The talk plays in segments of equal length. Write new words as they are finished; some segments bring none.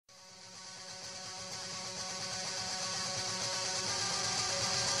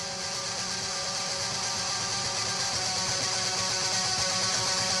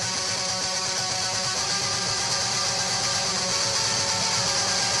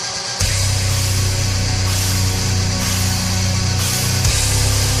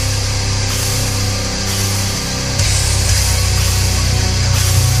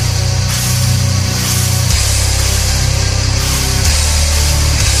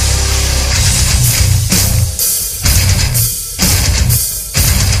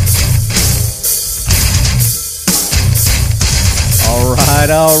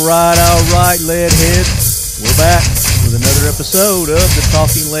All right, lead heads. We're back with another episode of the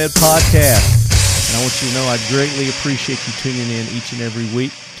Talking Lead Podcast. And I want you to know I greatly appreciate you tuning in each and every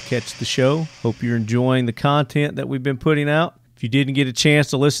week to catch the show. Hope you're enjoying the content that we've been putting out. If you didn't get a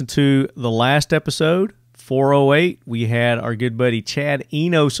chance to listen to the last episode, 408, we had our good buddy Chad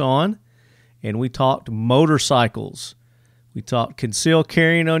Enos on, and we talked motorcycles. We talked concealed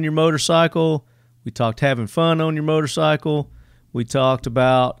carrying on your motorcycle. We talked having fun on your motorcycle. We talked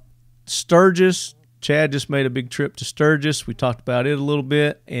about Sturgis. Chad just made a big trip to Sturgis. We talked about it a little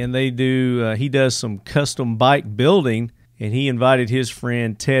bit, and he does some custom bike building, and he invited his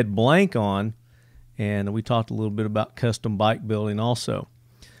friend Ted Blank on, and we talked a little bit about custom bike building also.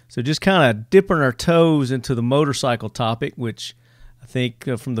 So just kind of dipping our toes into the motorcycle topic, which I think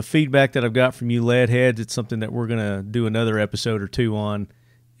from the feedback that I've got from you lead heads, it's something that we're going to do another episode or two on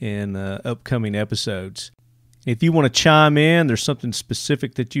in upcoming episodes. If you want to chime in, there's something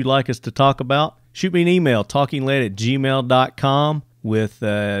specific that you'd like us to talk about, shoot me an email, talkinglead@gmail.com, with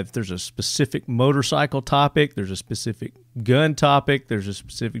if there's a specific motorcycle topic, there's a specific gun topic, there's a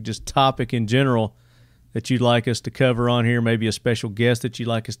specific just topic in general that you'd like us to cover on here, maybe a special guest that you'd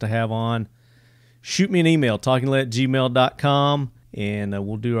like us to have on, shoot me an email, talkinglead@gmail.com, and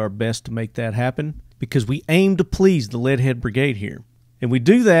we'll do our best to make that happen because we aim to please the Leadhead Brigade here. And we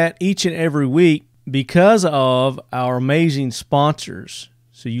do that each and every week because of our amazing sponsors.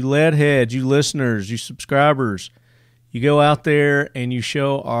 So you lead heads, you listeners, you subscribers, you go out there and you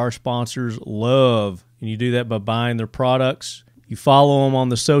show our sponsors love. And you do that by buying their products. You follow them on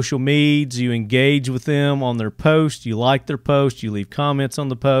the social medias. You engage with them on their posts. You like their posts. You leave comments on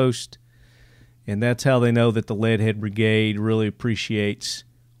the post. And that's how they know that the Leadhead Brigade really appreciates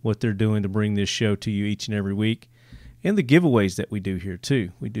what they're doing to bring this show to you each and every week. And the giveaways that we do here,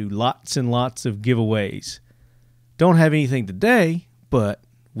 too. We do lots and lots of giveaways. Don't have anything today, but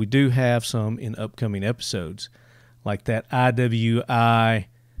we do have some in upcoming episodes, like that IWI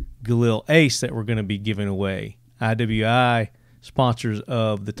Galil Ace that we're going to be giving away. IWI, sponsors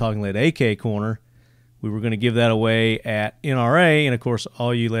of the Talking Lead AK Corner. We were going to give that away at NRA, and, of course,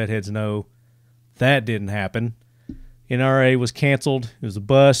 all you lead heads know that didn't happen. NRA was canceled. It was a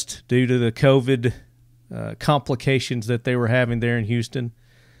bust due to the COVID complications that they were having there in Houston,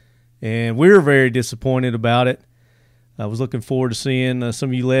 and we were very disappointed about it. I was looking forward to seeing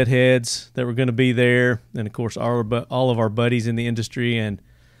some of you lead heads that were going to be there, and of course all of our buddies in the industry and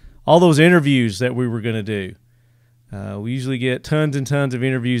all those interviews that we were going to do. We usually get tons and tons of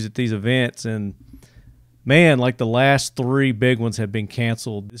interviews at these events, and man, like the last three big ones have been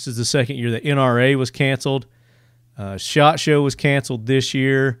canceled. This is the second year that NRA was canceled. SHOT Show was canceled this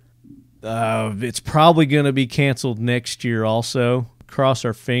year. It's probably going to be canceled next year also. Cross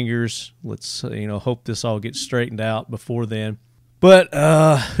our fingers. Let's hope this all gets straightened out before then. But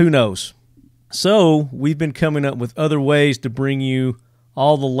who knows? So we've been coming up with other ways to bring you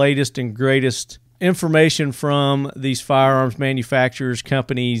all the latest and greatest information from these firearms manufacturers,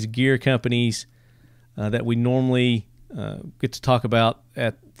 companies, gear companies that we normally get to talk about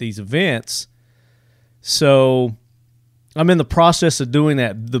at these events. So I'm in the process of doing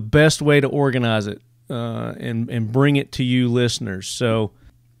that, the best way to organize it and bring it to you listeners. So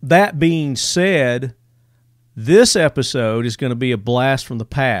that being said, this episode is going to be a blast from the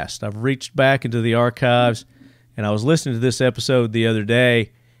past. I've reached back into the archives, and I was listening to this episode the other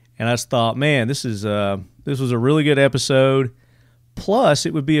day, and I just thought, man, this was a really good episode. Plus,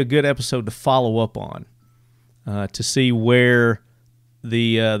 it would be a good episode to follow up on to see where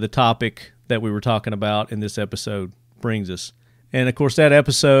the topic that we were talking about in this episode brings us. And of course that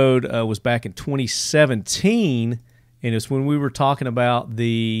episode was back in 2017, and it's when we were talking about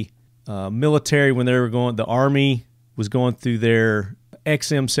the military, when the Army was going through their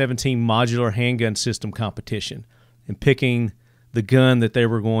XM17 Modular Handgun System competition and picking the gun that they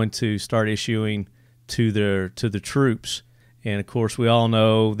were going to start issuing to the troops. And of course we all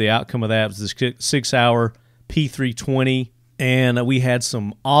know the outcome of that was the Sig Sauer P320, and we had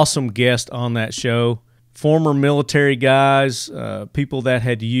some awesome guests on that show. Former military guys, people that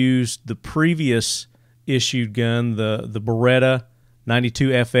had used the previous issued gun, the Beretta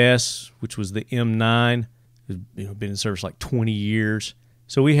 92 FS, which was the M9. It's been in service like 20 years.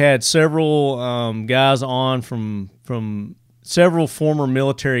 So we had several guys on from several former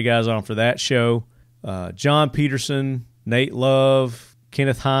military guys on for that show. John Peterson, Nate Love,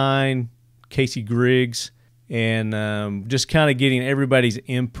 Kenneth Hine, Casey Griggs, and just kind of getting everybody's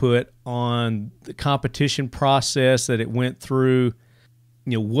input on the competition process that it went through.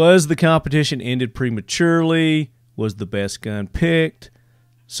 Was the competition ended prematurely? Was the best gun picked?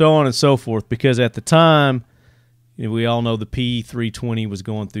 So on and so forth. Because at the time, we all know the P320 was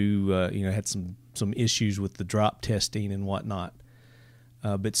going through, had some issues with the drop testing and whatnot.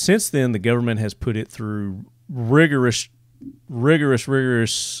 But since then, the government has put it through rigorous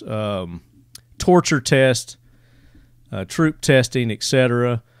torture test, troop testing,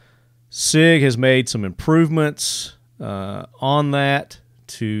 etc. Sig has made some improvements on that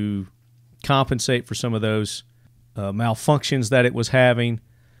to compensate for some of those malfunctions that it was having.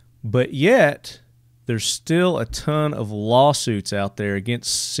 But yet, there's still a ton of lawsuits out there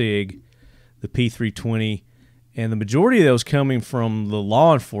against Sig, the P320, and the majority of those coming from the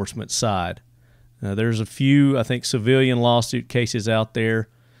law enforcement side. There's a few, I think, civilian lawsuit cases out there,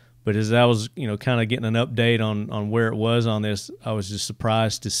 but as I was, kind of getting an update on where it was on this, I was just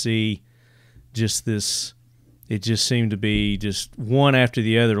surprised to see just this. It just seemed to be just one after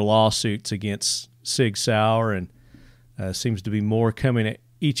the other lawsuits against Sig Sauer, and seems to be more coming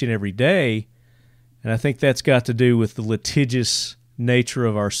each and every day. And I think that's got to do with the litigious nature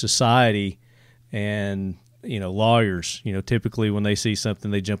of our society. And, lawyers, typically when they see something,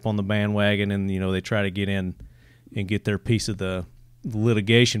 they jump on the bandwagon and, they try to get in and get their piece of the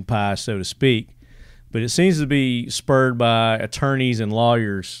litigation pie, so to speak. But it seems to be spurred by attorneys and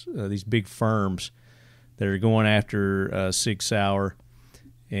lawyers, these big firms that are going after Sig Sauer.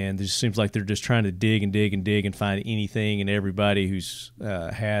 And it just seems like they're just trying to dig and dig and dig and find anything and everybody who's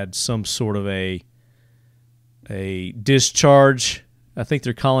had some sort of a discharge. I think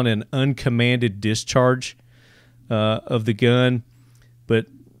they're calling it an uncommanded discharge of the gun. But,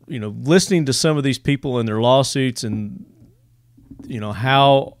 listening to some of these people and their lawsuits and,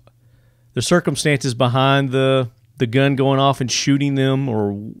 how the circumstances behind the gun going off and shooting them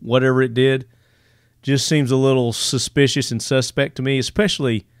or whatever it did just seems a little suspicious and suspect to me,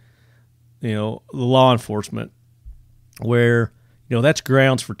 especially, the law enforcement, where, that's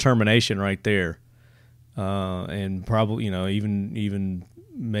grounds for termination right there. And probably, even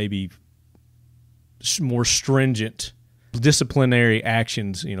maybe more stringent disciplinary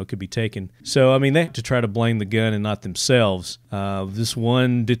actions, could be taken. So, they have to try to blame the gun and not themselves. This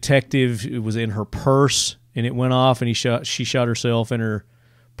one detective, it was in her purse and it went off, and she shot herself in her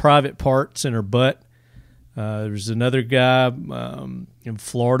private parts in her butt. There's another guy in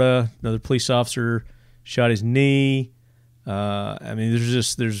Florida, another police officer shot his knee.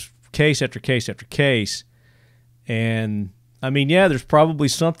 There's case after case after case. And, there's probably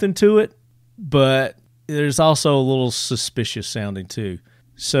something to it, but there's also a little suspicious sounding too.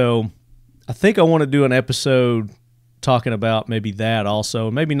 So I think I want to do an episode talking about maybe that also.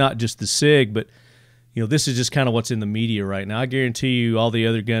 Maybe not just the Sig, but, this is just kind of what's in the media right now. I guarantee you all the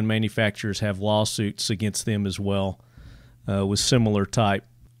other gun manufacturers have lawsuits against them as well with similar type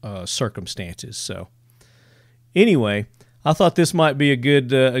circumstances. So anyway, I thought this might be a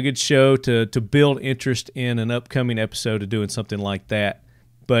good show to build interest in an upcoming episode of doing something like that.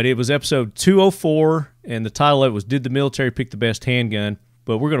 But it was episode 204, and the title of it was "Did the Military Pick the Best Handgun?"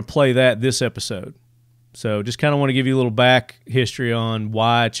 But we're going to play that this episode. So just kind of want to give you a little back history on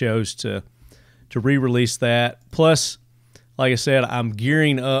why I chose to re-release that. Plus, like I said, I'm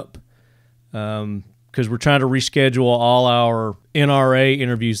gearing up because we're trying to reschedule all our NRA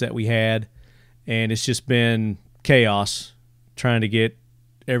interviews that we had, and it's just been chaos trying to get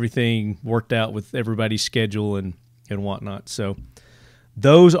everything worked out with everybody's schedule and whatnot. So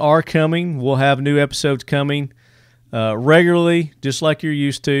those are coming. We'll have new episodes coming regularly, just like you're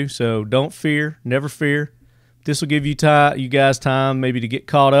used to. So don't fear, never fear. This will give you guys time maybe to get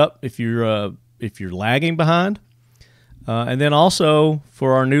caught up if you're lagging behind. And then also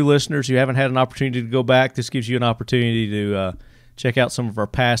for our new listeners who haven't had an opportunity to go back, this gives you an opportunity to check out some of our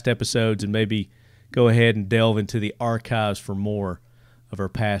past episodes and maybe go ahead and delve into the archives for more of our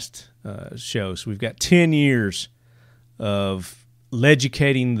past shows. We've got 10 years of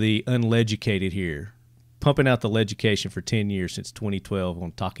legicating the unlegicated here, pumping out the legication for 10 years since 2012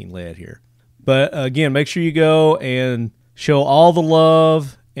 on Talking Lead here. But again, make sure you go and show all the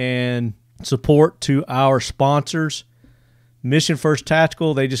love and support to our sponsors. Mission First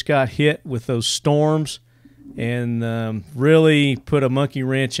Tactical, they just got hit with those storms and really put a monkey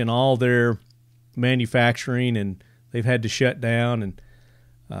wrench in all their manufacturing, and they've had to shut down, and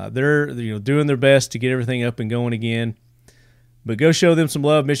they're doing their best to get everything up and going again. But go show them some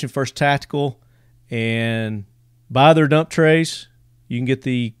love, Mission First Tactical, and buy their dump trays. You can get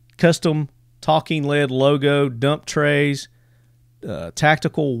the custom Talking Lead logo dump trays,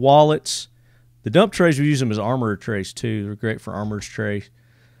 tactical wallets. The dump trays, we use them as armorer trays too. They're great for armorer's trays.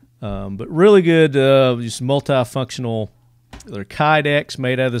 But really good, just multifunctional. They're Kydex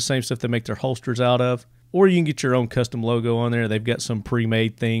made out of the same stuff they make their holsters out of. Or you can get your own custom logo on there. They've got some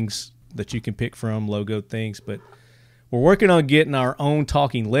pre-made things that you can pick from, logo things. But We're working on getting our own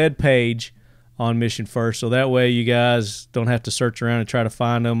Talking Lead page on Mission First, so that way you guys don't have to search around and try to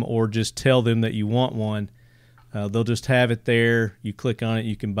find them, or just tell them that you want one. They'll just have it there. You click on it,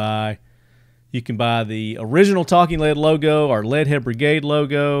 you can buy. You can buy the original Talking Lead logo, our Leadhead Brigade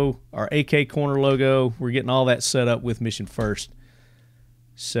logo, our AK Corner logo. We're getting all that set up with Mission First.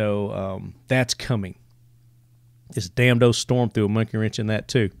 So that's coming. This damned old Storm threw a monkey wrench in that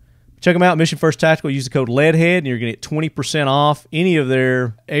too. Check them out, Mission First Tactical. Use the code LEADHEAD, and you're going to get 20% off any of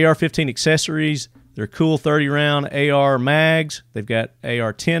their AR-15 accessories, their cool 30-round AR mags. They've got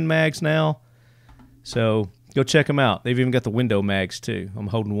AR-10 mags now. So go check them out. They've even got the window mags too. I'm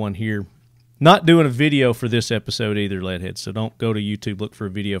holding one here. Not doing a video for this episode either, Leadhead, so don't go to YouTube, look for a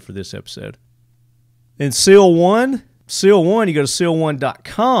video for this episode. And Seal One, you go to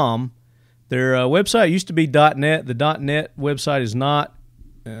seal1.com. Their website used to be .net. The .net website is not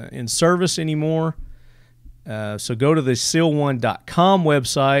in service anymore. So go to the seal1.com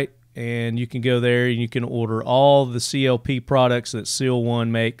website, and you can go there and you can order all the CLP products that Seal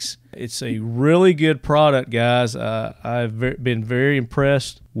One makes. It's a really good product, guys. I've been very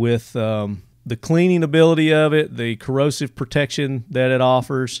impressed with the cleaning ability of it, the corrosive protection that it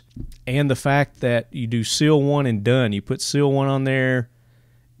offers, and the fact that you do Seal One and done. You put Seal One on there,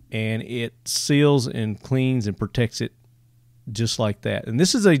 and it seals and cleans and protects it just like that. And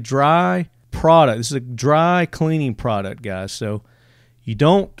this is a dry product. This is a dry cleaning product, guys. So you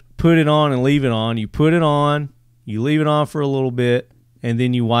don't put it on and leave it on. You put it on, you leave it on for a little bit, and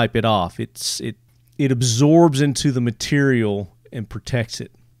then you wipe it off. It absorbs into the material and protects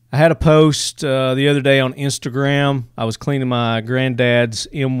it. I had a post the other day on Instagram. I was cleaning my granddad's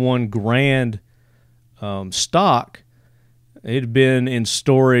M1 Grand stock. It had been in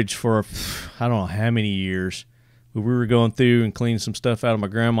storage for I don't know how many years. But we were going through and cleaning some stuff out of my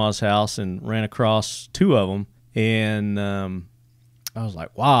grandma's house and ran across two of them. And I was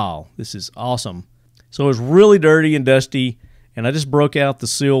like, wow, this is awesome. So it was really dirty and dusty, and I just broke out the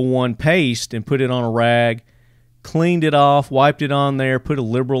Seal One paste and put it on a rag, cleaned it off, wiped it on there, put a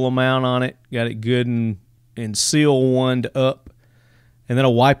liberal amount on it, got it good and Seal One'd up, and then I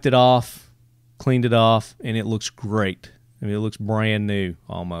wiped it off, cleaned it off, and it looks great. I mean, it looks brand new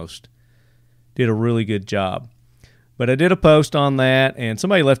almost. Did a really good job. But I did a post on that, and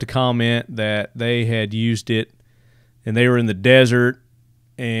somebody left a comment that they had used it, and they were in the desert,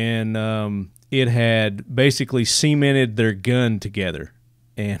 and it had basically cemented their gun together.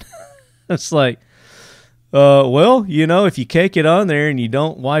 And it's like, well, you know, if you cake it on there and you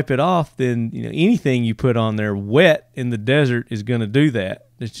don't wipe it off, then you know anything you put on there wet in the desert is going to do that.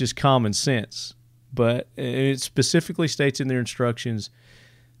 It's just common sense. But it specifically states in their instructions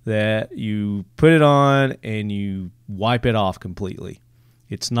that you put it on and you wipe it off completely.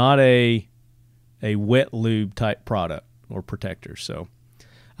 It's not a wet lube type product or protector. So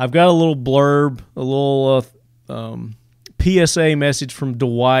I've got a little blurb, a little PSA message from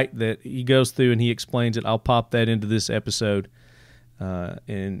Dwight that he goes through and he explains it. I'll pop that into this episode,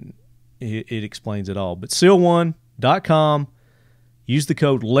 and it explains it all. But seal1.com, use the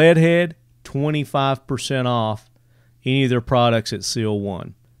code LEADHEAD, 25% off any of their products at Seal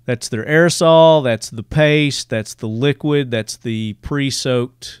One. That's their aerosol, that's the paste, that's the liquid, that's the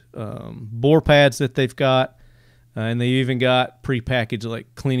pre-soaked bore pads that they've got. And they even got pre-packaged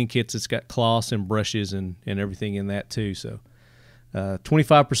like cleaning kits that's got cloths and brushes and everything in that too. So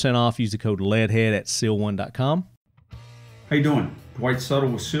 25% off. Use the code LEADHEAD at seal1.com. How you doing? Dwight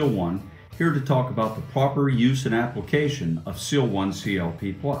Suttle with Seal One, here to talk about the proper use and application of Seal One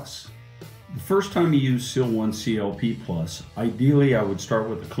CLP Plus. The first time you use Seal One CLP Plus, ideally I would start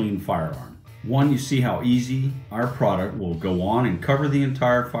with a clean firearm. One, you see how easy our product will go on and cover the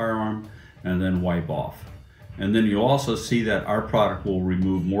entire firearm and then wipe off. And then you'll also see that our product will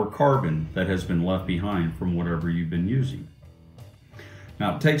remove more carbon that has been left behind from whatever you've been using.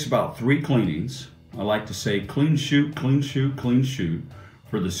 Now it takes about 3 cleanings. I like to say clean shoot, clean shoot, clean shoot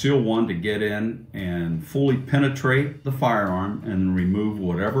for the Seal One to get in and fully penetrate the firearm and remove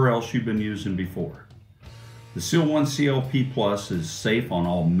whatever else you've been using before. The Seal One CLP Plus is safe on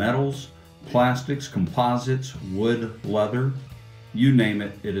all metals, plastics, composites, wood, leather, you name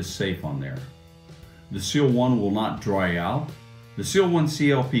it, it is safe on there. The Seal One will not dry out. The Seal One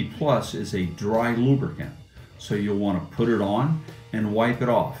CLP Plus is a dry lubricant, so you'll want to put it on and wipe it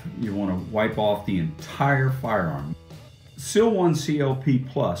off. You want to wipe off the entire firearm. Seal One CLP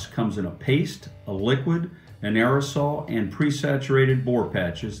Plus comes in a paste, a liquid, an aerosol, and pre-saturated bore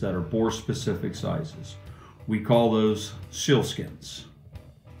patches that are bore-specific sizes. We call those seal skins.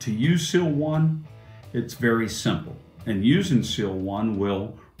 To use Seal One, it's very simple, and using Seal One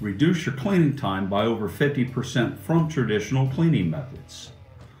will Reduce your cleaning time by over 50% from traditional cleaning methods.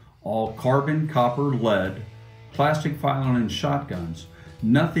 All carbon, copper, lead, plastic firearm and shotguns,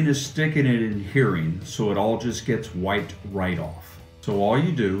 nothing is sticking and adhering, so it all just gets wiped right off. So all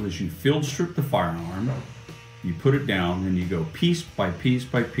you do is you field strip the firearm, you put it down, and you go piece by piece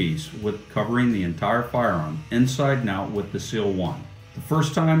by piece with covering the entire firearm inside and out with the Seal 1. The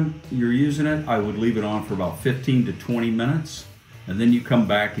first time you're using it, I would leave it on for about 15 to 20 minutes, and then you come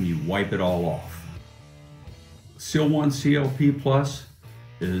back and you wipe it all off. Seal 1 CLP Plus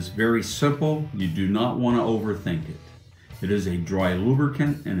is very simple. You do not want to overthink it. It is a dry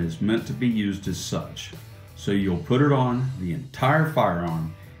lubricant and is meant to be used as such. So you'll put it on the entire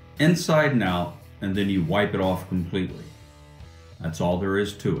firearm, inside and out, and then you wipe it off completely. That's all there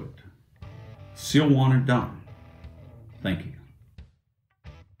is to it. Seal 1 and done. Thank you.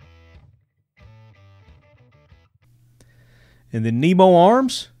 And the Nemo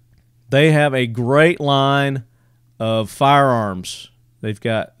Arms, they have a great line of firearms. They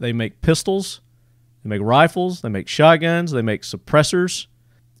make pistols, they make rifles, they make shotguns, they make suppressors,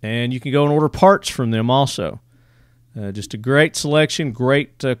 and you can go and order parts from them also. Just a great selection,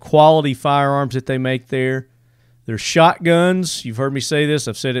 great quality firearms that they make there. Their shotguns, you've heard me say this,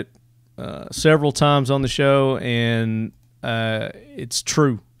 I've said it several times on the show, and it's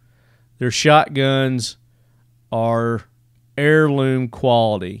true. Their shotguns are heirloom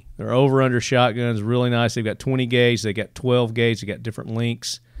quality. They're over-under shotguns, really nice. They've got 20 gauge, they got 12 gauge, they got different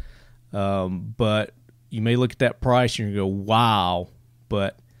lengths. But you may look at that price and you go, wow.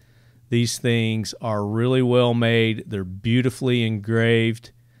 But these things are really well made. They're beautifully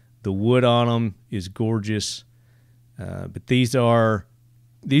engraved. The wood on them is gorgeous. But these are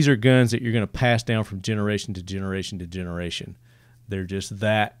guns that you're going to pass down from generation to generation to generation. They're just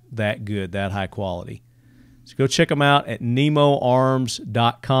that good, that high quality. So go check them out at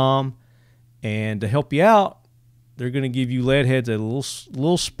nemoarms.com. And to help you out, they're going to give you lead heads a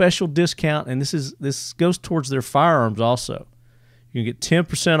little special discount, and this goes towards their firearms also. You can get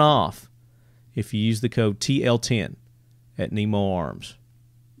 10% off if you use the code TL10 at Nemo Arms.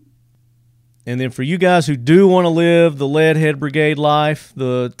 And then for you guys who do want to live the Leadhead Brigade life,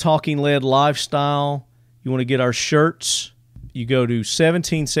 the Talking Lead lifestyle, you want to get our shirts, you go to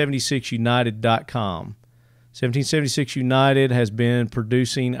 1776united.com. 1776 United has been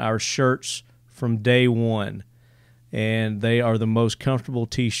producing our shirts from day one, and they are the most comfortable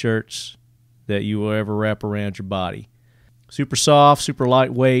t-shirts that you will ever wrap around your body. Super soft, super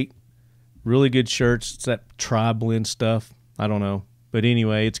lightweight, really good shirts. It's that tri-blend stuff. I don't know. But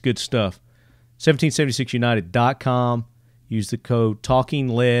anyway, it's good stuff. 1776united.com. Use the code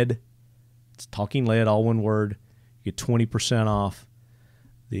TALKINGLEAD. It's Talking Lead, all one word. You get 20% off.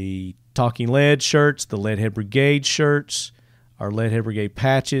 The Talking Lead shirts, the Leadhead Brigade shirts, our Leadhead Brigade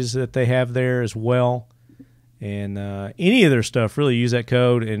patches that they have there as well. And any of their stuff, really use that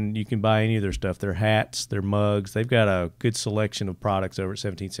code and you can buy any of their stuff. Their hats, their mugs. They've got a good selection of products over at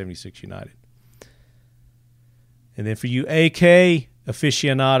 1776 United. And then for you AK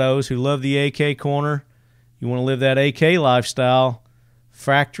aficionados who love the AK corner, you want to live that AK lifestyle,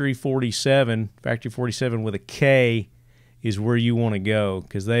 Factory 47 with a K is where you want to go,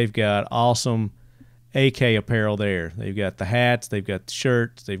 because they've got awesome AK apparel there. They've got the hats, they've got the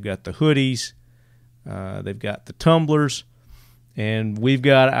shirts, they've got the hoodies, they've got the tumblers, and we've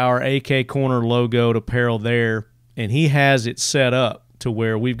got our AK Corner logoed apparel there, and he has it set up to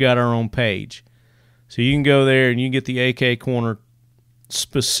where we've got our own page. So you can go there and you can get the AK Corner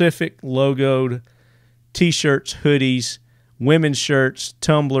specific logoed t-shirts, hoodies, women's shirts,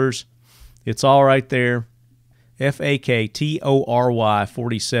 tumblers. It's all right there.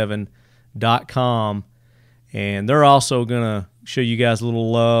 FAKTORY47.com. And they're also going to show you guys a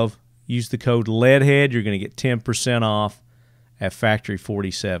little love. Use the code LEADHEAD. You're going to get 10% off at Factory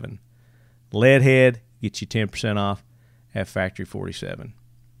 47. LEADHEAD gets you 10% off at Factory 47.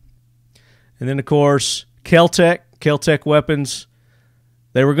 And then, of course, Kel-Tec Weapons.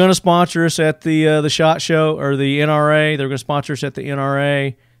 They were going to sponsor us at the SHOT Show, or the NRA. They were going to sponsor us at the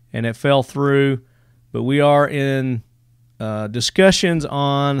NRA, and it fell through. But we are in discussions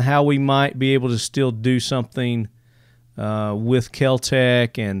on how we might be able to still do something with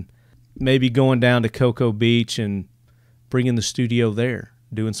Kel-Tec, and maybe going down to Cocoa Beach and bringing the studio there,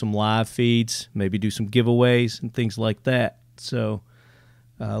 doing some live feeds, maybe do some giveaways and things like that. So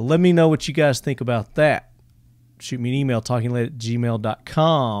let me know what you guys think about that. Shoot me an email,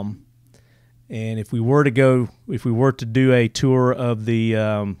 talkinglead@gmail.com. And if we were to do a tour of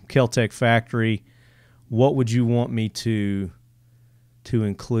the Kel-Tec factory, what would you want me to to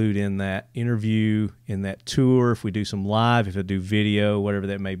include in that interview, in that tour, if we do some live, if I do video, whatever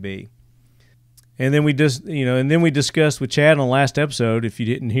that may be. And then we just, we discussed with Chad on the last episode, if you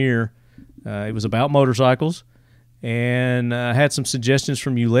didn't hear, it was about motorcycles, and had some suggestions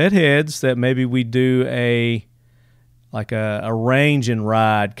from you lead heads that maybe we do a range and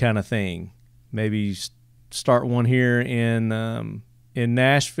ride kind of thing. Maybe start one here in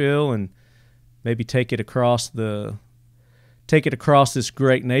Nashville and maybe take it across this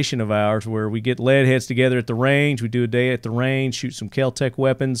great nation of ours, where we get lead heads together at the range. We do a day at the range, shoot some Kel-Tec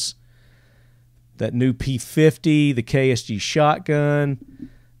weapons, that new P50, the KSG shotgun.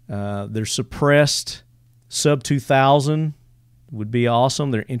 They're suppressed sub 2000 would be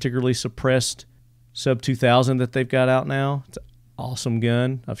awesome. They're integrally suppressed sub 2000 that they've got out now. It's an awesome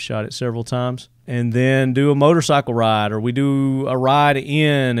gun. I've shot it several times. And then do a motorcycle ride, or we do a ride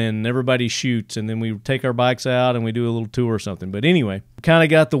in and everybody shoots, and then we take our bikes out and we do a little tour or something. But anyway, kind of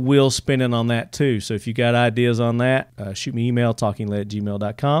got the wheels spinning on that too. So if you got ideas on that, shoot me an email,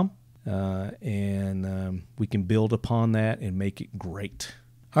 talkinglead@gmail.com, and we can build upon that and make it great.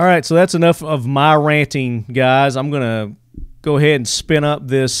 All right, so that's enough of my ranting, guys. I'm going to go ahead and spin up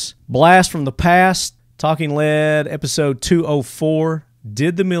this blast from the past. Talking Lead, episode 204.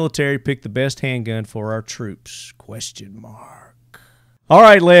 Did the military pick the best handgun for our troops? ? All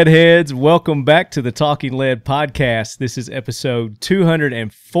right, lead heads, welcome back to the Talking Lead podcast. This is episode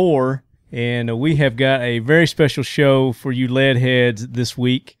 204, and we have got a very special show for you lead heads this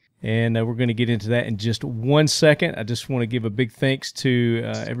week, and we're going to get into that in just 1 second. I just want to give a big thanks to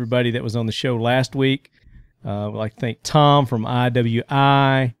everybody that was on the show last week. I'd like to thank Tom from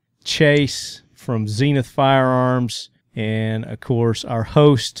IWI, Chase from Zenith Firearms, and, of course, our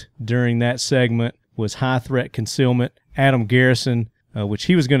host during that segment was High Threat Concealment, Adam Garrison, which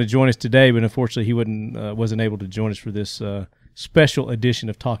he was going to join us today, but unfortunately he wasn't able to join us for this special edition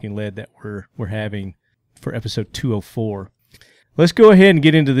of Talking Lead that we're having for episode 204. Let's go ahead and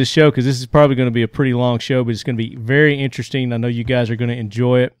get into this show, because this is probably going to be a pretty long show, but it's going to be very interesting. I know you guys are going to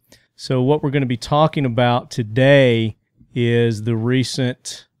enjoy it. So what we're going to be talking about today is the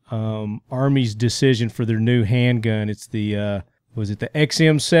recent Army's decision for their new handgun. It's the was it the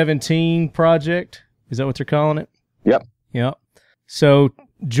XM17 project? Is that what they're calling it? Yep. So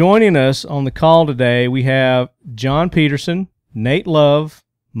joining us on the call today, we have John Peterson, Nate Love,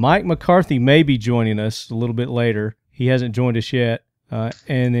 Mike McCarthy may be joining us a little bit later. He hasn't joined us yet.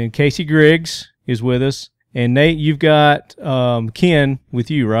 And then Casey Griggs is with us. And Nate, you've got Ken with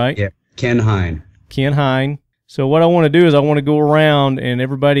you, right? Yep, Ken Hine. Ken Hine. So what I want to do is I want to go around and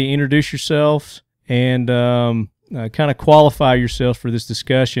everybody introduce yourselves and kind of qualify yourselves for this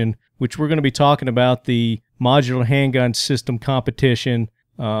discussion, which we're going to be talking about the modular handgun system competition,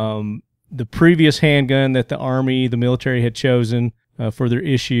 the previous handgun that the Army, the military had chosen for their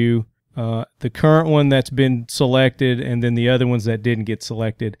issue, the current one that's been selected, and then the other ones that didn't get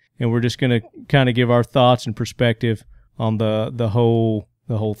selected. And we're just going to kind of give our thoughts and perspective on the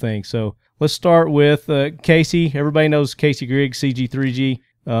whole thing. So let's start with Casey. Everybody knows Casey Griggs, CG3G.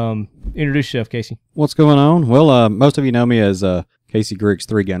 Introduce yourself, Casey. What's going on? Well, most of you know me as Casey Griggs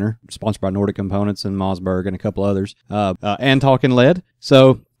 3-Gunner, sponsored by Nordic Components in Mossberg and a couple others, and Talking Lead.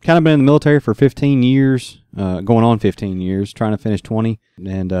 So kind of been in the military for 15 years, going on 15 years, trying to finish 20,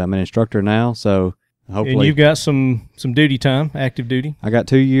 and I'm an instructor now, so hopefully. And you've got some duty time, active duty? I got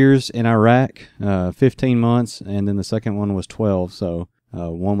 2 years in Iraq, 15 months, and then the second one was 12, so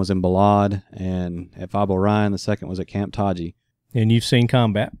one was in Balad and at Fab Orion, the second was at Camp Taji. And you've seen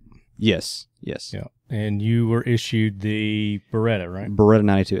combat? Yes. Yeah. And you were issued the Beretta, right? Beretta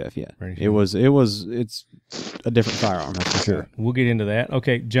 92F, yeah. Right. It's a different firearm, that's for sure. We'll get into that.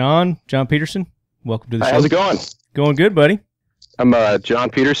 Okay, John Peterson, welcome to the show. How's it going? Going good, buddy. I'm John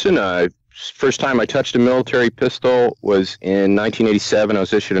Peterson. First time I touched a military pistol was in 1987. I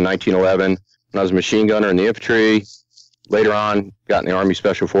was issued in 1911 when I was a machine gunner in the infantry. Later on, got in the Army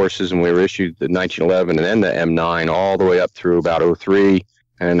Special Forces, and we were issued the 1911 and then the M9 all the way up through about 03.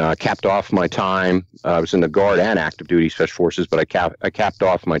 And capped off my time. I was in the Guard and Active Duty Special Forces, but I capped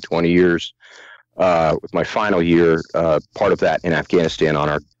off my 20 years with my final year, part of that in Afghanistan on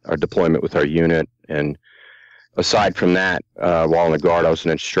our deployment with our unit. And aside from that, while in the Guard, I was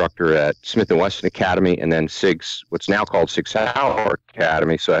an instructor at Smith & Wesson Academy and then what's now called Sig Sauer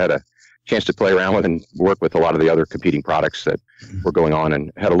Academy. So I had a chance to play around with and work with a lot of the other competing products that were going on,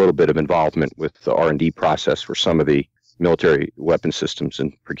 and had a little bit of involvement with the R&D process for some of the military weapon systems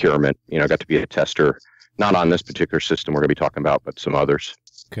and procurement. I got to be a tester, not on this particular system we're going to be talking about, but some others.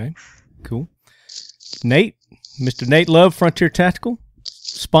 Okay, cool. Nate, Mr. Nate Love, Frontier Tactical,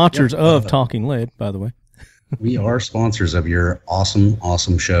 sponsors of Talking Lead, by the way. We are sponsors of your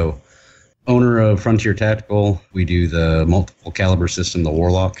awesome show. Owner of Frontier Tactical, we do the multiple caliber system, the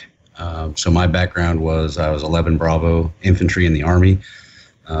Warlock. So my background was I was 11 Bravo infantry in the Army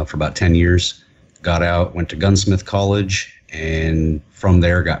for about 10 years. Got out, went to gunsmith college, and from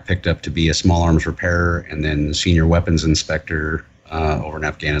there got picked up to be a small arms repairer and then senior weapons inspector over in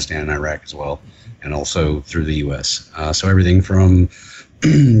Afghanistan and Iraq as well, and also through the U.S. So everything from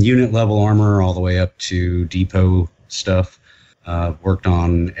unit level armor all the way up to depot stuff. Worked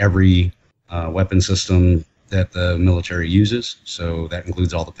on every weapon system that the military uses. So that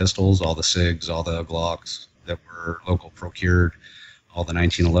includes all the pistols, all the SIGs, all the Glocks that were local procured, all the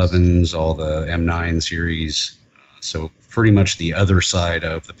 1911s, all the M9 series. So pretty much the other side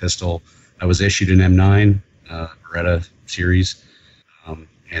of the pistol. I was issued an M9 Beretta series,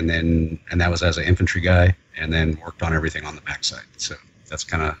 and that was as an infantry guy, and then worked on everything on the backside. So that's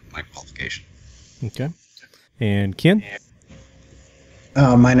kind of my qualification. Okay. And Ken?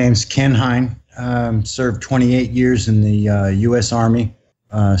 My name's Ken Hine. Served 28 years in the U.S. Army.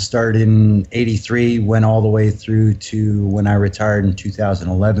 Started in '83, went all the way through to when I retired in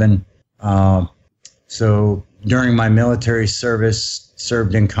 2011. So during my military service,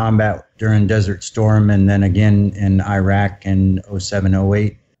 served in combat during Desert Storm and then again in Iraq in 07,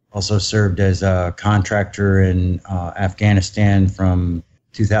 08. Also served as a contractor in Afghanistan from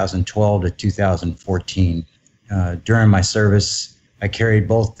 2012 to 2014. During my service, I carried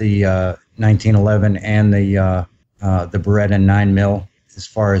both the 1911 and the Beretta 9mm. As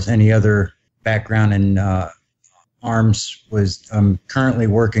far as any other background in arms, I'm currently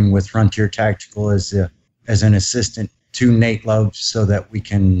working with Frontier Tactical as an assistant to Nate Love, so that we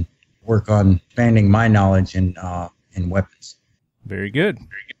can work on expanding my knowledge in weapons. Very good.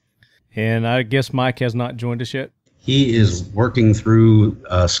 And I guess Mike has not joined us yet. He is working through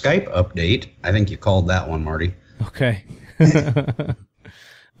a Skype update. I think you called that one, Marty. Okay.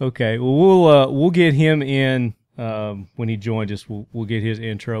 Okay. Well, we'll get him in when he joins us. We'll get his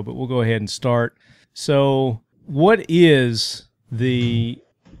intro, but we'll go ahead and start. So, what is the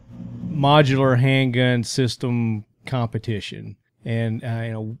modular handgun system competition,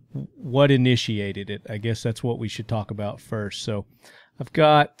 and what initiated it? I guess that's what we should talk about first. So, I've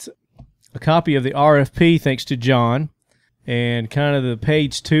got a copy of the RFP, thanks to John, and kind of the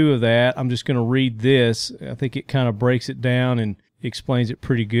page 2 of that. I'm just going to read this. I think it kind of breaks it down and explains it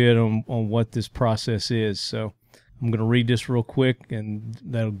pretty good on what this process is. So I'm going to read this real quick, and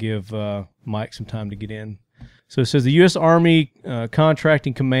that'll give Mike some time to get in. So it says the U.S. Army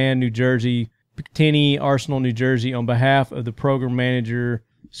Contracting Command, New Jersey, Picatinny Arsenal, New Jersey, on behalf of the program manager,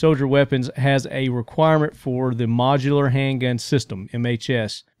 Soldier Weapons, has a requirement for the Modular Handgun System,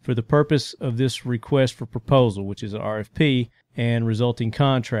 MHS, for the purpose of this request for proposal, which is an RFP, and resulting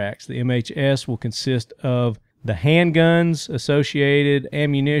contracts. The MHS will consist of the handguns, associated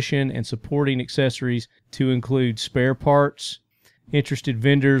ammunition, and supporting accessories to include spare parts. Interested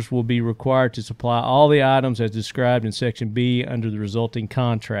vendors will be required to supply all the items as described in Section B under the resulting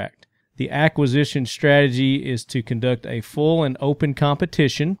contract. The acquisition strategy is to conduct a full and open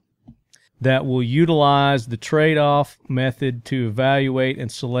competition that will utilize the trade-off method to evaluate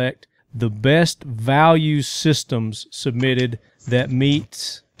and select the best value systems submitted that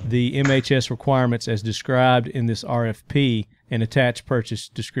meets the MHS requirements as described in this RFP, and attach purchase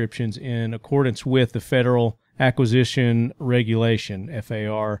descriptions in accordance with the Federal Acquisition Regulation,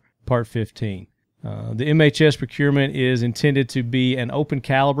 FAR, Part 15. The MHS procurement is intended to be an open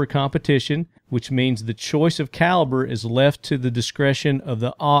caliber competition, which means the choice of caliber is left to the discretion of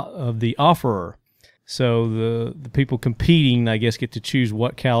the offerer. So the people competing, I guess, get to choose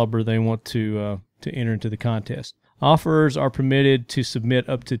what caliber they want to enter into the contest. Offerers are permitted to submit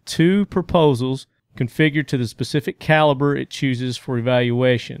up to 2 proposals configured to the specific caliber it chooses for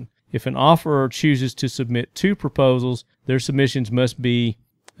evaluation. If an offerer chooses to submit 2 proposals, their submissions must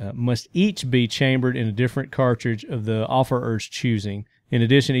each be chambered in a different cartridge of the offerer's choosing. In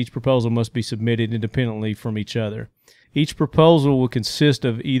addition, each proposal must be submitted independently from each other. Each proposal will consist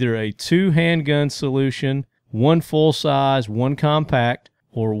of either a 2 handgun solution, 1 full-size, 1 compact,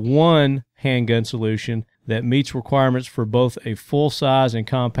 or 1 handgun solution that meets requirements for both a full-size and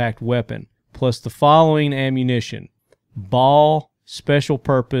compact weapon, plus the following ammunition: ball, special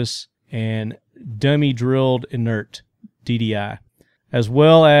purpose, and dummy-drilled inert, DDI, as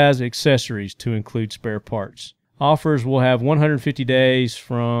well as accessories to include spare parts. Offers will have 150 days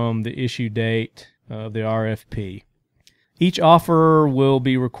from the issue date of the RFP. Each offerer will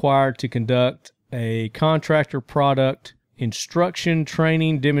be required to conduct a contractor product instruction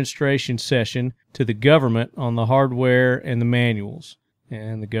training demonstration session to the government on the hardware and the manuals.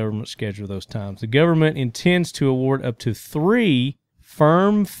 And the government schedule those times. The government intends to award up to 3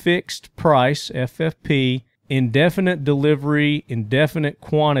 firm fixed price, FFP, indefinite delivery, indefinite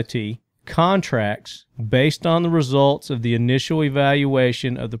quantity contracts based on the results of the initial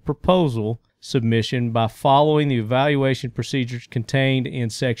evaluation of the proposal submission by following the evaluation procedures contained in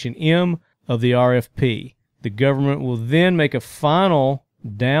Section M of the RFP. The government will then make a final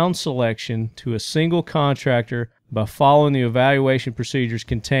down selection to a single contractor by following the evaluation procedures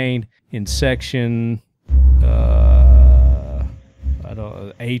contained in Section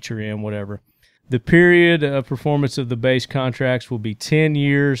H or M, whatever. The period of performance of the base contracts will be 10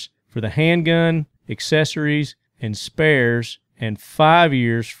 years for the handgun, accessories, and spares, and 5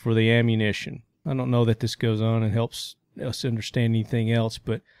 years for the ammunition. I don't know that this goes on and helps us understand anything else,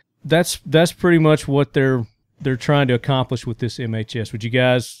 but that's pretty much what they're trying to accomplish with this MHS. Would you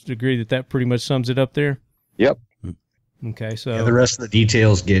guys agree that that pretty much sums it up there? Yep. Okay, so Yeah, the rest of the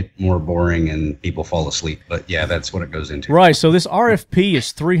details get more boring and people fall asleep, but yeah, that's what it goes into. right. So this RFP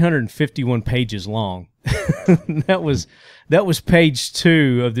is 351 pages long. That was page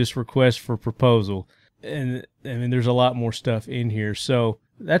 2 of this request for proposal, and I mean there's a lot more stuff in here. So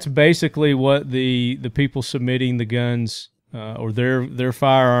that's basically what the people submitting the guns or their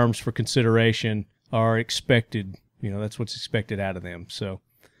firearms for consideration are expected. You know, that's what's expected out of them. So.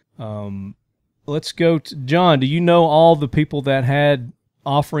 Let's go to John. Do you know all the people that had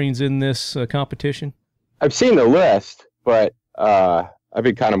offerings in this competition? I've seen the list, but I've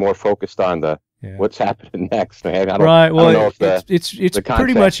been kind of more focused on what's happening next, man. I don't know if it's the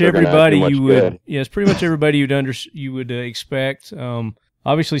pretty much everybody you would. good. Yeah, it's pretty much everybody you would expect.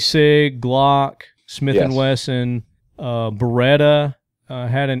 Obviously, Sig, Glock, Smith and Wesson, Beretta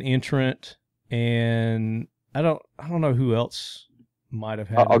had an entrant, and I don't know who else might have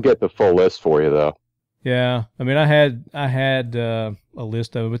had. I'll get the full list for you though. Yeah, I mean, I had a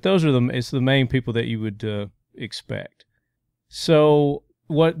list of it, but those are it's the main people that you would expect. So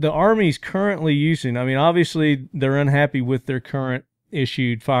what the Army's currently using, I mean, obviously they're unhappy with their current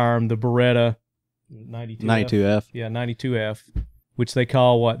issued firearm, the Beretta 92F. Yeah, 92F, which they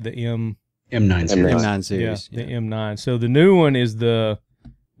call what, the M9 series. M9 series. Yeah, the M9. So the new one is the,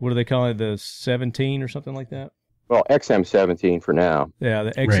 what do they call it, the 17 or something like that? Well, XM17 for now. Yeah,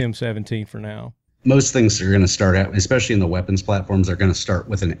 the XM17 for now. Most things are going to start out, especially in the weapons platforms, are going to start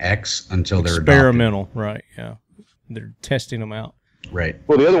with an X until they're experimental, right? Yeah, they're testing them out. Right.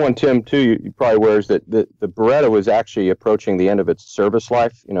 Well, the other one, Tim, too, you probably aware is that the Beretta was actually approaching the end of its service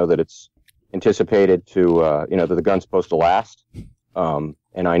life. You know that it's anticipated to, that the gun's supposed to last.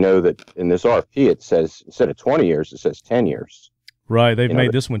 And I know that in this RFP it says instead of 20 years, it says 10 years. Right. They've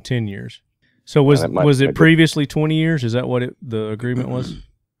made this one 10 years. So was it previously 20 years? Is that what the agreement was?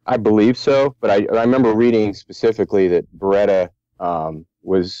 I believe so, but I remember reading specifically that Beretta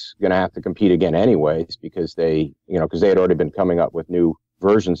was going to have to compete again anyways because they had already been coming up with new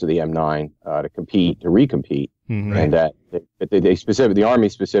versions of the M9 to recompete, and that the Army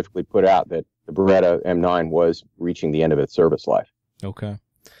specifically put out that the Beretta M9 was reaching the end of its service life. Okay.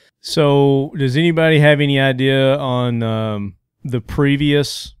 So does anybody have any idea on the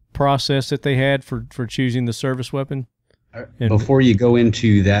previous process that they had for choosing the service weapon? Before you go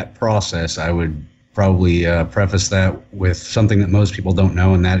into that process, I would probably preface that with something that most people don't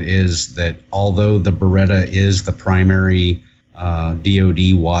know, and that is that although the Beretta is the primary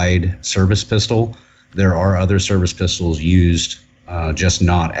DoD-wide service pistol, there are other service pistols used, just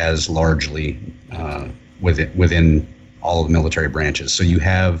not as largely within all of the military branches. So you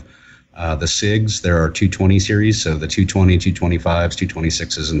have the SIGs. There are 220 series, so the 220, 225s,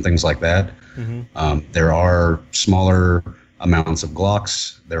 226s, and things like that. There are smaller amounts of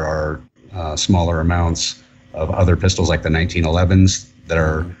Glocks. There are smaller amounts of other pistols like the 1911s that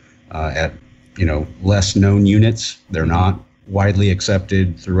are at less known units. They're not widely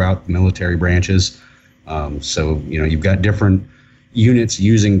accepted throughout the military branches. So you've got different units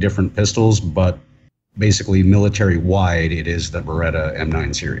using different pistols, but basically military wide, it is the Beretta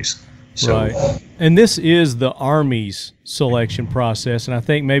M9 series. So, right. And this is the Army's selection process, and I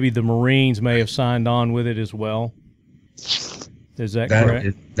think maybe the Marines may have signed on with it as well. Is that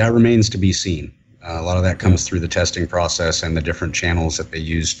correct? That remains to be seen. A lot of that comes through the testing process and the different channels that they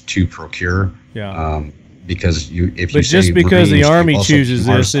use to procure. Yeah. Because just because the Army chooses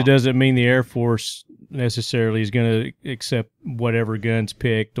this, it doesn't mean the Air Force necessarily is going to accept whatever guns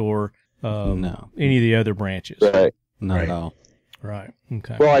picked or any of the other branches. Right. Not at all. Right.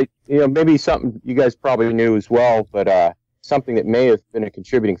 Okay. Well, maybe something you guys probably knew as well, but something that may have been a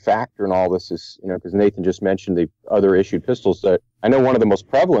contributing factor in all this is, because Nathan just mentioned the other issued pistols. That I know one of the most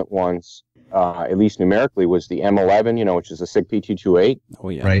prevalent ones at least numerically, was the M11, which is a Sig P320. Oh,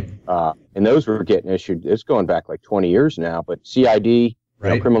 yeah. Right. And those were getting issued. It's going back like 20 years now, but CID,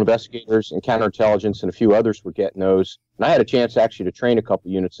 Right. criminal investigators and counterintelligence and a few others were getting those. And I had a chance actually to train a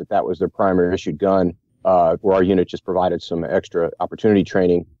couple units that was their primary issued gun, where our unit just provided some extra opportunity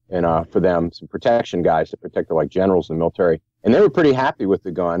training and for them, some protection guys that protect like generals in the military. And they were pretty happy with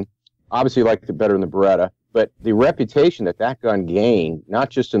the gun. Obviously liked it better than the Beretta, but the reputation that gun gained, not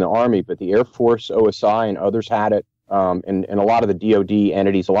just in the Army, but the Air Force, OSI, and others had it. And a lot of the DOD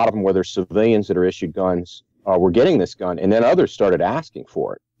entities, a lot of them where there's civilians that are issued guns, were getting this gun. And then others started asking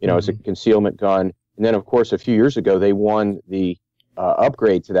for it, as a concealment gun. And then, of course, a few years ago, they won the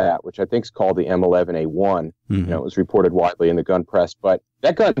upgrade to that, which I think is called the M11A1. It was reported widely in the gun press. But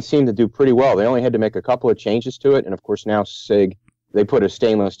that gun seemed to do pretty well. They only had to make a couple of changes to it. And, of course, now Sig, they put a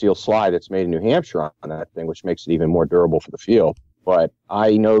stainless steel slide that's made in New Hampshire on that thing, which makes it even more durable for the field. But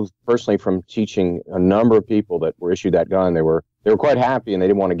I know personally from teaching a number of people that were issued that gun, they were quite happy and they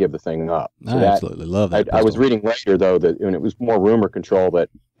didn't want to give the thing up. So I absolutely love that. I was reading later, though, that and it was more rumor control, that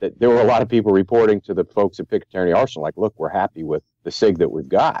there were a lot of people reporting to the folks at Picatinny Arsenal, like, look, we're happy with the SIG that we've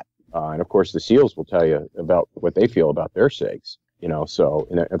got. And, of course, the SEALs will tell you about what they feel about their SIGs. So,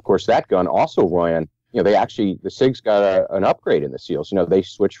 and of course, that gun also ran, the SIGs got an upgrade in the SEALs. They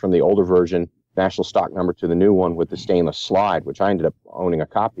switched from the older version, national stock number, to the new one with the stainless slide, which I ended up owning a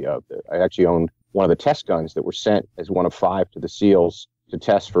copy of. I actually owned one of the test guns that were sent as one of 5 to the SEALs to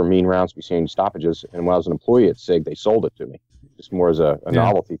test for mean rounds between stoppages. And when I was an employee at SIG, they sold it to me, just more as a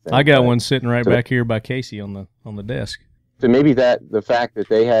novelty thing. I got one sitting right back here by Casey on the desk. So maybe the fact that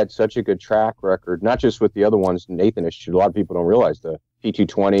they had such a good track record, not just with the other ones Nathan issued, a lot of people don't realize the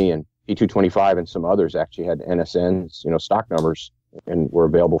P220 and P225 and some others actually had NSNs, stock numbers, and were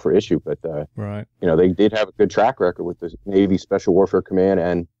available for issue. But, right. They did have a good track record with the Navy Special Warfare Command,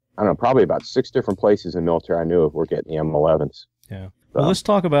 and I don't know, probably about 6 different places in the military I knew of were getting the M11s. Yeah. Well, let's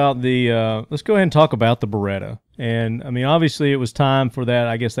talk about let's go ahead and talk about the Beretta. And, I mean, obviously it was time for that,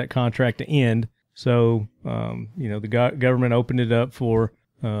 I guess, that contract to end. So, the government opened it up for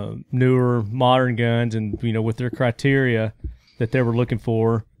newer, modern guns, and, with their criteria that they were looking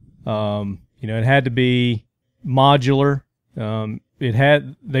for, it had to be modular.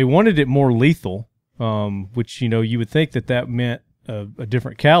 They wanted it more lethal, which, you would think that meant a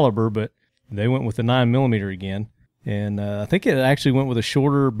different caliber, but they went with the 9mm again. And I think it actually went with a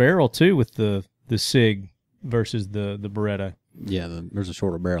shorter barrel too, with the SIG versus the Beretta. Yeah, there's a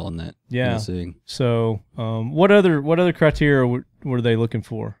shorter barrel in that. Yeah. In the SIG. So, what other criteria were they looking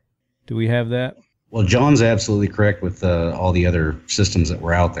for? Do we have that? Well, John's absolutely correct with all the other systems that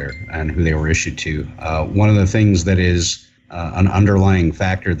were out there and who they were issued to. One of the things that is an underlying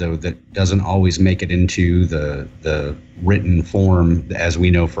factor, though, that doesn't always make it into the written form, as we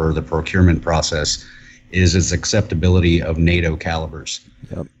know for the procurement process, is its acceptability of NATO calibers.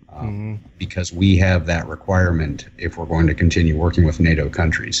 Yep. Because we have that requirement if we're going to continue working with NATO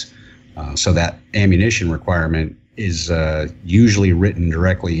countries. So that ammunition requirement is usually written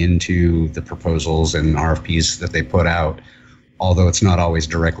directly into the proposals and RFPs that they put out, although it's not always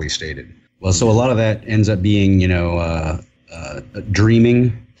directly stated. Well, so a lot of that ends up being,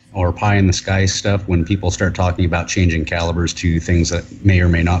 dreaming or pie in the sky stuff when people start talking about changing calibers to things that may or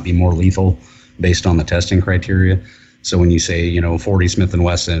may not be more lethal based on the testing criteria. So when you say, 40 Smith &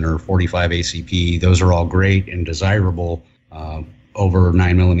 Wesson or 45 ACP, those are all great and desirable over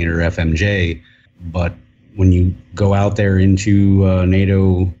 9mm FMJ. But when you go out there into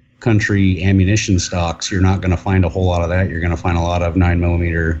NATO country ammunition stocks, you're not going to find a whole lot of that. You're going to find a lot of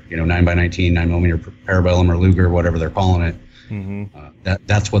 9mm, 9x19, 9mm Parabellum or Luger, whatever they're calling it. Mm-hmm.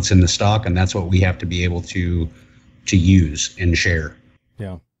 That's what's in the stock, and that's what we have to be able to use and share.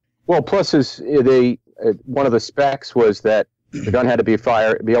 Yeah. Well, plus one of the specs was that the gun had to be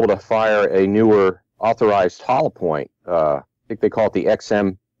able to fire a newer authorized hollow point. I think they call it the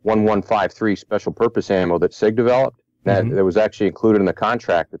XM1153 special purpose ammo that SIG developed. That was actually included in the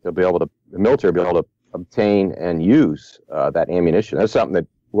contract that the military will be able to obtain and use that ammunition. That's something that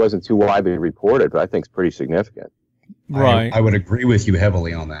wasn't too widely reported, but I think is pretty significant. Right. I would agree with you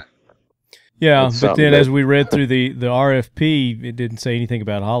heavily on that. Yeah, but then as we read through the RFP, it didn't say anything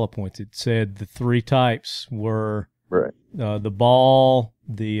about hollow points. It said the 3 types were the ball,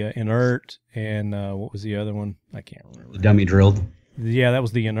 the inert, and what was the other one? I can't remember. The dummy drilled. Yeah, that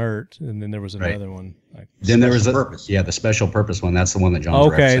was the inert, and then there was another one. Then there was the special purpose one. That's the one that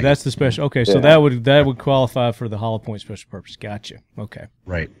John's referencing. Okay, that's the special. Okay, so that would qualify for the hollow point special purpose. Gotcha. Okay.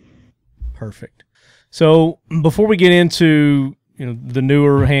 Right. Perfect. So before we get into the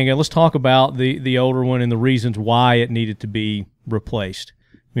newer handgun, let's talk about the older one and the reasons why it needed to be replaced.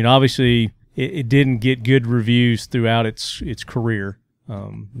 I mean, obviously, it didn't get good reviews throughout its career.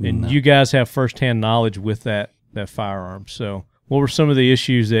 And you guys have firsthand knowledge with that firearm. So what were some of the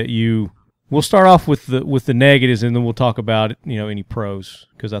issues that we'll start off with the negatives, and then we'll talk about, any pros,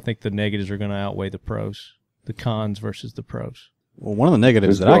 because I think the negatives are going to outweigh the pros, the cons versus the pros. Well, one of the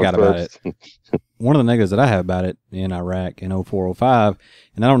negatives that I got about it, one of the negatives that I have about it in Iraq in 04-05,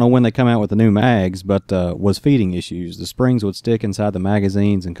 and I don't know when they come out with the new mags, but was feeding issues. The springs would stick inside the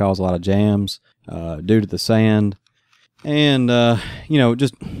magazines and cause a lot of jams due to the sand. And,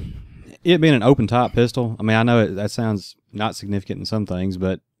 just it being an open top pistol, I mean, I know that sounds not significant in some things,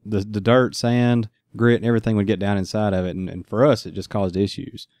 but the dirt, sand, grit, and everything would get down inside of it. And for us, it just caused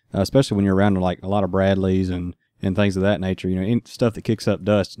issues, especially when you're around like a lot of Bradleys and things of that nature, stuff that kicks up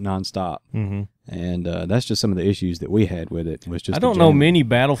dust nonstop. Mm-hmm. And that's just some of the issues that we had with it. Was just I don't know many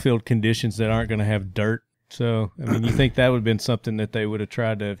battlefield conditions that aren't going to have dirt. So, I mean, you think that would have been something that they would have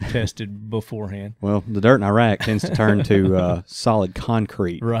tried to have tested beforehand? Well, the dirt in Iraq tends to turn to solid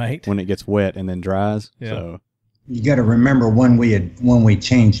concrete right when it gets wet and then dries. Yeah. So you got to remember when we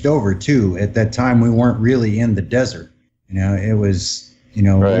changed over too. At that time, we weren't really in the desert. It was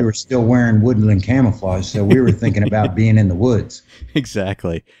right. We were still wearing woodland camouflage, so we were thinking about being in the woods.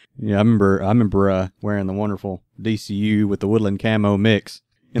 Exactly. Yeah, I remember wearing the wonderful DCU with the woodland camo mix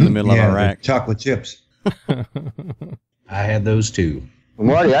in the middle of Iraq. The chocolate chips. I had those too. Well,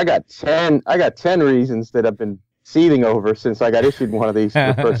 Marty, I got 10 reasons that I've been seething over since I got issued one of these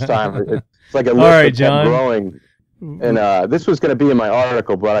for the first time. It's like a list that kept growing. And this was going to be in my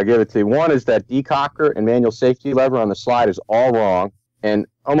article, but I give it to you. One is that decocker and manual safety lever on the slide is all wrong. And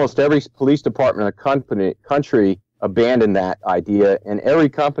almost every police department in the country abandoned that idea. And every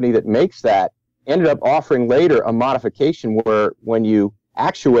company that makes that ended up offering later a modification where when you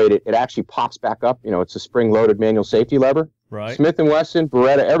actuate it, it actually pops back up. It's a spring-loaded manual safety lever. Right. Smith & Wesson,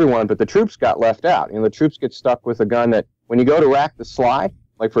 Beretta, everyone, but the troops got left out. The troops get stuck with a gun that when you go to rack the slide,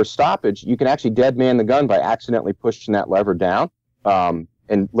 like for a stoppage, you can actually dead man the gun by accidentally pushing that lever down.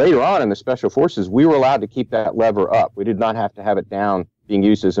 And later on in the Special Forces, we were allowed to keep that lever up. We did not have to have it down being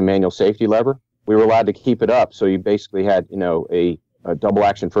used as a manual safety lever. We were allowed to keep it up, so you basically had, a double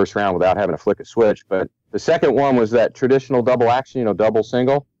action first round without having to flick a switch. But the second one was that traditional double action, double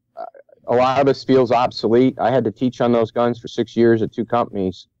single. A lot of us feels obsolete. I had to teach on those guns for 6 years at 2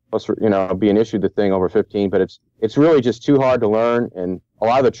 companies, plus, being issued the thing over 15. But it's really just too hard to learn, and a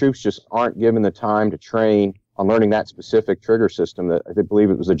lot of the troops just aren't given the time to train on learning that specific trigger system that I believe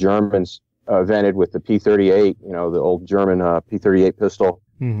it was the Germans invented with the P38, the old German P38 pistol.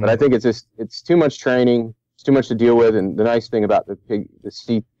 Mm-hmm. But I think it's too much training. It's too much to deal with. And the nice thing about the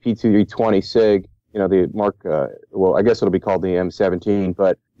P320 Sig, the Mark, I guess it'll be called the M17,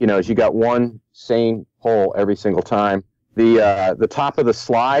 but, is you got one same hole every single time. The top of the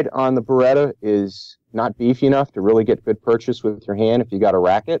slide on the Beretta is not beefy enough to really get good purchase with your hand if you got a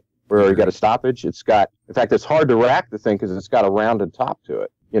racket or you got a stoppage. In fact, it's hard to rack the thing because it's got a rounded top to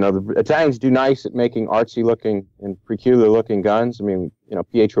it. The Italians do nice at making artsy looking and peculiar looking guns. I mean,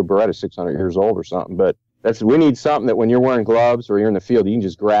 Pietro Beretta is 600 years old or something, but we need something that when you're wearing gloves or you're in the field, you can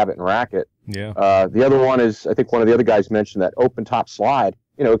just grab it and rack it. Yeah. The other one is, I think one of the other guys mentioned that open top slide,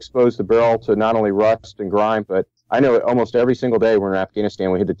 exposed the barrel to not only rust and grime, but I know almost every single day we're in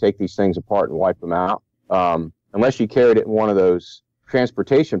Afghanistan, we had to take these things apart and wipe them out. Unless you carried it in one of those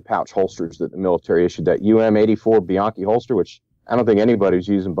transportation pouch holsters that the military issued, that UM84 Bianchi holster, which I don't think anybody was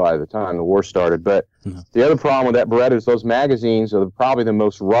using by the time the war started. But the other problem with that Beretta is those magazines are probably the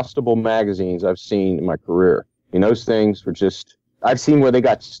most rustable magazines I've seen in my career. Those things were just, I've seen where they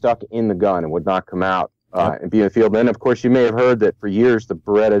got stuck in the gun and would not come out and be in the field. And then, of course, you may have heard that for years the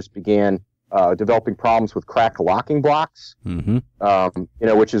Berettas began developing problems with cracked locking blocks,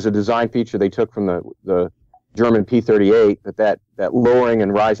 which is a design feature they took from the German P38, that lowering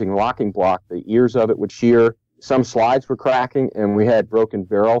and rising locking block, the ears of it would shear. Some slides were cracking, and we had broken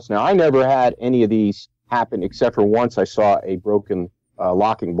barrels. Now, I never had any of these happen except for once I saw a broken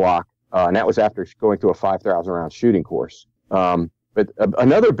locking block, and that was after going through a 5,000-round shooting course. But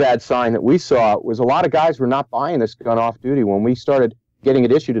another bad sign that we saw was a lot of guys were not buying this gun off-duty. When we started getting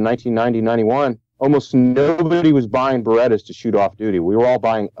it issued in 1990-91, almost nobody was buying Berettas to shoot off-duty. We were all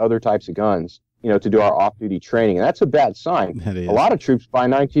buying other types of guns, to do our off-duty training, and that's a bad sign. That is. A lot of troops buy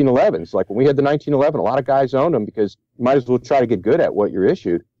 1911s. Like when we had the 1911, a lot of guys owned them because you might as well try to get good at what you're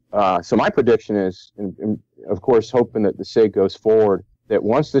issued. So my prediction is, and of course, hoping that the SIG goes forward, that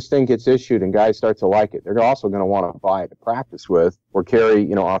once this thing gets issued and guys start to like it, they're also going to want to buy it to practice with or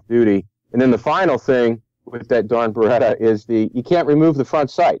carry, off-duty. And then the final thing with that darn Beretta is you can't remove the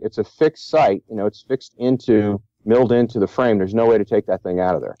front sight. It's a fixed sight. It's milled into the frame. There's no way to take that thing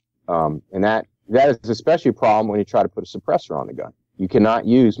out of there. And that is especially a problem when you try to put a suppressor on the gun. You cannot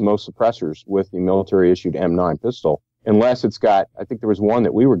use most suppressors with the military-issued M9 pistol unless it's got, I think there was one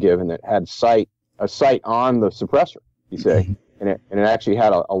that we were given that had a sight on the suppressor, you say, and it actually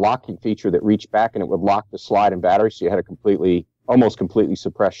had a locking feature that reached back and it would lock the slide and battery, so you had a almost completely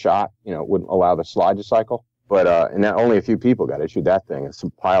suppressed shot. You know, it wouldn't allow the slide to cycle. But and that only a few people got issued that thing, and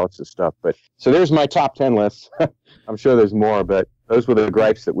some pilots and stuff. But so there's my top 10 list. I'm sure there's more, but those were the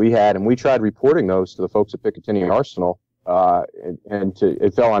gripes that we had, and we tried reporting those to the folks at Picatinny Arsenal,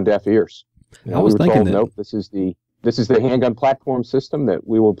 it fell on deaf ears. You know, I was thinking that. Nope, this is the handgun platform system that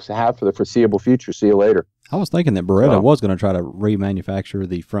we will have for the foreseeable future. See you later. I was thinking that Beretta was going to try to remanufacture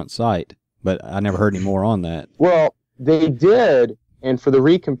the front sight, but I never heard any more on that. Well, they did, and for the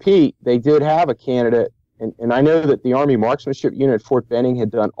recompete, they did have a candidate. And I know that the Army Marksmanship Unit at Fort Benning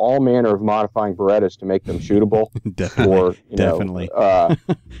had done all manner of modifying Berettas to make them shootable. Definitely.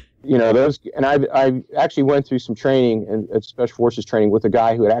 You know, those, and I actually went through some training and Special Forces training with a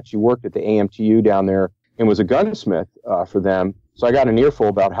guy who had actually worked at the AMTU down there and was a gunsmith for them. So I got an earful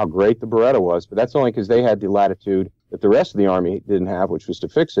about how great the Beretta was, but that's only because they had the latitude that the rest of the Army didn't have, which was to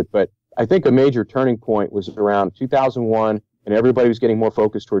fix it. But I think a major turning point was around 2001, and everybody was getting more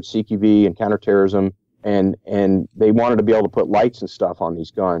focused towards CQB and counterterrorism. And they wanted to be able to put lights and stuff on these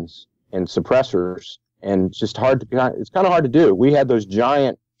guns and suppressors, and it's just it's kind of hard to do. We had those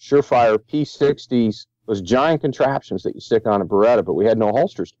giant Surefire P60s, those giant contraptions that you stick on a Beretta, but we had no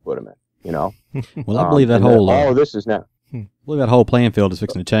holsters to put them in, you know? Well, I believe that whole... all of this is now... I believe that whole playing field is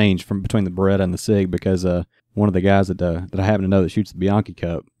fixing to change from between the Beretta and the Sig, because one of the guys that I happen to know that shoots the Bianchi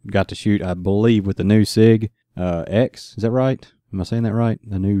Cup got to shoot, I believe, with the new Sig X. Is that right? Am I saying that right?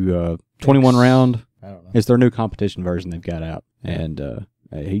 The new 21 round... I don't know. It's their new competition version they've got out, and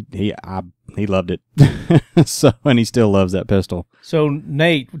he loved it. So, and he still loves that pistol. So,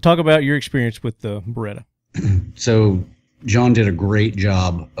 Nate, talk about your experience with the Beretta. So, John did a great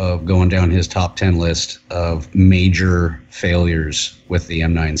job of going down his top 10 list of major failures with the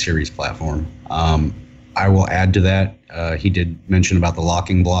M9 series platform. I will add to that. He did mention about the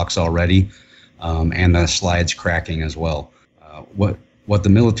locking blocks already, and the slides cracking as well. What the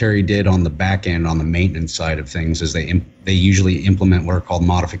military did on the back end, on the maintenance side of things, is they usually implement what are called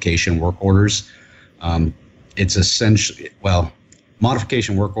modification work orders. It's essentially,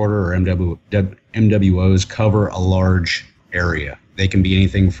 modification work order, or MWOs, cover a large area. They can be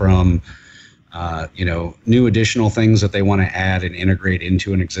anything from, new additional things that they want to add and integrate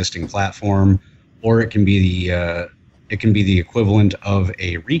into an existing platform, or it can be the equivalent of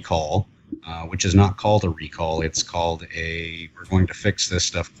a recall. Which is not called a recall. It's called we're going to fix this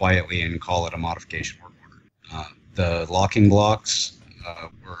stuff quietly and call it a modification work order. The locking blocks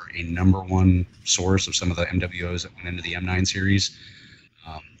were a #1 source of some of the MWOs that went into the M9 series.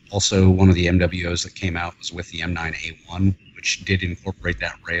 Also, one of the MWOs that came out was with the M9A1, which did incorporate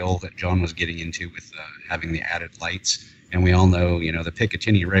that rail that John was getting into with having the added lights. And we all know, the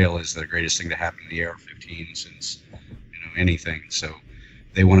Picatinny rail is the greatest thing to happen to the AR-15 since, anything. So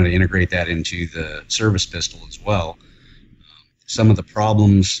they wanted to integrate that into the service pistol as well. Some of the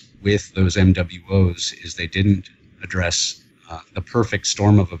problems with those MWOs is they didn't address the perfect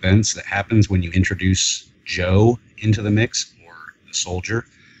storm of events that happens when you introduce Joe into the mix, or the soldier,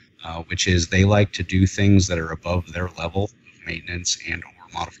 which is they like to do things that are above their level of maintenance and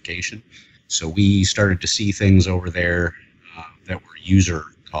or modification. So we started to see things over there that were user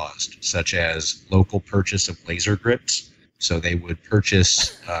caused, such as local purchase of laser grips. So they would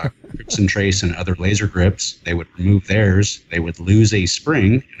purchase grips and trace and other laser grips. They would remove theirs. They would lose a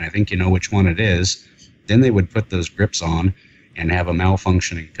spring, and I think you know which one it is. Then they would put those grips on and have a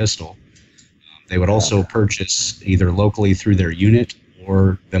malfunctioning pistol. They would also purchase, either locally through their unit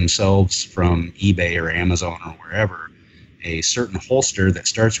or themselves from eBay or Amazon or wherever, a certain holster that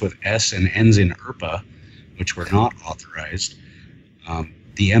starts with S and ends in IRPA, which were not authorized.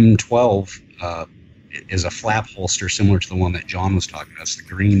 The M12 is a flap holster similar to the one that John was talking about. It's the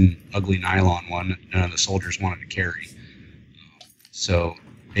green, ugly nylon one that none of the soldiers wanted to carry. So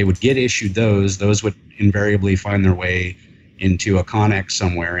they would get issued those. Those would invariably find their way into a Connex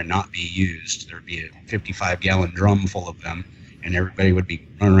somewhere and not be used. There would be a 55-gallon drum full of them, and everybody would be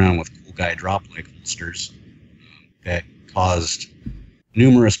running around with cool guy drop-leg holsters that caused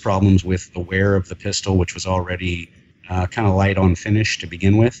numerous problems with the wear of the pistol, which was already kind of light on finish to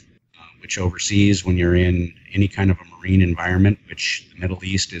begin with. Which overseas, when you're in any kind of a marine environment, which the Middle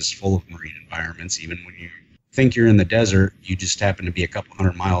East is full of marine environments, even when you think you're in the desert, you just happen to be a couple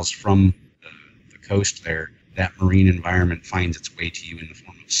hundred miles from the coast there, that marine environment finds its way to you in the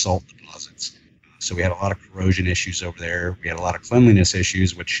form of salt deposits. So we had a lot of corrosion issues over there. We had a lot of cleanliness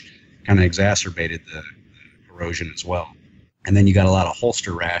issues, which kind of exacerbated the corrosion as well. And then you got a lot of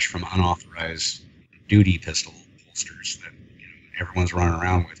holster rash from unauthorized duty pistol holsters that everyone's running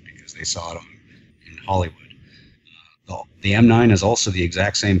around with because they saw it in Hollywood. The M9 is also the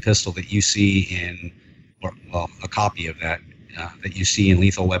exact same pistol that you see in, well, a copy of that you see in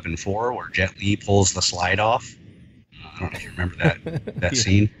Lethal Weapon 4, where Jet Li pulls the slide off. I don't know if you remember that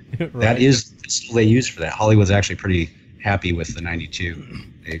scene. Right. That is the pistol they used for that. Hollywood's actually pretty happy with the 92.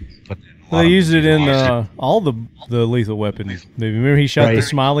 They put they used it in all the Lethal Weapon movies. Remember he shot the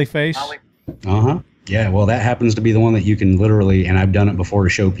smiley face? Uh-huh. Yeah, well, that happens to be the one that you can literally, and I've done it before to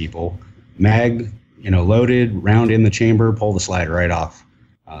show people, mag, loaded, round in the chamber, pull the slide right off.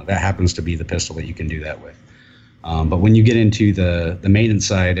 That happens to be the pistol that you can do that with. But when you get into the maintenance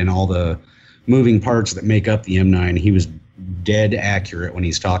side and all the moving parts that make up the M9, he was dead accurate when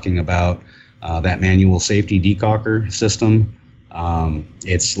he's talking about that manual safety decocker system.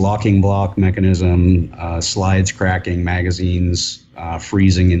 Its locking block mechanism, slides cracking, magazines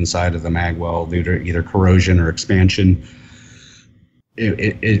freezing inside of the magwell due to either corrosion or expansion.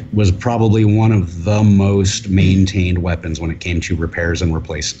 It was probably one of the most maintained weapons when it came to repairs and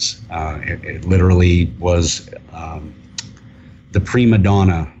replaces. It literally was the prima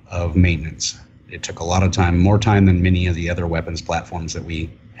donna of maintenance. It took a lot of time, more time than many of the other weapons platforms that we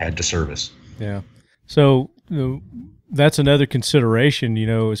had to service. Yeah. So that's another consideration,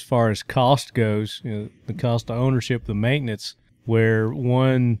 as far as cost goes, the cost of ownership, the maintenance, where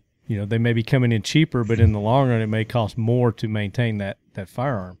one, they may be coming in cheaper, but in the long run, it may cost more to maintain that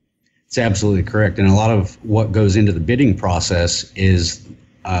firearm. It's absolutely correct. And a lot of what goes into the bidding process is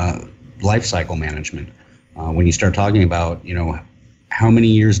life cycle management. When you start talking about, how many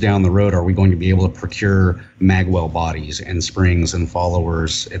years down the road are we going to be able to procure magwell bodies and springs and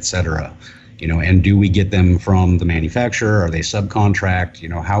followers, et cetera? And do we get them from the manufacturer? Are they subcontract?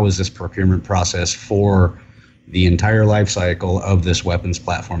 How is this procurement process for the entire life cycle of this weapons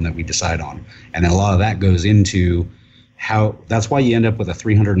platform that we decide on? And then a lot of that goes into that's why you end up with a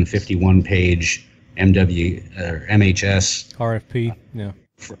 351-page MHS RFP. Yeah.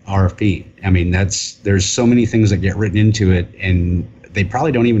 RFP. I mean, there's so many things that get written into it, and they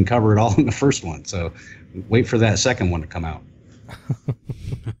probably don't even cover it all in the first one. So wait for that second one to come out.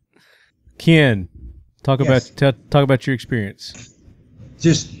 Ken, talk about your experience.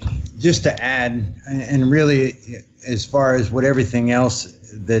 Just to add, and really, as far as what everything else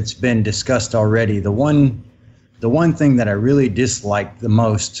that's been discussed already, the one thing that I really disliked the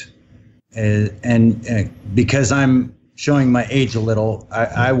most, and because I'm showing my age a little,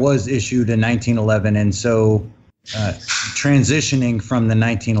 I was issued a 1911, and so transitioning from the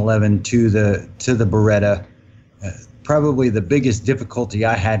 1911 to the Beretta, probably the biggest difficulty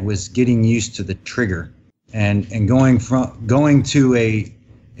I had was getting used to the trigger, and going to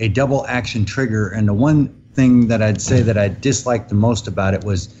a double action trigger. And the one thing that I'd say that I disliked the most about it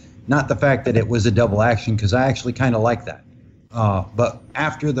was not the fact that it was a double action, because I actually kind of like that. But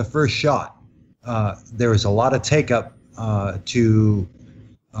after the first shot, there was a lot of take up to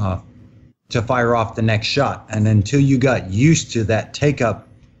fire off the next shot. And until you got used to that take up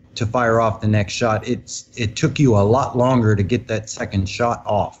to fire off the next shot, it took you a lot longer to get that second shot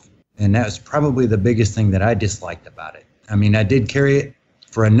off. And that was probably the biggest thing that I disliked about it. I mean, I did carry it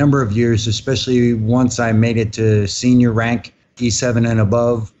for a number of years, especially once I made it to senior rank, E7 and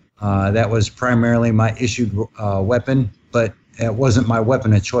above. That was primarily my issued weapon, but it wasn't my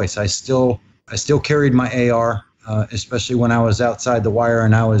weapon of choice. I still carried my AR, especially when I was outside the wire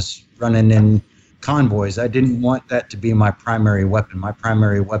and I was running in convoys. I didn't want that to be my primary weapon. My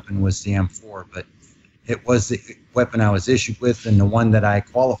primary weapon was the M4, but it was the weapon I was issued with and the one that I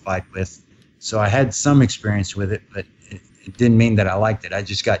qualified with. So I had some experience with it, but it didn't mean that I liked it. I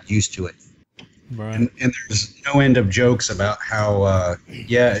just got used to it. Right. And there's no end of jokes about how,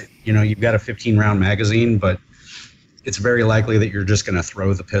 you've got a 15-round magazine, but it's very likely that you're just going to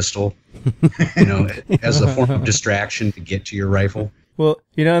throw the pistol, as a form of distraction to get to your rifle. Well,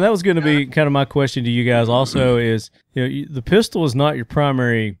 and that was going to be kind of my question to you guys also is, the pistol is not your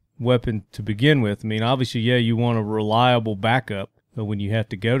primary weapon to begin with. I mean, obviously, you want a reliable backup when you have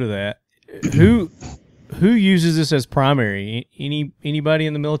to go to that. Who uses this as primary? Anybody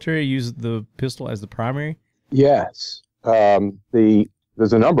in the military use the pistol as the primary? Yes.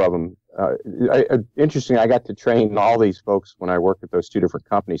 There's a number of them. Interesting, I got to train all these folks when I worked at those two different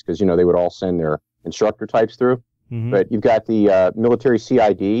companies because, they would all send their instructor types through. Mm-hmm. But you've got the military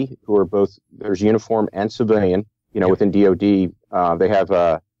CID, who are both, there's uniform and civilian, within DOD. They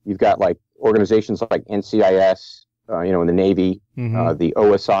have, you've got like organizations like NCIS, in the Navy, the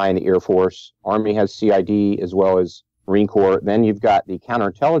OSI in the Air Force. Army has CID as well as Marine Corps. Then you've got the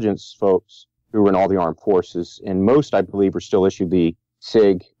counterintelligence folks who are in all the armed forces, and most, I believe, are still issued the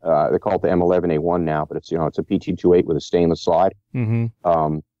SIG. They call it the M11A1 now, but it's, it's a P320 with a stainless slide.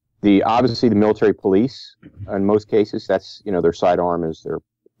 Mm-hmm. Obviously the military police, in most cases, that's, their sidearm is their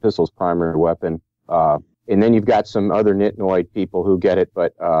pistol's primary weapon. And then you've got some other nitnoid people who get it,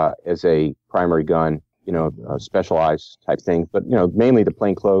 but as a primary gun, specialized type thing. But, mainly the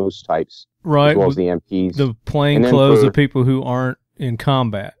plainclothes types, right, as well as the MPs. The plainclothes of people who aren't in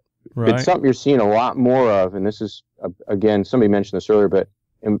combat, right? It's something you're seeing a lot more of, and this is, again, somebody mentioned this earlier, but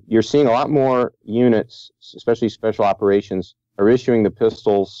you're seeing a lot more units, especially special operations, are issuing the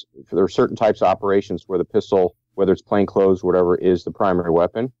pistols. There are certain types of operations where the pistol, whether it's plainclothes, whatever, is the primary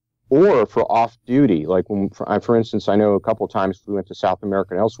weapon. Or for off-duty, like for instance, I know a couple of times we went to South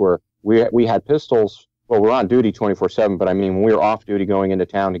America and elsewhere, we had pistols. Well, we're on duty 24/7, but I mean, when we were off-duty going into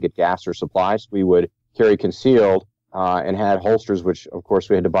town to get gas or supplies, we would carry concealed and had holsters, which of course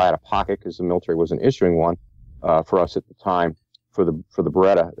we had to buy out of pocket because the military wasn't issuing one for us at the time for the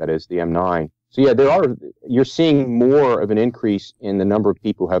Beretta, that is the M9. So yeah, you're seeing more of an increase in the number of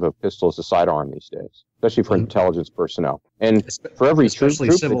people who have a pistol as a sidearm these days, especially for intelligence personnel. And for every especially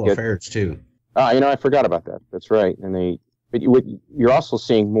troop civil affairs too. I forgot about that. That's right. But what you're also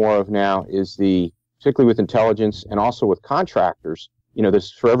seeing more of now is particularly with intelligence and also with contractors,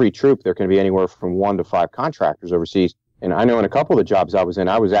 for every troop, there can be anywhere from 1 to 5 contractors overseas. And I know in a couple of the jobs I was in,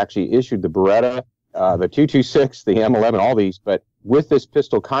 I was actually issued the Beretta, the 226, the M11, all these, but with this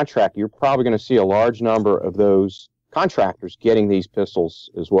pistol contract, you're probably going to see a large number of those contractors getting these pistols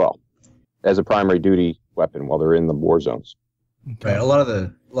as well as a primary duty weapon while they're in the war zones. Right. A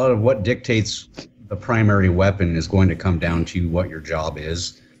lot of what dictates the primary weapon is going to come down to what your job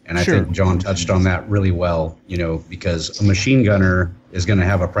is. And I think John touched on that really well, because a machine gunner is going to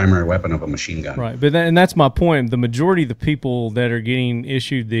have a primary weapon of a machine gun. Right. But and that's my point. The majority of the people that are getting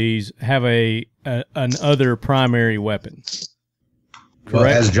issued these have an other primary weapon. Well,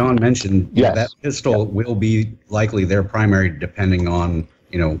 as John mentioned, yes. That pistol will be likely their primary, depending on,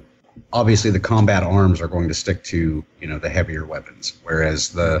 obviously the combat arms are going to stick to, the heavier weapons, whereas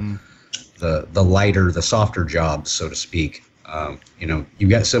the lighter, the softer jobs, so to speak, you've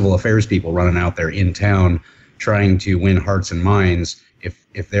got civil affairs people running out there in town trying to win hearts and minds.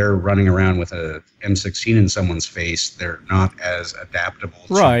 If they're running around with a M16 in someone's face, they're not as adaptable.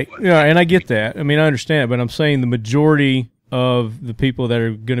 Right. Yeah, and I get that. I mean, I understand, but I'm saying the majority of the people that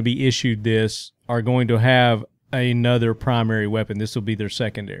are going to be issued this are going to have another primary weapon. This will be their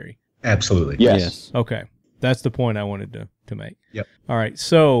secondary. Absolutely. Yes. Okay. That's the point I wanted to make. Yep. All right.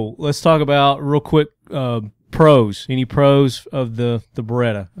 So let's talk about real quick pros. Any pros of the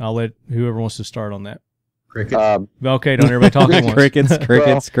Beretta? I'll let whoever wants to start on that. Crickets. Okay, don't everybody talk at once. Crickets.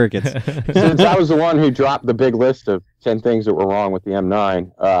 Since I was the one who dropped the big list of 10 things that were wrong with the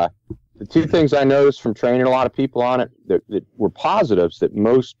M9, the 2 things I noticed from training a lot of people on it that were positives that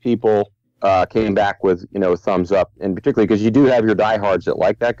most people came back with, thumbs up, and particularly because you do have your diehards that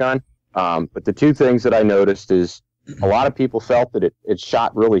like that gun. But the 2 things that I noticed is a lot of people felt that it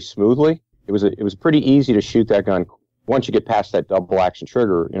shot really smoothly. It was pretty easy to shoot that gun. Once you get past that double action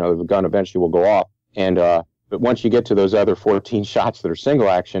trigger, the gun eventually will go off. And but once you get to those other 14 shots that are single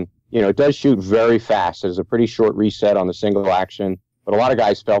action, it does shoot very fast. There's a pretty short reset on the single action. But a lot of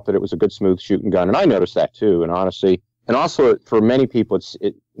guys felt that it was a good, smooth shooting gun, and I noticed that too. And honestly, and also for many people,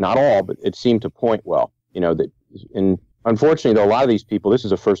 it not all, but it seemed to point well. And unfortunately, though, a lot of these people, this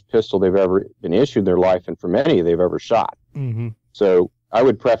is the first pistol they've ever been issued in their life, and for many, they've ever shot. Mm-hmm. So I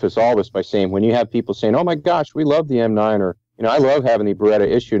would preface all this by saying, when you have people saying, "Oh my gosh, we love the M9," or I love having the Beretta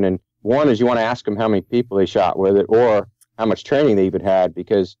issued, and one is you want to ask them how many people they shot with it, or how much training they even had,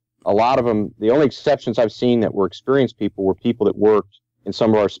 because a lot of them, the only exceptions I've seen that were experienced people were people that worked in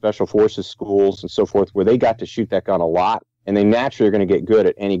some of our special forces schools and so forth, where they got to shoot that gun a lot, and they naturally are going to get good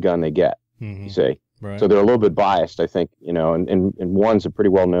at any gun they get, you see. Right. So they're a little bit biased, I think, and one's a pretty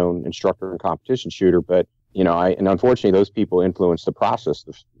well-known instructor and competition shooter, but, and unfortunately those people influenced the process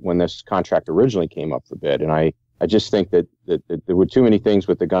when this contract originally came up for bid. And I just think that there were too many things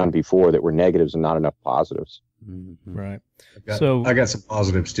with the gun before that were negatives and not enough positives. Mm-hmm. Right. I got some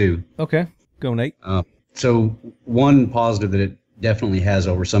positives too. Okay. Go, Nate. So one positive that it definitely has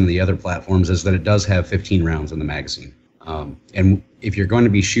over some of the other platforms is that it does have 15 rounds in the magazine. And if you're going to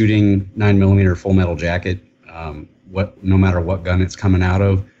be shooting 9mm full metal jacket, no matter what gun it's coming out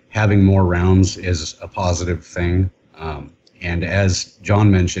of, having more rounds is a positive thing. And as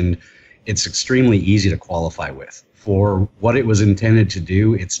John mentioned, it's extremely easy to qualify with. For what it was intended to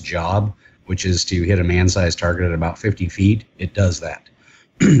do, its job, which is to hit a man-sized target at about 50 feet, it does that.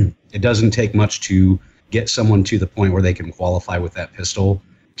 It doesn't take much to get someone to the point where they can qualify with that pistol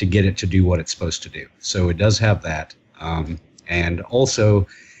to get it to do what it's supposed to do. So it does have that. And also,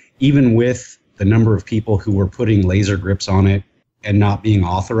 even with the number of people who were putting laser grips on it and not being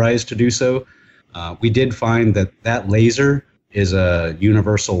authorized to do so, we did find that that laser is a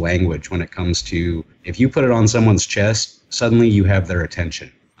universal language when it comes to, if you put it on someone's chest, suddenly you have their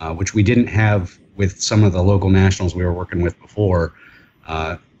attention, which we didn't have with some of the local nationals we were working with before.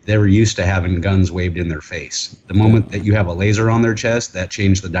 They were used to having guns waved in their face. The moment that you have a laser on their chest, that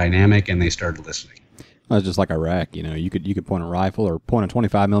changed the dynamic and they started listening. Well, it's just like Iraq, you know, you could point a rifle or point a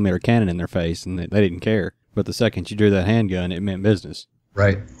 25 millimeter cannon in their face and they didn't care. But the second you drew that handgun, it meant business.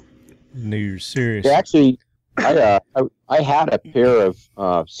 Right. Knew you're serious. Yeah, actually, I had a pair of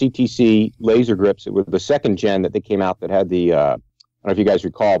CTC laser grips. It was the second gen that they came out that had the, I don't know if you guys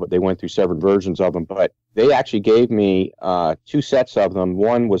recall, but they went through several versions of them. But they actually gave me 2 sets of them.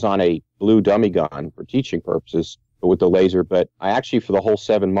 One was on a blue dummy gun for teaching purposes with the laser. But I actually, for the whole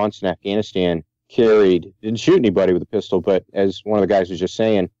 7 months in Afghanistan, didn't shoot anybody with a pistol. But as one of the guys was just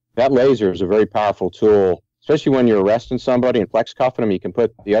saying, that laser is a very powerful tool, especially when you're arresting somebody and flex cuffing them. You can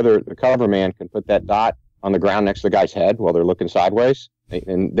put the cover man can put that dot on the ground next to the guy's head while they're looking sideways.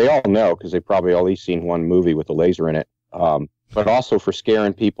 And they all know because they've probably at least seen one movie with a laser in it. But also for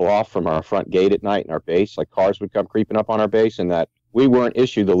scaring people off from our front gate at night in our base, like cars would come creeping up on our base, and that we weren't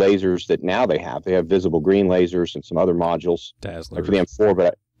issued the lasers that now they have. They have visible green lasers and some other modules like for the M4.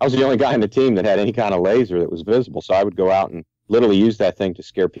 But I was the only guy in the team that had any kind of laser that was visible. So I would go out and literally use that thing to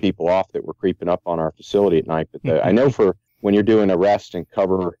scare people off that were creeping up on our facility at night. But I know for when you're doing arrest and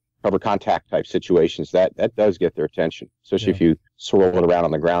cover contact type situations, that does get their attention, especially if you swirl it around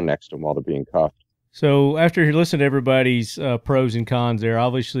on the ground next to them while they're being cuffed. So after you listen to everybody's pros and cons there,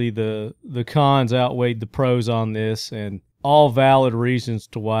 obviously the cons outweighed the pros on this, and all valid reasons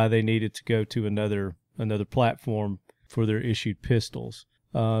to why they needed to go to another platform for their issued pistols.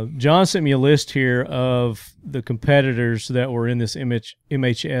 John sent me a list here of the competitors that were in this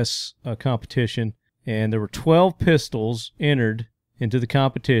MHS competition, and there were 12 pistols entered into the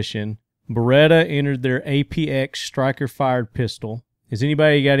competition. Beretta entered their APX striker-fired pistol. Has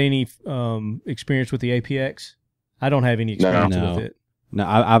anybody got any experience with the APX? I don't have any experience with it. No,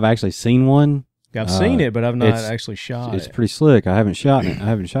 I've actually seen one. I've seen it, but I've not actually shot it. It's pretty slick. I haven't shot it. I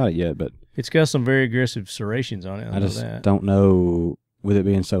haven't shot it yet, but it's got some very aggressive serrations on it. I just don't know. With it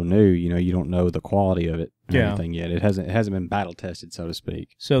being so new, you know, you don't know the quality of it or anything yet. It hasn't been battle tested, so to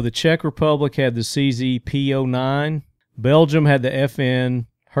speak. So the Czech Republic had the CZ-P09. Belgium had the FN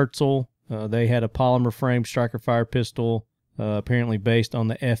Herzl. They had a polymer frame striker fire pistol, apparently based on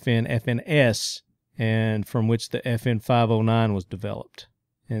the FNS, and from which the FN509 was developed.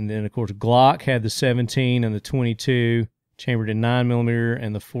 And then, of course, Glock had the 17 and the 22, chambered in 9mm,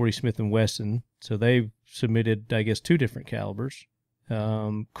 and the 40 Smith & Wesson. So they submitted, I guess, 2 different calibers.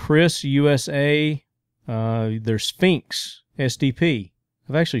 Chris USA, their Sphinx SDP.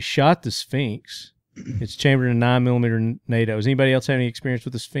 I've actually shot the Sphinx. It's chambered in 9mm NATO. Does anybody else have any experience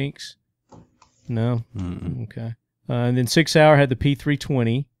with the Sphinx? No? Okay. And then Sig Sauer had the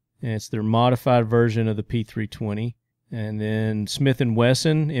P320, and it's their modified version of the P320. And then Smith &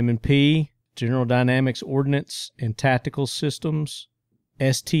 Wesson, M&P, General Dynamics Ordnance and Tactical Systems,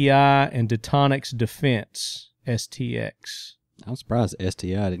 STI, and Detonics Defense, STX. I'm surprised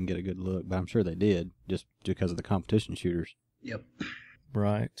STI didn't get a good look, but I'm sure they did, just because of the competition shooters. Yep.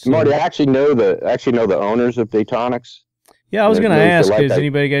 Right. So, Marty, I actually know the owners of Detonics. Yeah, I was going to ask, has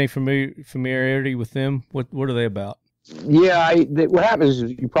anybody got any familiarity with them? What are they about? Yeah, what happens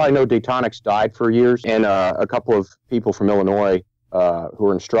is you probably know Detonics died for years, and a couple of people from Illinois who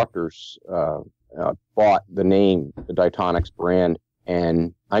are instructors bought the name, the Detonics brand.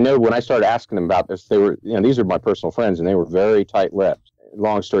 And I know when I started asking them about this, they were, these are my personal friends, and they were very tight-lipped.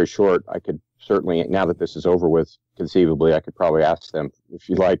 Long story short, I could certainly, now that this is over with, conceivably, I could probably ask them, if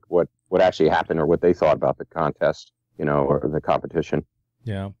you like, what actually happened or what they thought about the contest, or the competition.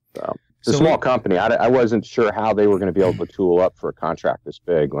 Yeah. It's a small company. I wasn't sure how they were going to be able to tool up for a contract this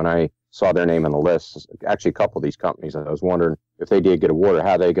big. When I saw their name on the list, actually a couple of these companies, I was wondering if they did get awarded,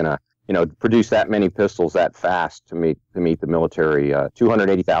 how they going to, produce that many pistols that fast to meet the military,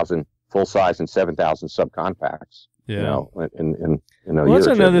 280,000 full size and 7,000 subcompacts. Yeah. In a well, year that's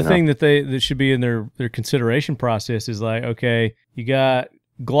or two, another thing that should be in their consideration process is like, okay, you got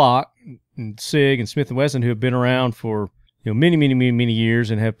Glock and Sig and Smith & Wesson who have been around for many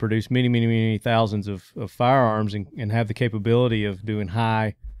years and have produced many thousands of firearms and have the capability of doing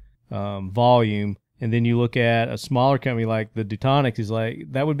high volume. And then you look at a smaller company like the Detonics, is like,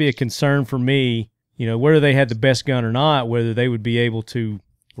 that would be a concern for me, whether they had the best gun or not, whether they would be able to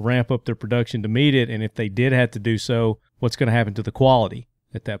ramp up their production to meet it? And if they did have to do so, what's going to happen to the quality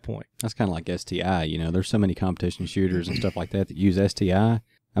at that point? That's kind of like STI. You know, there's so many competition shooters and stuff like that that use STI.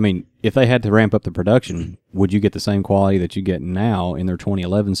 I mean, if they had to ramp up the production, would you get the same quality that you get now in their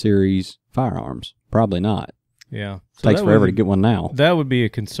 2011 series firearms? Probably not. Yeah. It takes forever to get one now. That would be a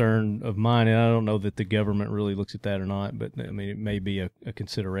concern of mine, and I don't know that the government really looks at that or not, but I mean, it may be a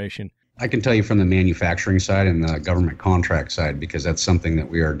consideration. I can tell you from the manufacturing side and the government contract side, because that's something that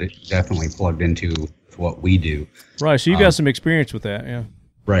we are definitely plugged into with what we do. Right, so you got some experience with that, yeah.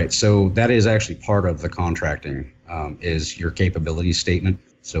 Right, so that is actually part of the contracting, is your capability statement.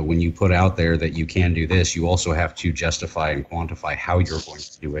 So when you put out there that you can do this, you also have to justify and quantify how you're going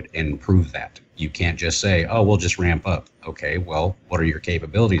to do it and prove that. You can't just say, oh, we'll just ramp up. Okay, well, what are your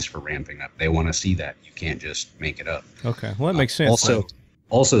capabilities for ramping up? They want to see that. You can't just make it up. Okay, well, that makes sense.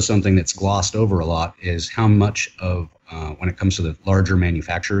 Also something that's glossed over a lot is how much of, when it comes to the larger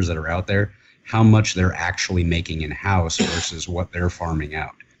manufacturers that are out there, how much they're actually making in-house versus what they're farming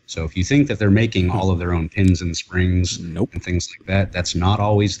out. So if you think that they're making all of their own pins and springs and things like that, that's not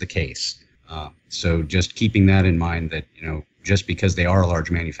always the case. So just keeping that in mind, that, you know, just because they are a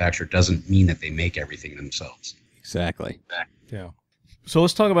large manufacturer doesn't mean that they make everything themselves. Exactly. Yeah. So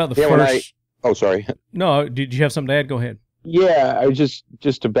let's talk about the first. Oh, sorry. No, did you have something to add? Go ahead. Yeah, I just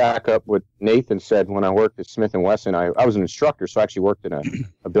to back up what Nathan said, when I worked at Smith & Wesson, I was an instructor, so I actually worked in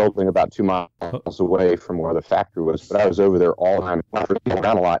a building about 2 miles away from where the factory was, but I was over there all the time,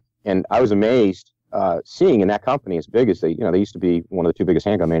 around a lot, and I was amazed seeing in that company, as big as they used to be one of the 2 biggest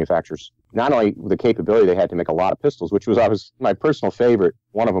handgun manufacturers, not only the capability they had to make a lot of pistols, which was my personal favorite.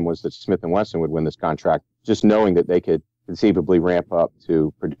 One of them was that Smith & Wesson would win this contract, just knowing that they could conceivably ramp up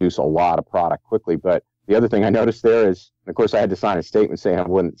to produce a lot of product quickly. But the other thing I noticed there is, and of course I had to sign a statement saying I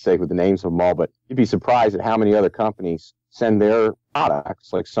wouldn't say with the names of them all, but you'd be surprised at how many other companies send their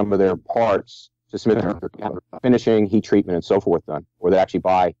products, like some of their parts, to Smith & finishing, heat treatment, and so forth done, or they actually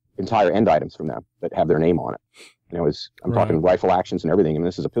buy entire end items from them that have their name on it. You know, I'm talking rifle actions and everything. I mean,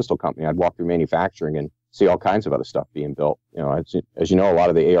 this is a pistol company. I'd walk through manufacturing and see all kinds of other stuff being built. You know, as you know, a lot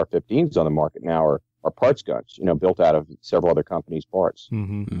of the AR-15s on the market now are parts guns, you know, built out of several other companies' parts.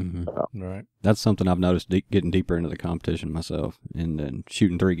 Right. That's something I've noticed getting deeper into the competition myself, and then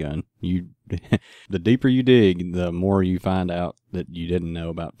shooting 3-gun. The deeper you dig, the more you find out that you didn't know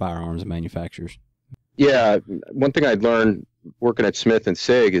about firearms manufacturers. Yeah, one thing I'd learned working at Smith and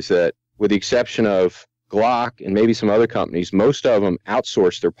Sig is that, with the exception of Glock and maybe some other companies, most of them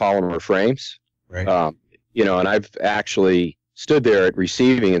outsource their polymer frames. Right. You know, and I've actually stood there at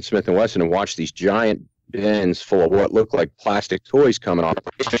receiving in Smith & Wesson and watched these giant bins full of what looked like plastic toys coming off,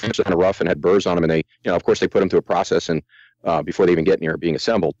 kind of rough and had burrs on them. And they, you know, of course, they put them through a process and before they even get near being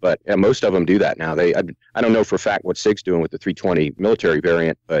assembled. But most of them do that now. I don't know for a fact what SIG's doing with the 320 military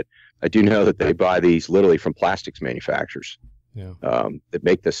variant, but I do know that they buy these literally from plastics manufacturers that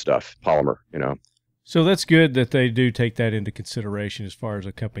make this stuff, polymer, you know. So that's good that they do take that into consideration as far as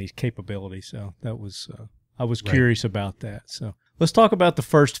a company's capability. So that was, I was curious about that. So let's talk about the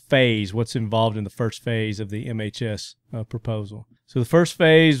first phase, what's involved in the first phase of the MHS proposal. So the first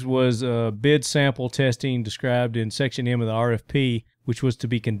phase was bid sample testing described in Section M of the RFP, which was to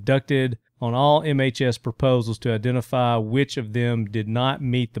be conducted on all MHS proposals to identify which of them did not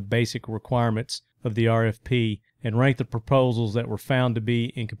meet the basic requirements of the RFP and rank the proposals that were found to be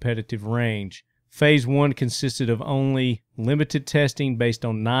in competitive range. Phase 1 consisted of only limited testing based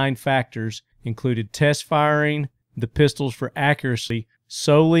on 9 factors, included test firing the pistols for accuracy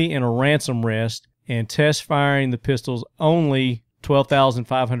solely in a ransom rest, and test firing the pistols only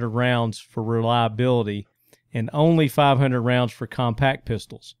 12,500 rounds for reliability, and only 500 rounds for compact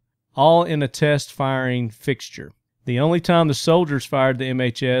pistols, all in a test firing fixture. The only time the soldiers fired the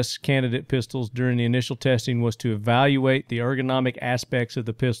MHS candidate pistols during the initial testing was to evaluate the ergonomic aspects of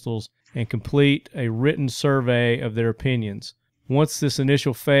the pistols and complete a written survey of their opinions. Once this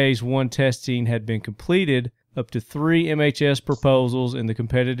initial Phase 1 testing had been completed, up to 3 MHS proposals in the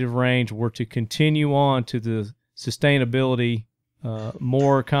competitive range were to continue on to the sustainability,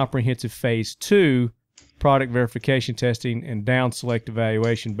 more comprehensive Phase 2 product verification testing and down select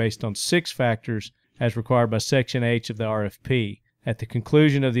evaluation based on 6 factors as required by Section H of the RFP. At the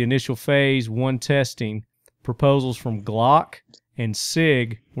conclusion of the initial Phase 1 testing, proposals from Glock and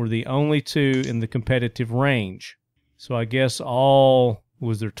SIG were the only 2 in the competitive range. So I guess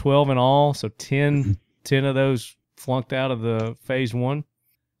was there 12 in all? So 10 of those flunked out of the Phase 1. It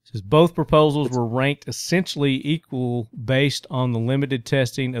says both proposals were ranked essentially equal based on the limited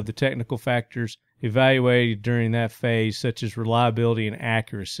testing of the technical factors evaluated during that phase, such as reliability and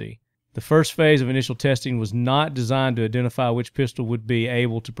accuracy. The first phase of initial testing was not designed to identify which pistol would be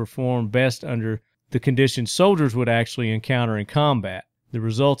able to perform best under the conditions soldiers would actually encounter in combat. The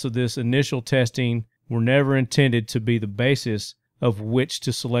results of this initial testing were never intended to be the basis of which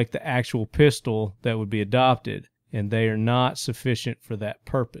to select the actual pistol that would be adopted, and they are not sufficient for that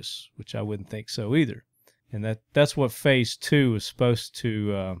purpose, which I wouldn't think so either. And that's what Phase 2 is supposed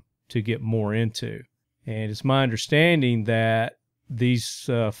to get more into. And it's my understanding that these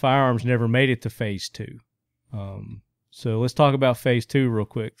firearms never made it to Phase 2. So let's talk about Phase 2 real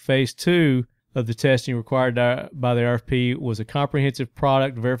quick. Phase 2 of the testing required by the RFP was a comprehensive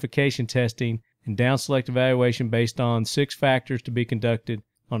product verification testing and down select evaluation based on 6 factors to be conducted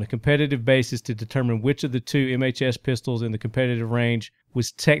on a competitive basis to determine which of the 2 MHS pistols in the competitive range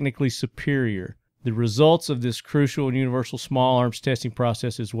was technically superior. The results of this crucial and universal small arms testing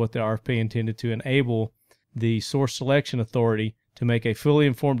process is what the RFP intended to enable the Source Selection Authority to make a fully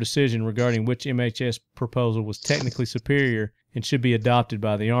informed decision regarding which MHS proposal was technically superior and should be adopted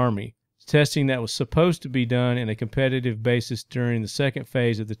by the Army. Testing that was supposed to be done in a competitive basis during the second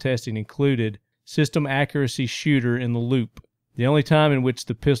phase of the testing included system accuracy shooter in the loop, the only time in which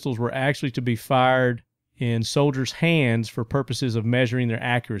the pistols were actually to be fired in soldiers' hands for purposes of measuring their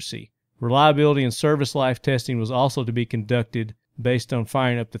accuracy. Reliability and service life testing was also to be conducted based on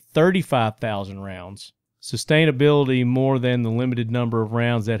firing up to 35,000 rounds. Sustainability more than the limited number of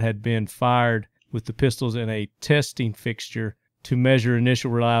rounds that had been fired with the pistols in a testing fixture to measure initial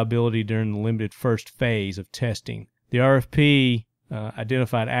reliability during the limited first phase of testing. The RFP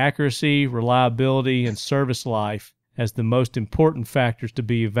identified accuracy, reliability, and service life as the most important factors to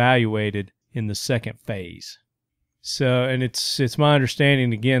be evaluated in the second phase. So, and it's my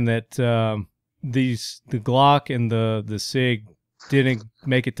understanding again that the Glock and the Sig didn't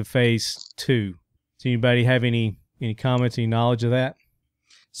make it to Phase 2. Does anybody have any comments, any knowledge of that?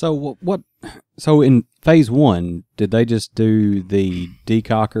 So So in Phase 1, did they just do the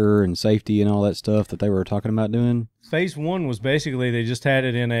decocker and safety and all that stuff that they were talking about doing? Phase 1 was basically they just had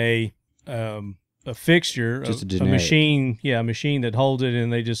it in a fixture, just a machine, a machine that holds it,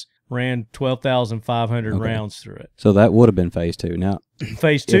 and they just ran 12,500 rounds through it. So that would have been Phase 2. Now,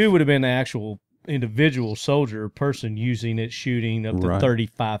 Phase 2 would have been the actual individual soldier person using it, shooting up to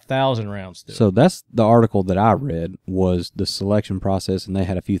 35,000 rounds through. So that's the article that I read was the selection process, and they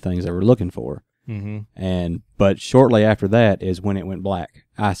had a few things they were looking for. Mm-hmm. But shortly after that is when it went black.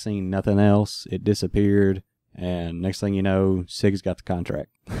 I seen nothing else. It disappeared, and next thing you know, Sig's got the contract.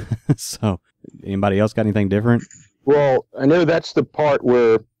 So, anybody else got anything different? Well, I know that's the part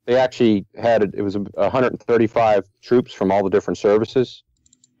where they actually had it was 135 troops from all the different services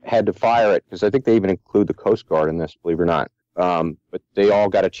had to fire it, because I think they even include the Coast Guard in this, believe it or not. But they all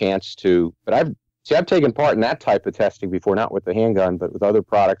got a chance to. But I've taken part in that type of testing before, not with the handgun, but with other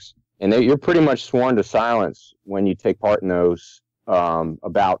products. And you're pretty much sworn to silence when you take part in those,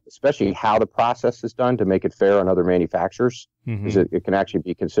 about especially how the process is done to make it fair on other manufacturers, because it can actually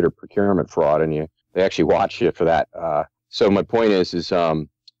be considered procurement fraud, and they actually watch you for that. So my point is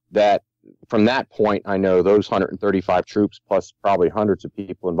that from that point, I know those 135 troops plus probably hundreds of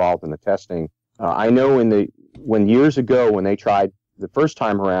people involved in the testing. I know when years ago when they tried the first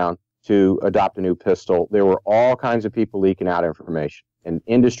time around to adopt a new pistol, there were all kinds of people leaking out information, and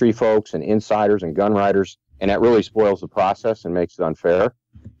industry folks and insiders and gun writers, and that really spoils the process and makes it unfair.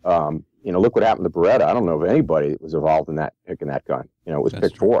 Look what happened to Beretta. I don't know of anybody that was involved in picking that gun. It was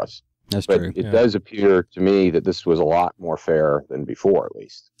picked for us. That's but true. It does appear to me that this was a lot more fair than before, at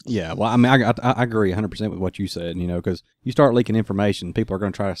least. Yeah, well, I mean, I agree 100% with what you said, because you start leaking information, people are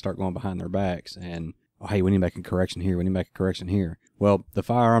going to try to start going behind their backs and, hey, we need to make a correction here, we need to make a correction here. Well, the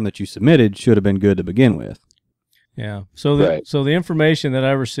firearm that you submitted should have been good to begin with. Yeah. So the information that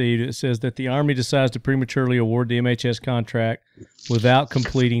I received, it says that the Army decides to prematurely award the MHS contract without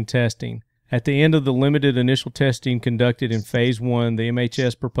completing testing. At the end of the limited initial testing conducted in Phase 1, the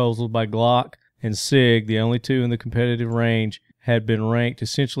MHS proposals by Glock and Sig, the only 2 in the competitive range, had been ranked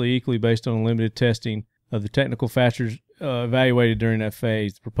essentially equally based on limited testing of the technical factors evaluated during that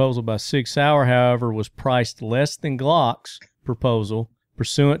phase. The proposal by Sig Sauer, however, was priced less than Glock's proposal.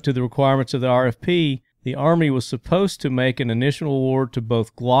 Pursuant to the requirements of the RFP, the Army was supposed to make an initial award to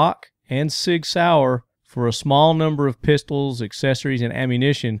both Glock and Sig Sauer for a small number of pistols, accessories, and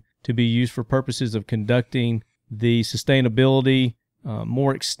ammunition to be used for purposes of conducting the sustainability,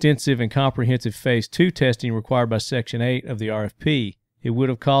 more extensive and comprehensive Phase 2 testing required by Section 8 of the RFP. It would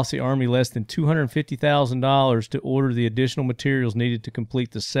have cost the Army less than $250,000 to order the additional materials needed to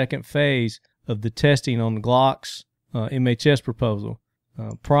complete the second phase of the testing on Glock's MHS proposal.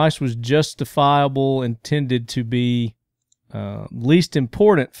 Price was justifiable, intended to be least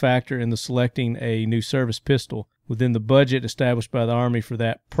important factor in the selecting a new service pistol within the budget established by the Army for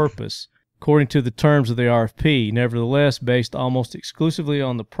that purpose, according to the terms of the RFP. Nevertheless, based almost exclusively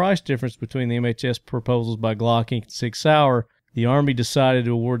on the price difference between the MHS proposals by Glock Inc. and Sig Sauer, the Army decided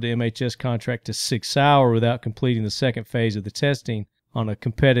to award the MHS contract to Sig Sauer without completing the second phase of the testing on a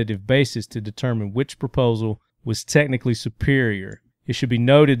competitive basis to determine which proposal was technically superior. It should be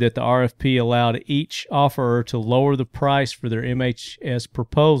noted that the RFP allowed each offerer to lower the price for their MHS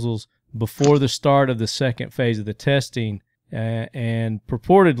proposals before the start of the second phase of the testing, and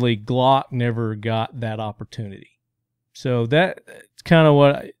purportedly Glock never got that opportunity. So that's kind of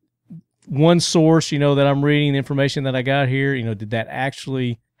what one source, that I'm reading, the information that I got here, did that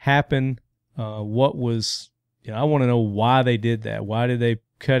actually happen? What was, I want to know why they did that. Why did they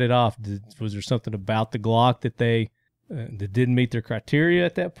cut it off? Was there something about the Glock that that didn't meet their criteria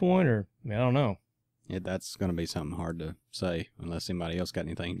at that point, or I don't know. Yeah, that's going to be something hard to say unless anybody else got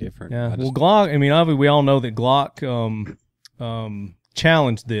anything different. Yeah, well, Glock, obviously we all know that Glock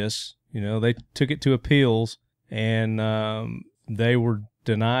challenged this. They took it to appeals, and they were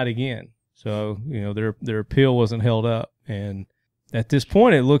denied again. So, their appeal wasn't held up. And at this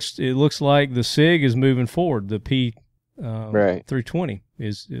point, it looks like the SIG is moving forward. The P320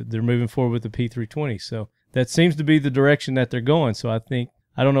 they're moving forward with the P320. So that seems to be the direction that they're going. So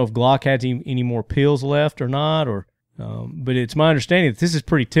I don't know if Glock has any more appeals left or not, but it's my understanding that this is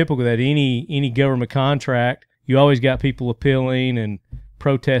pretty typical that any government contract, you always got people appealing and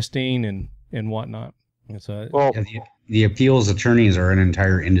protesting and whatnot. And so, the appeals attorneys are an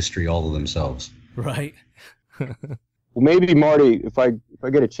entire industry all to themselves. Right. Well, maybe Marty, if I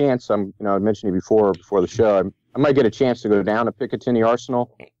get a chance, I mentioned you before the show, I might get a chance to go down to Picatinny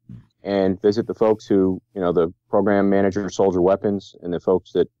Arsenal and visit the folks who, the program manager, soldier weapons, and the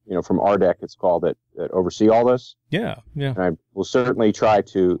folks that, from RDEC, it's called, that oversee all this. Yeah. And I will certainly try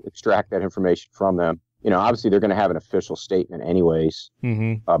to extract that information from them. Obviously they're going to have an official statement anyways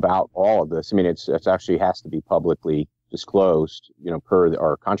about all of this. It actually has to be publicly disclosed, per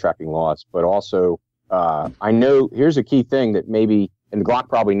our contracting laws. But also, I know here's a key thing that maybe, and Glock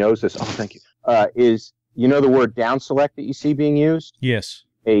probably knows this. Oh, thank you. Is the word down select that you see being used? Yes.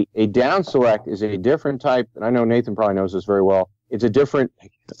 A down select is a different type, and I know Nathan probably knows this very well. It's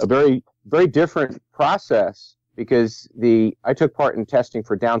a very, very different process, because I took part in testing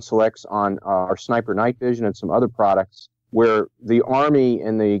for down selects on our sniper night vision and some other products, where the Army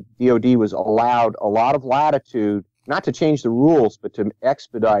and the DoD was allowed a lot of latitude, not to change the rules, but to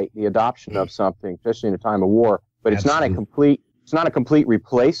expedite the adoption of something, especially in a time of war. But it's not a complete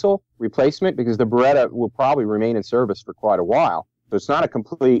replacement, because the Beretta will probably remain in service for quite a while. So it's not a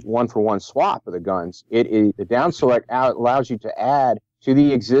complete one-for-one swap of the guns. The down select allows you to add to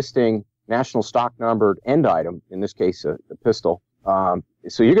the existing national stock numbered end item, in this case a pistol.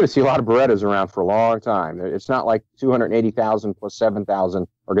 So you're going to see a lot of Berettas around for a long time. It's not like 280,000 plus 7,000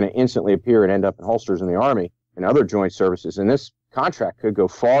 are going to instantly appear and end up in holsters in the Army and other joint services. And this contract could go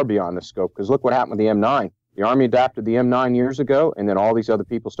far beyond the scope, because look what happened with the M9. The Army adopted the M9 years ago, and then all these other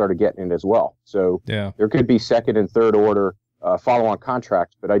people started getting it as well. So there could be second and third order follow-on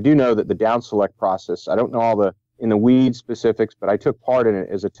contracts. But I do know that the down select process, I don't know all the in the weeds specifics, but I took part in it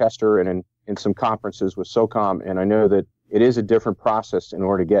as a tester and in some conferences with SOCOM, and I know that it is a different process in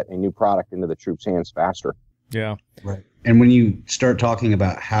order to get a new product into the troops' hands faster. Yeah. Right. And when you start talking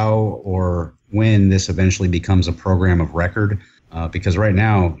about how or when this eventually becomes a program of record, because right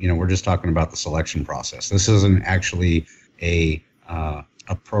now, we're just talking about the selection process. This isn't actually a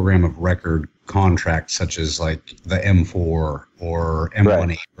program of record contract, such as like the M4 or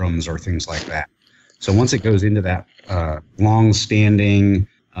M1 Abrams or things like that. So once it goes into that long-standing,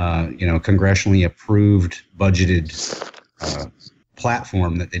 congressionally approved, budgeted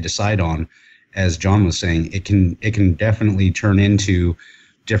platform that they decide on, as John was saying, it can definitely turn into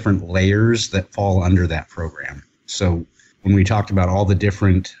different layers that fall under that program. So when we talked about all the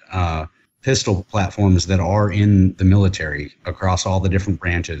different pistol platforms that are in the military across all the different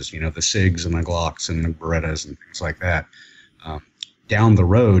branches, the SIGs and the Glocks and the Berettas and things like that, down the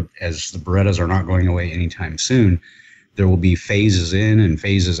road, as the Berettas are not going away anytime soon, there will be phases in and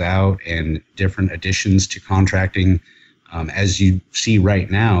phases out and different additions to contracting. As you see right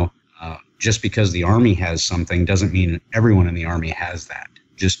now, just because the Army has something doesn't mean everyone in the Army has that.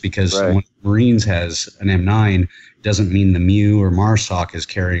 Just because one of the Marines has an M9 doesn't mean the MEU or MARSOC is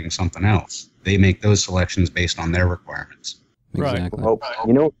carrying something else. They make those selections based on their requirements. Exactly. Well,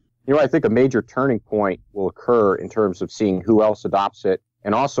 I think a major turning point will occur in terms of seeing who else adopts it,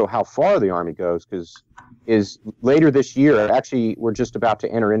 and also how far the Army goes, because is later this year. Actually, we're just about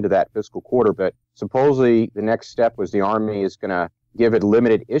to enter into that fiscal quarter, but supposedly the next step was the Army is going to give it a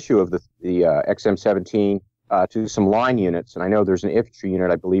limited issue of the XM17 to some line units. And I know there's an infantry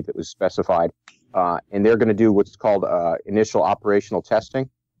unit, I believe, that was specified. And they're going to do what's called initial operational testing.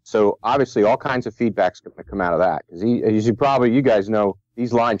 So obviously all kinds of feedback's going to come out of that. Because as you guys know,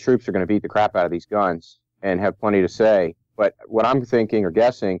 these line troops are going to beat the crap out of these guns and have plenty to say. But what I'm thinking or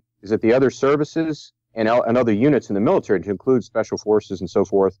guessing is that the other services and other units in the military, to include special forces and so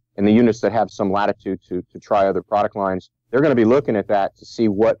forth, and the units that have some latitude to try other product lines, they're going to be looking at that to see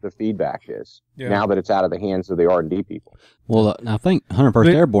what the feedback is now that it's out of the hands of the R&D people. Well, I think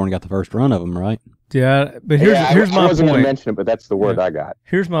 101st Airborne got the first run of them, right? Yeah, but here's my point. I wasn't going to mention it, but that's the word I got.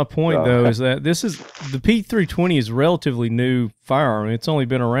 Here's my point, though, is that the P320 is a relatively new firearm. It's only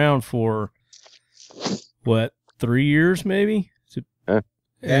been around for, 3 years maybe?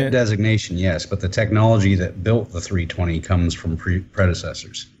 That designation, yes, but the technology that built the 320 comes from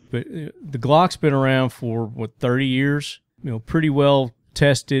predecessors. But the Glock's been around for 30 years. Pretty well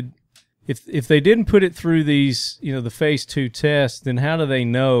tested. If they didn't put it through these, the phase 2 tests, then how do they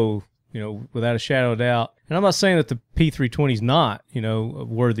know, without a shadow of doubt? And I'm not saying that the P320 is not, a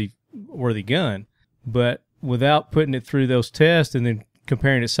worthy gun, but without putting it through those tests and then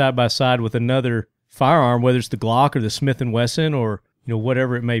comparing it side by side with another firearm, whether it's the Glock or the Smith & Wesson or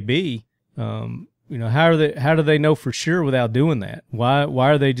whatever it may be. How do they know for sure without doing that? Why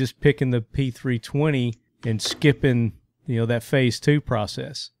are they just picking the P320 and skipping that phase 2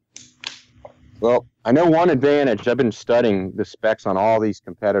 process? Well, I know one advantage. I've been studying the specs on all these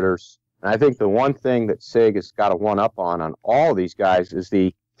competitors, and I think the one thing that SIG has got a one-up on all of these guys is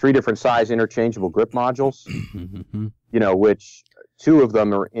the 3 different size interchangeable grip modules. Which 2 of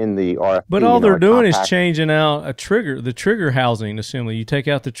them are in the RFP. But all they're doing is changing out the trigger housing assembly. You take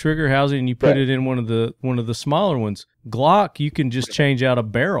out the trigger housing and you put it in one of the smaller ones. Glock, you can just change out a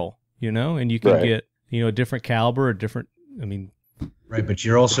barrel, and you can get a different caliber, Right, but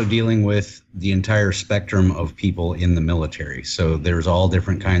you're also dealing with the entire spectrum of people in the military. So there's all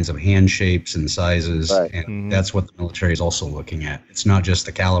different kinds of hand shapes and sizes, and that's what the military is also looking at. It's not just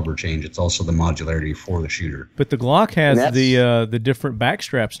the caliber change, it's also the modularity for the shooter. But the Glock has the different back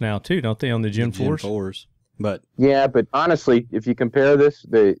straps now too, don't they, on the Gen 4s? But yeah, but honestly, if you compare this,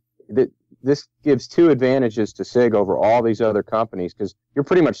 this gives 2 advantages to SIG over all these other companies, because you're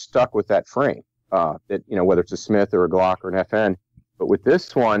pretty much stuck with that frame, whether it's a Smith or a Glock or an FN. But with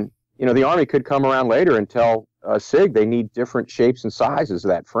this one, the Army could come around later and tell SIG they need different shapes and sizes of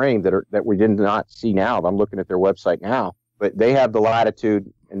that frame that we did not see now. I'm looking at their website now, but they have the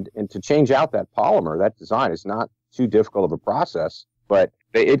latitude and to change out that polymer, that design is not too difficult of a process, but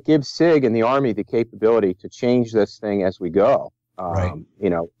it gives SIG and the Army the capability to change this thing as we go.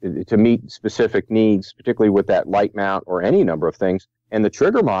 To meet specific needs, particularly with that light mount or any number of things. And the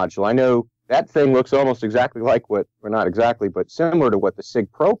trigger module, I know that thing looks almost exactly like not exactly, but similar to what the SIG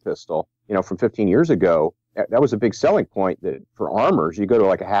Pro pistol, from 15 years ago. That was a big selling point that for armors, you go to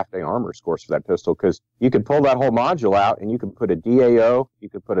like a half-day armors course for that pistol, because you could pull that whole module out and you could put a DAO, you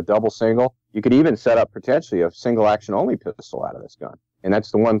could put a double single, you could even set up potentially a single action only pistol out of this gun. And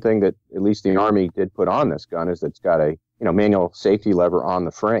that's the one thing that at least the Army did put on this gun, is that it's got a manual safety lever on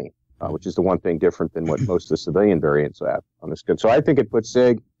the frame, which is the one thing different than what most of the civilian variants have on this gun. So I think it puts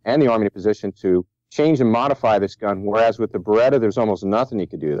SIG and the Army in a position to change and modify this gun, whereas with the Beretta, there's almost nothing you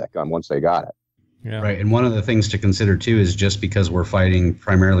could do to that gun once they got it. Yeah. Right, and one of the things to consider, too, is just because we're fighting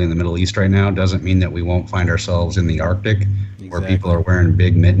primarily in the Middle East right now doesn't mean that we won't find ourselves in the Arctic, where people are wearing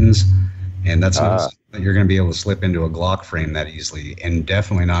big mittens, and that's not something that you're going to be able to slip into a Glock frame that easily, and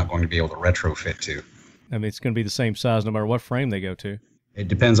definitely not going to be able to retrofit to. It's going to be the same size no matter what frame they go to. It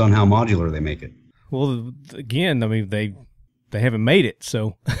depends on how modular they make it. Well, again, they haven't made it,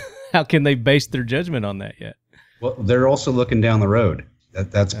 so how can they base their judgment on that yet? Well, they're also looking down the road.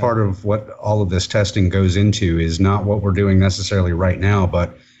 That's part of what all of this testing goes into, is not what we're doing necessarily right now,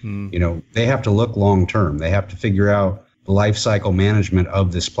 but they have to look long term. They have to figure out the life cycle management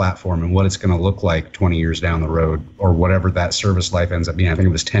of this platform and what it's going to look like 20 years down the road, or whatever that service life ends up being. I think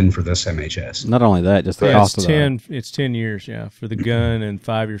it was 10 for this MHS. Not only that, just the cost of it's 10 years, for the gun and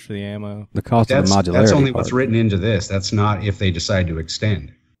 5 years for the ammo. The cost of the modularity. That's only what's written into this. That's not if they decide to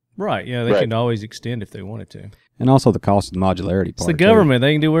extend. Right, they can always extend if they wanted to. And also the cost of the modularity part. It's the government.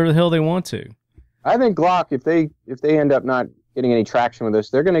 They can do whatever the hell they want to. I think Glock, if they end up not getting any traction with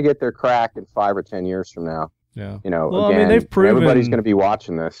this, they're going to get their crack in 5 or 10 years from now. Yeah. Again, they've proven everybody's going to be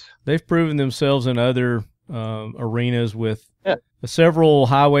watching this. They've proven themselves in other arenas with several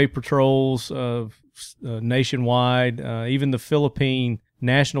highway patrols nationwide. Even the Philippine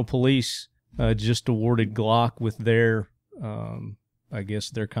National Police just awarded Glock with their, I guess,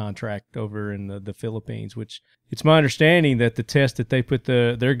 their contract over in the Philippines, which it's my understanding that the test that they put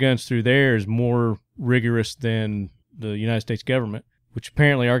their guns through there is more rigorous than the United States government, which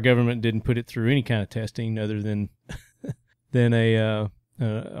apparently our government didn't put it through any kind of testing other than an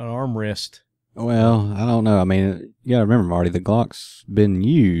armrest. Well, I don't know. I mean, you got to remember, Marty, the Glock's been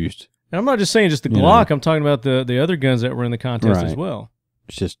used. And I'm not just saying just the Glock. I'm talking about the other guns that were in the contest as well.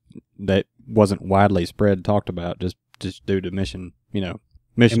 It's just that wasn't widely talked about just due to mission, mission.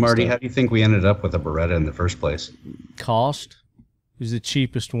 Hey, Marty, stuff. how do you think we ended up with a Beretta in the first place? Cost is the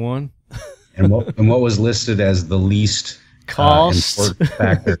cheapest one. And what was listed as the least cost important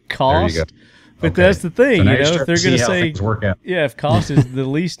factor? Cost. There you go. But that's the thing, So now you're if starting they're to going see to how say, things work out. yeah, if cost is the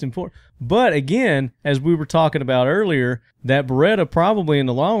least important. But again, as we were talking about earlier, that Beretta probably in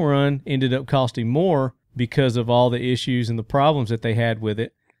the long run ended up costing more because of all the issues and the problems that they had with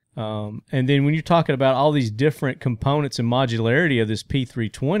it. And then when you're talking about all these different components and modularity of this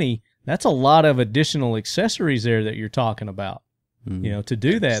P320, that's a lot of additional accessories there that you're talking about. Mm-hmm. To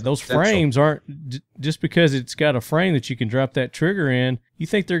do that, those frames aren't just because it's got a frame that you can drop that trigger in. You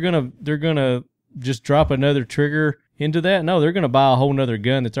think they're gonna just drop another trigger into that? No, they're gonna buy a whole nother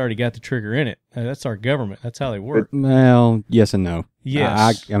gun that's already got the trigger in it. That's our government. That's how they work. Well, yes and no.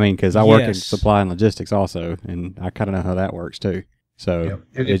 Yes, I mean, because I work in supply and logistics also, and I kind of know how that works too. So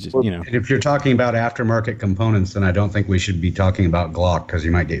it's just, And if you're talking about aftermarket components, then I don't think we should be talking about Glock because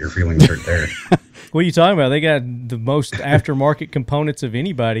you might get your feelings hurt there. What are you talking about? They got the most aftermarket components of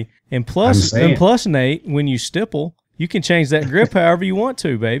anybody. And plus, Nate, when you stipple, you can change that grip however you want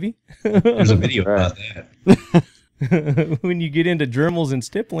to, baby. There's a video about that. When you get into Dremels and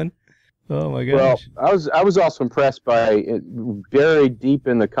stippling, oh my gosh. Well, I was also impressed by very deep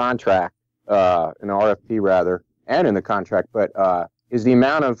in the contract, in the RFP rather, and in the contract, but is the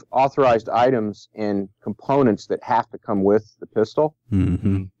amount of authorized items and components that have to come with the pistol,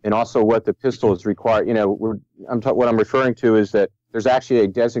 mm-hmm. and also what the pistol is required. What I'm referring to is that there's actually a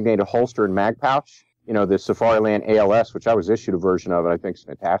designated holster and mag pouch. The Safariland ALS, which I was issued a version of, and I think is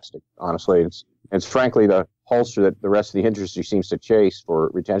fantastic. Honestly, it's frankly the holster that the rest of the industry seems to chase for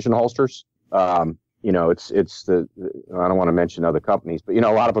retention holsters. It's the I don't want to mention other companies, but a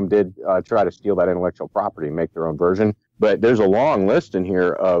lot of them did try to steal that intellectual property and make their own version. But there's a long list in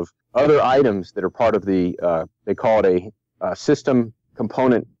here of other items that are part of the they call it a system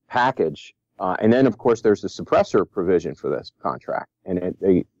component package, and then of course there's the suppressor provision for this contract, and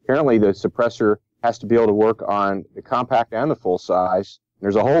apparently the suppressor has to be able to work on the compact and the full size.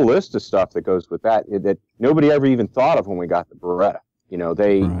 There's a whole list of stuff that goes with that nobody ever even thought of when we got the Beretta.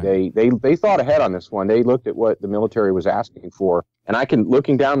 They thought ahead on this one. They looked at what the military was asking for, and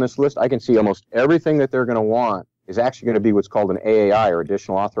looking down this list, I can see almost everything that they're going to want is actually going to be what's called an AAI, or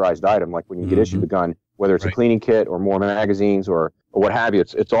additional authorized item, like when you get issued the gun, whether it's a cleaning kit or more magazines or what have you.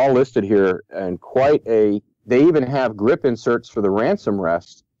 It's all listed here, and they even have grip inserts for the ransom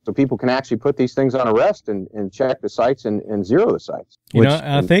rest, so people can actually put these things on a rest and check the sights and zero the sights.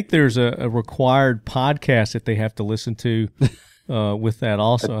 I think there's a required podcast that they have to listen to with that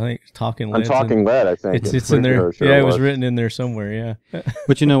also. I think Talking Lead. Talking Lead, I think. It's in there. Sure it was written in there somewhere, yeah.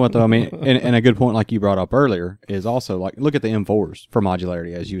 But you know what, though? I mean, and a good point like you brought up earlier is also, like, look at the M4s for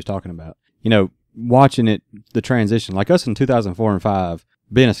modularity, as you was talking about. Watching the transition, like us in 2004 and 5,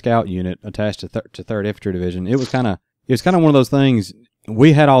 being a scout unit attached to 3rd Infantry Division, it was kind of one of those things.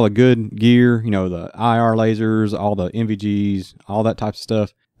 We had all the good gear, the IR lasers, all the NVGs, all that type of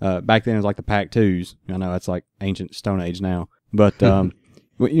stuff. Back then it was like the PAC-2s. I know it's like ancient Stone Age now. But,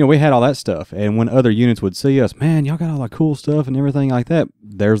 we had all that stuff. And when other units would see us, man, y'all got all that cool stuff and everything like that,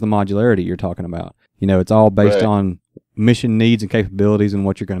 there's the modularity you're talking about. It's all based on mission needs and capabilities and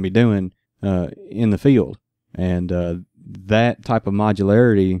what you're going to be doing in the field. And that type of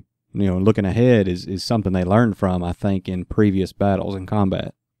modularity, looking ahead is something they learned from, I think, in previous battles and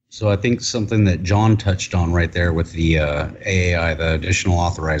combat. So I think something that John touched on right there with the AAI, the additional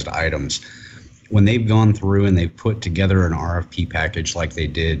authorized items, when they've gone through and they've put together an RFP package like they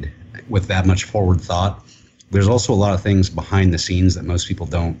did with that much forward thought, there's also a lot of things behind the scenes that most people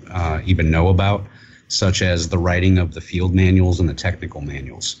don't even know about, such as the writing of the field manuals and the technical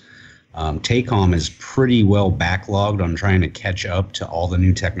manuals. TACOM is pretty well backlogged on trying to catch up to all the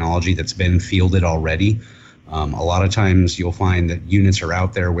new technology that's been fielded already. A lot of times you'll find that units are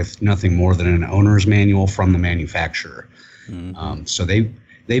out there with nothing more than an owner's manual from the manufacturer. Mm-hmm. So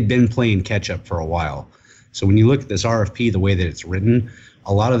they've been playing catch up for a while. So when you look at this RFP, the way that it's written,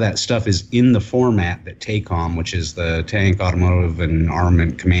 a lot of that stuff is in the format that TACOM, which is the Tank Automotive and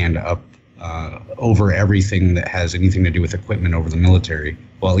Armament Command over everything that has anything to do with equipment over the military.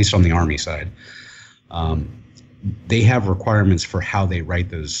 Well, at least on the Army side. They have requirements for how they write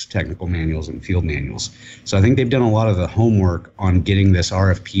those technical manuals and field manuals. So I think they've done a lot of the homework on getting this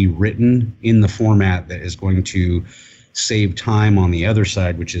RFP written in the format that is going to save time on the other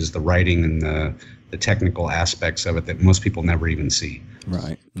side, which is the writing and the technical aspects of it that most people never even see.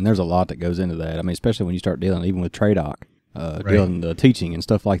 Right. And there's a lot that goes into that. I mean, especially when you start dealing even with TRADOC, Right. dealing the teaching and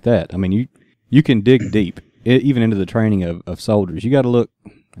stuff like that. I mean, you can dig deep, even into the training of soldiers. You got to look.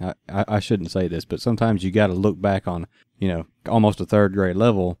 I shouldn't say this, but sometimes you got to look back on, almost a third grade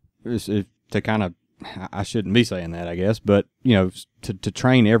level to kind of, I shouldn't be saying that, I guess, but, to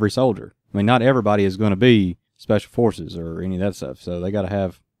train every soldier. I mean, not everybody is going to be special forces or any of that stuff. So they got to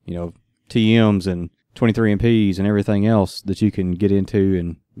have, TMs and 23MPs and everything else that you can get into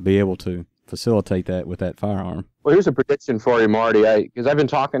and be able to facilitate that with that firearm. Well, here's a prediction for you, Marty, because I've been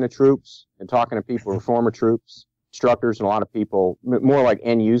talking to troops and talking to people who are former troops, instructors, and a lot of people, more like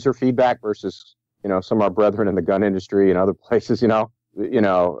end user feedback versus, some of our brethren in the gun industry and other places,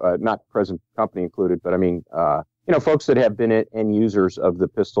 not present company included, but I mean, folks that have been end users of the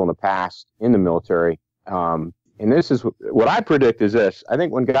pistol in the past in the military. And this is what I predict is this. I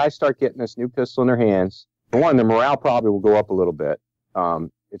think when guys start getting this new pistol in their hands, for one, their morale probably will go up a little bit.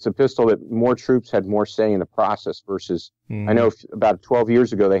 It's a pistol that more troops had more say in the process versus, I know about 12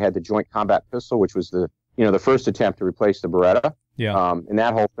 years ago, they had the Joint Combat Pistol, which was the first attempt to replace the Beretta. Yeah. And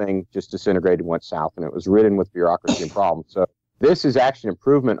that whole thing just disintegrated and went south, and it was ridden with bureaucracy and problems. So this is actually an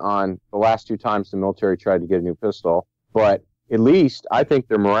improvement on the last two times the military tried to get a new pistol. But at least I think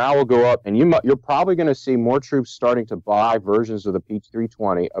their morale will go up, and you're probably going to see more troops starting to buy versions of the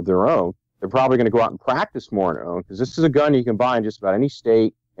P320 of their own. They're probably going to go out and practice more on their own, because this is a gun you can buy in just about any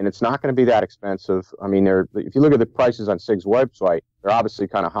state, and it's not going to be that expensive. I mean, if you look at the prices on SIG's website, they're obviously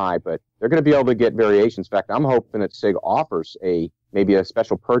kind of high, but they're going to be able to get variations. In fact, I'm hoping that SIG offers maybe a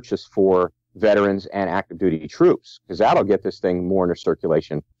special purchase for veterans and active duty troops, because that'll get this thing more into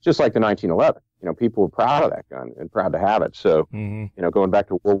circulation, just like the 1911. People were proud of that gun and proud to have it. So, going back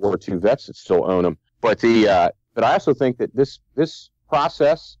to World War II vets that still own them. But but I also think that this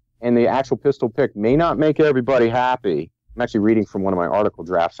process and the actual pistol pick may not make everybody happy. I'm actually reading from one of my article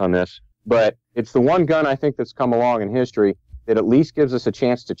drafts on this, but it's the one gun I think that's come along in history that at least gives us a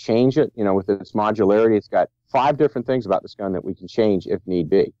chance to change it. With its modularity, it's got 5 different things about this gun that we can change if need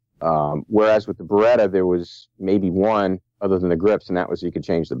be. Whereas with the Beretta, there was maybe one other than the grips, and that was you could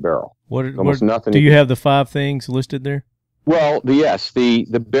change the barrel. Nothing. Do you have the 5 things listed there? Well, yes, the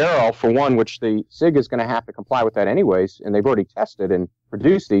barrel, for one, which the SIG is going to have to comply with that anyways, and they've already tested and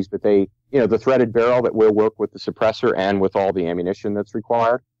produced these, but the threaded barrel that will work with the suppressor and with all the ammunition that's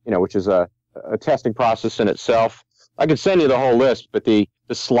required, which is a testing process in itself. I could send you the whole list, but the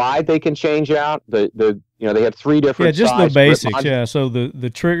slide they can change out, they have 3 different just size the basics, yeah. So the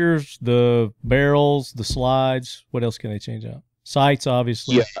triggers, the barrels, the slides, what else can they change out? Sights,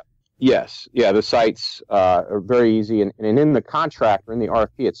 obviously. Yeah. Yes. Yeah, the sights are very easy. And in the contract or in the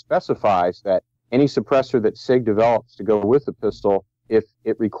RFP, it specifies that any suppressor that SIG develops to go with the pistol, if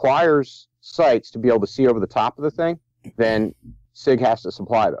it requires sights to be able to see over the top of the thing, then SIG has to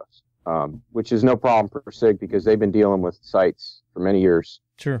supply those, which is no problem for SIG because they've been dealing with sights for many years.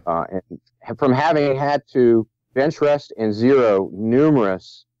 Sure. And from having had to bench rest and zero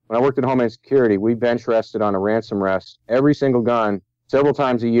numerous, when I worked at Homeland Security, we bench rested on a ransom rest every single gun several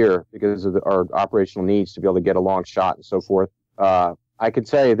times a year because of our operational needs to be able to get a long shot and so forth. I could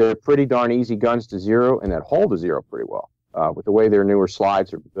tell you they're pretty darn easy guns to zero and that hold to zero pretty well. With the way their newer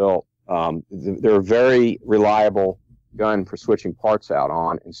slides are built, they're a very reliable gun for switching parts out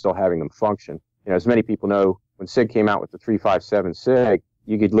on and still having them function. As many people know, when SIG came out with the 357 SIG,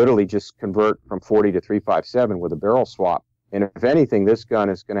 you could literally just convert from 40 to 357 with a barrel swap. And if anything, this gun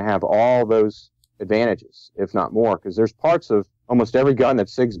is going to have all those advantages, if not more, because there's parts of almost every gun that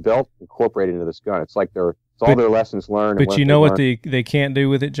SIG's built incorporated into this gun. It's like it's all their lessons learned. But you know what they can't do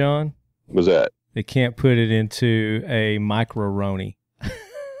with it, John? What was that? They can't put it into a micro-roni.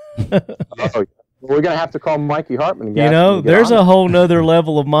 Oh, we're going to have to call Mikey Hartman again. There's a whole nother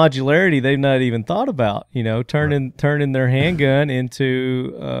level of modularity they've not even thought about, turning their handgun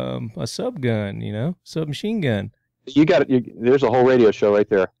into a subgun, submachine gun. There's a whole radio show right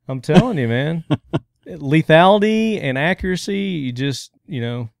there. I'm telling you, man. Lethality and accuracy, you just,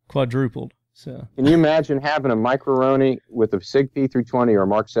 quadrupled. So can you imagine having a micro-roni with a SIG P320 or a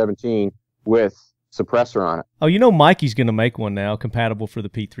Mark 17 with suppressor on it? Oh, Mikey's going to make one now compatible for the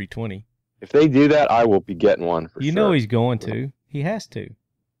P320. If they do that, I will be getting one for sure. He's going to. He has to.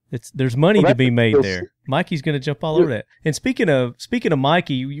 There's money to be made you'll there. Mikey's going to jump all over that. And speaking of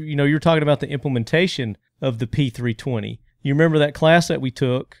Mikey, you're talking about the implementation of the P320. You remember that class that we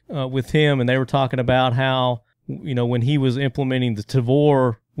took with him, and they were talking about how, when he was implementing the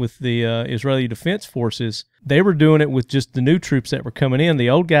Tavor with the Israeli Defense Forces, they were doing it with just the new troops that were coming in. The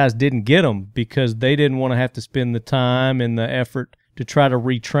old guys didn't get them because they didn't want to have to spend the time and the effort to try to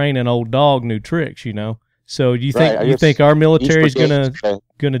retrain an old dog new tricks, So do you think our military is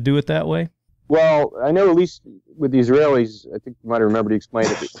gonna do it that way? Well, I know at least with the Israelis, I think you might have remembered to explain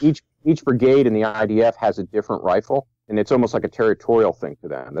it, that each brigade in the IDF has a different rifle, and it's almost like a territorial thing to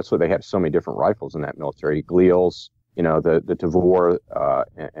them. That's why they have so many different rifles in that military, Gliels, the Tavor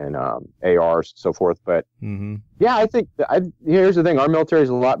and ARs and so forth. But yeah, I think here's the thing: our military is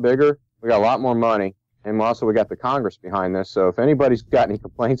a lot bigger. We got a lot more money, and also we got the Congress behind this. So if anybody's got any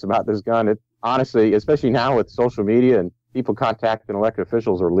complaints about this gun, honestly, especially now with social media and people contacting elected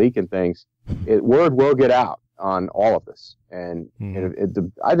officials or leaking things, word will get out on all of this. And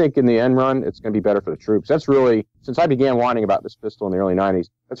I think in the end run, it's going to be better for the troops. That's really, since I began whining about this pistol in the early 90s,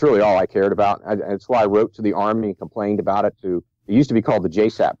 that's really all I cared about. That's why I wrote to the Army and complained about it. It used to be called the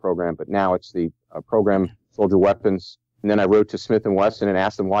JSAP program, but now it's the Program Soldier Weapons. And then I wrote to Smith & Wesson and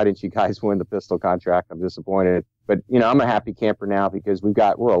asked them, why didn't you guys win the pistol contract? I'm disappointed. But, I'm a happy camper now because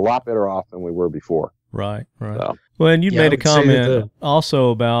we're a lot better off than we were before. Right. So. Well, and you made a comment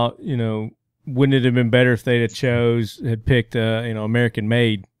also about, wouldn't it have been better if they'd had picked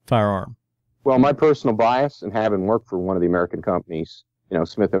American-made firearm? Well, my personal bias, and having worked for one of the American companies,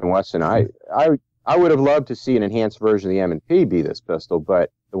 Smith & Wesson, I would have loved to see an enhanced version of the M&P be this pistol, but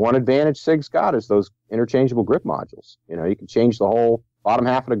the one advantage SIG's got is those interchangeable grip modules. You can change the whole bottom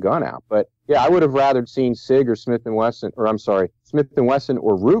half of the gun out. But yeah, I would have rather seen SIG or Smith & Wesson, Smith & Wesson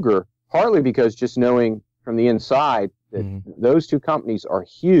or Ruger, partly because just knowing from the inside that those two companies are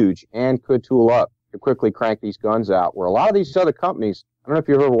huge and could tool up to quickly crank these guns out, where a lot of these other companies, I don't know if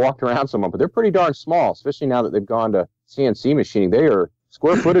you've ever walked around someone, but they're pretty darn small, especially now that they've gone to CNC machining. They are,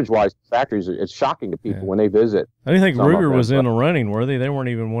 square footage-wise, factories, it's shocking to people when they visit. I didn't think Ruger was in the running, were they? They weren't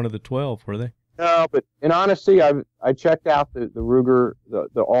even one of the 12, were they? No, but in honesty, I checked out the Ruger,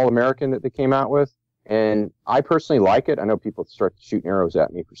 the All-American that they came out with, and I personally like it. I know people start shooting arrows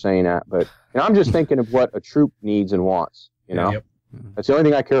at me for saying that, but I'm just thinking of what a troop needs and wants. Yep. That's the only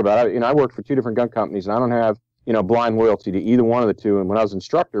thing I care about. I work for two different gun companies, and I don't have blind loyalty to either one of the two. And when I was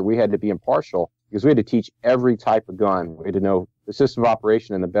instructor, we had to be impartial because we had to teach every type of gun. We had to know the system of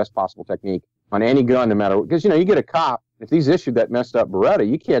operation and the best possible technique on any gun, no matter what. Because you get a cop. If he's issued that messed up Beretta,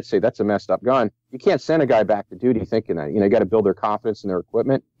 you can't say that's a messed up gun. You can't send a guy back to duty thinking that. You got to build their confidence in their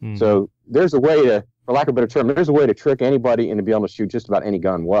equipment. So there's a way to, for lack of a better term, there's a way to trick anybody into being able to shoot just about any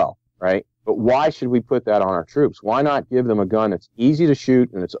gun well, right? But why should we put that on our troops? Why not give them a gun that's easy to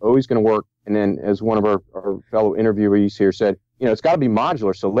shoot and it's always going to work? And then, as one of our fellow interviewees here said, it's got to be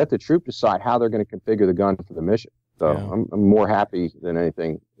modular. So let the troop decide how they're going to configure the gun for the mission. So I'm more happy than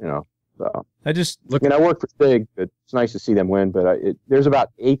anything, So I work for SIG, but it's nice to see them win. But there's about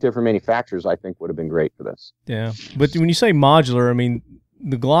 8 different manufacturers I think would have been great for this. Yeah, but when you say modular, I mean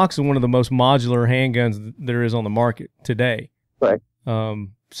the Glock is one of the most modular handguns there is on the market today. Right.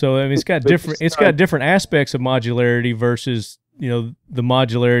 So I mean, it's got different aspects of modularity versus the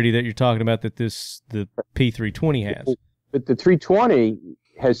modularity that you're talking about that the P320 has. But the 320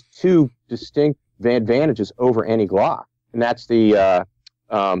 has 2 distinct advantages over any Glock, and that's the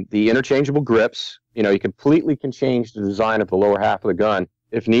interchangeable grips. You completely can change the design of the lower half of the gun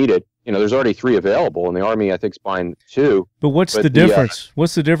if needed. There's already 3 available, and the Army, I think, is buying 2. But what's the difference?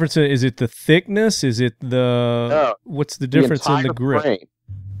 What's the difference? Is it the thickness? Is it what's the difference in the grip? Frame.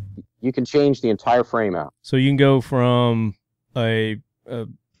 You can change the entire frame out. So you can go from a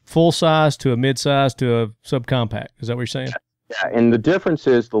full size to a mid size to a subcompact. Is that what you're saying? Yeah, and the difference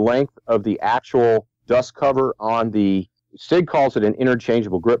is the length of the actual dust cover on the SIG calls it an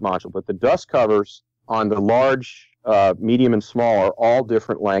interchangeable grip module, but the dust covers on the large, medium, and small are all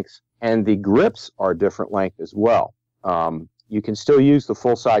different lengths, and the grips are different length as well. You can still use the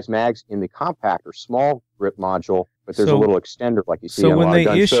full-size mags in the compact or small grip module, but there's a little extender like you see on a lot of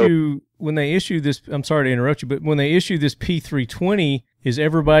guns. When they issue this, I'm sorry to interrupt you, but when they issue this P320, is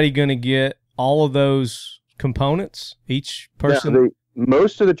everybody going to get all of those components? Each person? Yeah,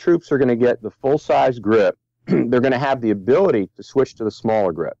 most of the troops are going to get the full-size grip. They're going to have the ability to switch to the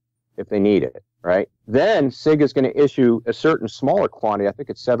smaller grip if they need it, right? Then SIG is going to issue a certain smaller quantity, I think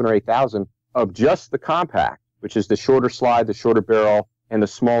it's 7,000 or 8,000, of just the compact, which is the shorter slide, the shorter barrel, and the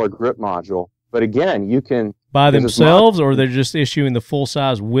smaller grip module. But again, you can by themselves, or they're just issuing the full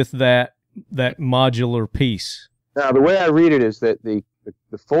size with that modular piece. Now, the way I read it is that the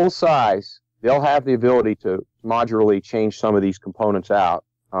the full size, they'll have the ability to modularly change some of these components out,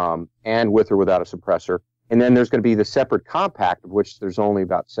 and with or without a suppressor. And then there's going to be the separate compact, of which there's only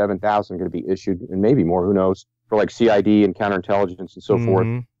about 7,000 going to be issued, and maybe more, who knows, for like CID and counterintelligence and so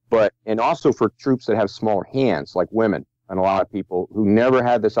forth. And also for troops that have smaller hands, like women and a lot of people who never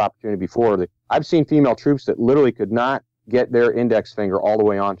had this opportunity before. I've seen female troops that literally could not get their index finger all the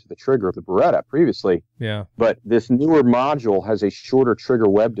way onto the trigger of the Beretta previously. Yeah. But this newer module has a shorter trigger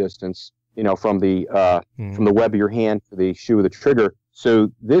web distance, from the web of your hand to the shoe of the trigger.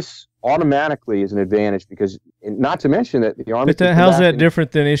 So this automatically is an advantage because, not to mention that the Army. But how's that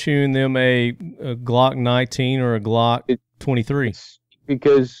different than issuing them a Glock 19 or a Glock 23?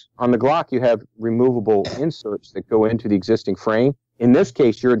 Because on the Glock you have removable inserts that go into the existing frame. In this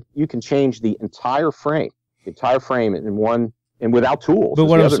case, you can change the entire frame in one and without tools. But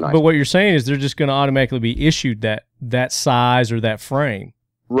what you're saying is they're just going to automatically be issued that size or that frame.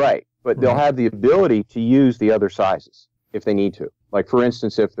 Right, but they'll have the ability to use the other sizes if they need to. Like, for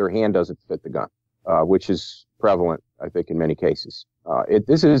instance, if their hand doesn't fit the gun, which is prevalent, I think, in many cases.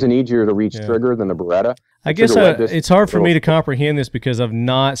 This is an easier to reach trigger than the Beretta. I guess it's hard for me to comprehend this because I've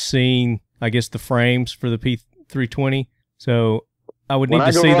not seen, the frames for the P320. So I would need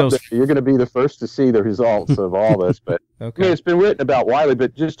to see those. You're going to be the first to see the results of all this. But okay. I mean, it's been written about widely.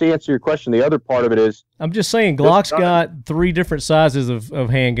 But just to answer your question, the other part of it is, I'm just saying Glock's got 3 different sizes of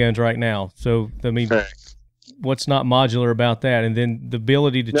handguns right now. So I mean, what's not modular about that? And then the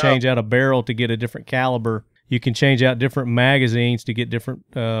ability to change out a barrel to get a different caliber. You can change out different magazines to get different.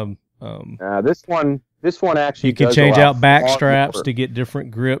 This one actually. You can change out back straps to get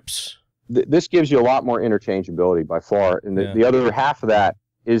different grips. This gives you a lot more interchangeability by far, and the other half of that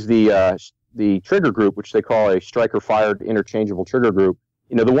is the trigger group, which they call a striker-fired interchangeable trigger group.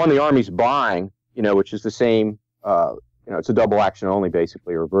 The one the Army's buying, which is the same. It's a double action only,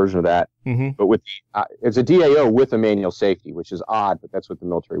 basically, or a version of that. But with it's a DAO with a manual safety, which is odd, but that's what the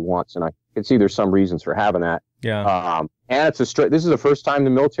military wants, and I can see there's some reasons for having that. Yeah. And it's this is the first time the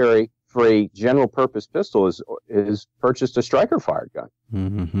military, for a general purpose pistol, is purchased a striker fired gun.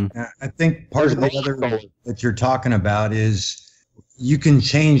 I think part of the other that you're talking about is you can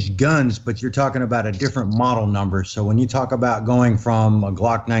change guns, but you're talking about a different model number. So when you talk about going from a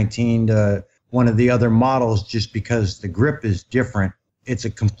Glock 19 to one of the other models, just because the grip is different, it's a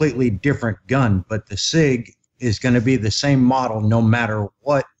completely different gun, but the SIG is going to be the same model no matter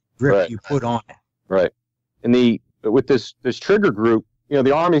what grip you put on it. Right. And with this trigger group,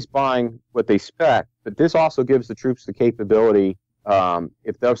 the Army's buying what they spec, but this also gives the troops the capability,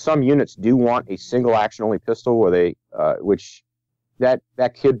 if some units do want a single action only pistol, where they, which that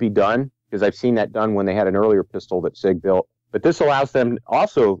could be done, because I've seen that done when they had an earlier pistol that SIG built. But this allows them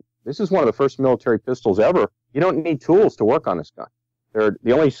also. This is one of the first military pistols ever. You don't need tools to work on this gun. You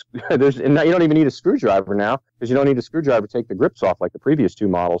don't even need a screwdriver now, because you don't need a screwdriver to take the grips off like the previous 2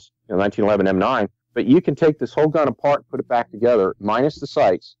 models, 1911 M9. But you can take this whole gun apart, put it back together, minus the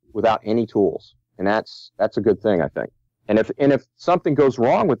sights, without any tools, and that's a good thing, I think. And if something goes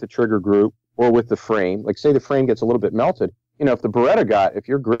wrong with the trigger group or with the frame, like say the frame gets a little bit melted, if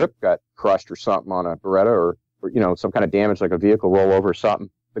your grip got crushed or something on a Beretta, or some kind of damage like a vehicle rollover or something,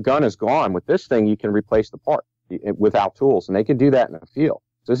 the gun is gone. With this thing, you can replace the part without tools, and they can do that in the field.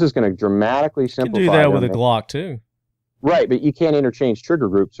 So this is going to dramatically simplify. You can do that with a Glock too. Right, but you can't interchange trigger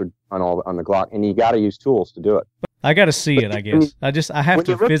groups on the Glock, and you got to use tools to do it. I got to see it, I guess. I have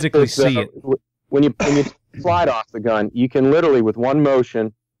to physically see it. When you slide off the gun, you can literally, with one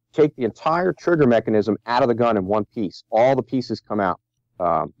motion, take the entire trigger mechanism out of the gun in one piece. All the pieces come out,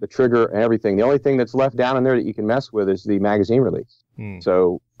 the trigger and everything. The only thing that's left down in there that you can mess with is the magazine release.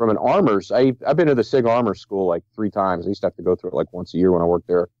 So from an armors, I've been to the SIG Armor School like 3 times. I used to have to go through it like once a year when I worked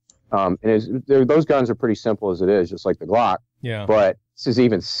there. And those guns are pretty simple as it is, just like the Glock. Yeah. But this is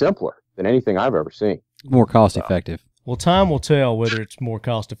even simpler than anything I've ever seen. More cost effective. Well, time will tell whether it's more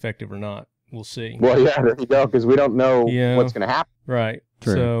cost effective or not. We'll see. Well, yeah, there you go, because we don't know what's going to happen. Right.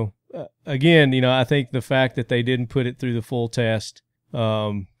 True. So, again, I think the fact that they didn't put it through the full test,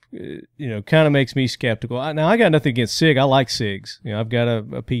 kind of makes me skeptical. Now, I got nothing against SIG. I like SIGs. I've got a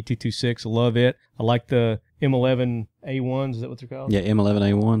P226. I love it. I like the M11 A1s. Is that what they're called? Yeah,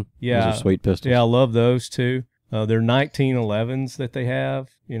 M11 A1. Yeah. Those are sweet pistols. Yeah, I love those too. They're 1911s that they have.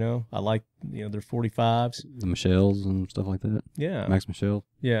 I like, their 45s. The Michelles and stuff like that. Yeah. Max Michelle.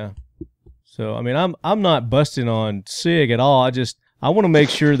 Yeah. So, I mean, I'm not busting on SIG at all. I want to make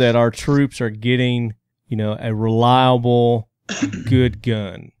sure that our troops are getting, a reliable, good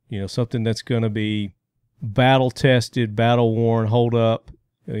gun. Something that's going to be battle-tested, battle-worn, hold up,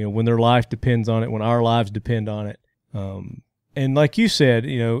 when their life depends on it, when our lives depend on it. And like you said,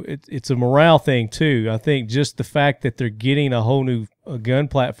 you know, it's a morale thing too. I think just the fact that they're getting a whole new gun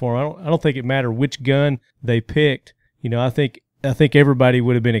platform, I don't think it mattered which gun they picked. You know, I think everybody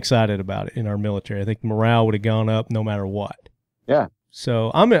would have been excited about it in our military. I think morale would have gone up no matter what. Yeah.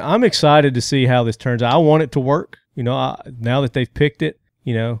 So I'm excited to see how this turns out. I want it to work. You know, now that they've picked it,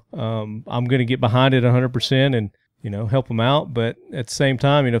 you know, I'm going to get behind it 100% and, you know, help them out. But at the same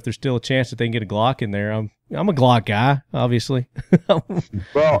time, you know, if there's still a chance that they can get a Glock in there, I'm a Glock guy, obviously.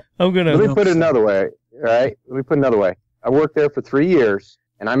 Well, let me put it another way, right? Let me put it another way. I worked there for 3 years,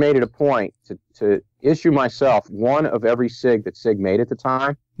 and I made it a point to issue myself one of every SIG that SIG made at the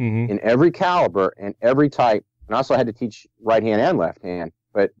time, in every caliber and every type. And also I had to teach right hand and left hand.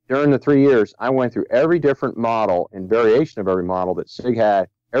 But during the 3 years, I went through every different model and variation of every model that SIG had,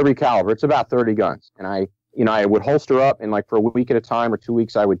 every caliber. It's about 30 guns. And I would holster up, and like for a week at a time or 2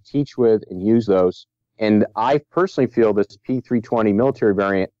 weeks, I would teach with and use those. And I personally feel this P320 military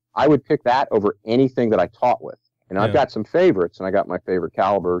variant, I would pick that over anything that I taught with. And I've got some favorites, and I got my favorite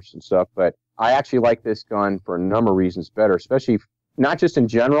calibers and stuff, but I actually like this gun for a number of reasons better, especially not just in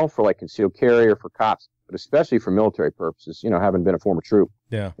general for like concealed carry or for cops, but especially for military purposes, you know, having been a former troop.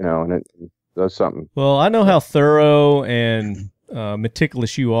 Yeah. You know, and it does something. Well, I know how thorough and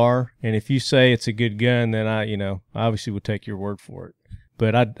meticulous you are, and if you say it's a good gun, then I obviously would take your word for it.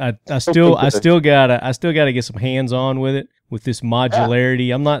 But I still gotta get some hands on with it, with this modularity.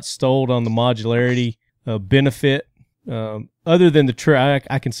 Yeah. I'm not sold on the modularity benefit. Other than the trigger,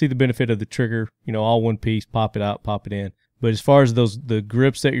 I can see the benefit of the trigger. You know, all one piece, pop it out, pop it in. But as far as the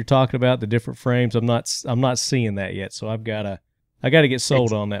grips that you're talking about, the different frames, I'm not seeing that yet. So I gotta get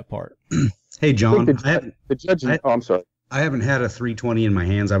sold on that part. Hey, John, I'm sorry. I haven't had a 320 in my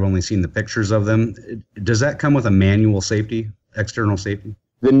hands. I've only seen the pictures of them. Does that come with a manual safety? External safety?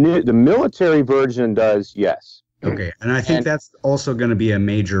 The military version does, yes. Okay, and I think that's also going to be a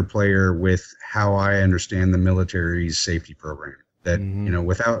major player with how I understand the military's safety program. That, you know,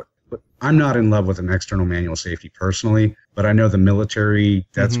 I'm not in love with an external manual safety personally, but I know the military,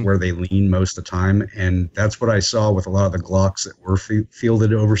 that's where they lean most of the time, and that's what I saw with a lot of the Glocks that were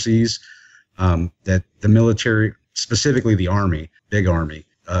fielded overseas, that the military, specifically the Army, big Army,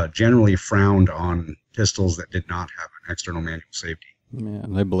 generally frowned on pistols that did not have an external manual safety. Yeah,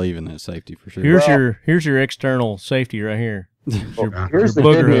 they believe in that safety for sure. Here's your external safety right here. Here's the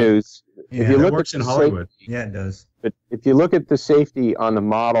good news. Yeah, if you look works in Hollywood. Yeah, it does. But if you look at the safety on the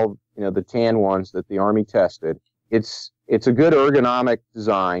model, you know, the tan ones that the Army tested, it's a good ergonomic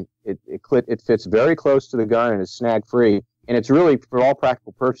design. It fits very close to the gun and is snag free. And it's really, for all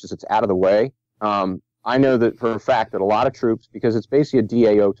practical purposes, it's out of the way. I know that for a fact that a lot of troops, because it's basically a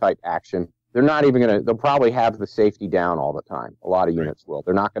DAO type action, they're not even they'll probably have the safety down all the time. A lot of units will.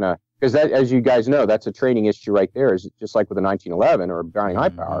 They're not going to, because that, as you guys know, that's a training issue right there. Is just like with a 1911 or a Browning high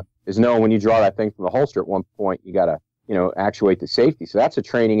power, is knowing when you draw that thing from the holster at one point, you got to, you know, actuate the safety. So that's a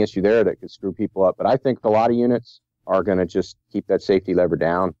training issue there that could screw people up. But I think a lot of units are going to just keep that safety lever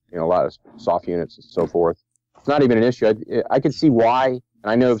down, you know, a lot of soft units and so forth. It's not even an issue. I could see why, and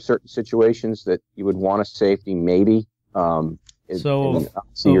I know of certain situations that you would want a safety maybe. I'm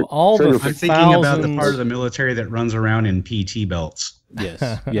thinking about the part of the military that runs around in PT belts. Yes.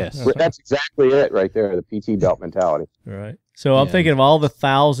 That's exactly it right there, the PT belt mentality. Right. So I'm thinking of all the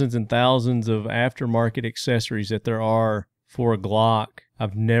thousands and thousands of aftermarket accessories that there are for a Glock.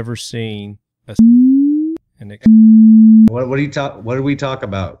 I've never seen What do we talk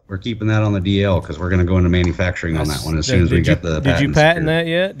about? We're keeping that on the DL because we're going to go into manufacturing on that one as soon as we get the patents. Did you patent that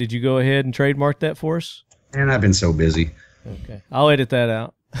yet? Did you go ahead and trademark that for us? And I've been so busy. Okay. I'll edit that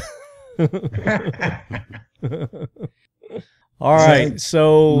out. All right.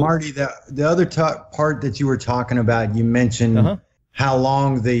 So Marty, the other part that you were talking about, you mentioned how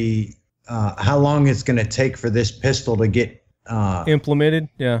long it's going to take for this pistol to get implemented.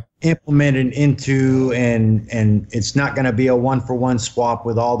 Yeah. Implemented into, and it's not going to be a 1-for-1 swap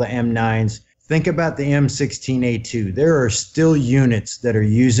with all the M9s. Think about the M16A2. There are still units that are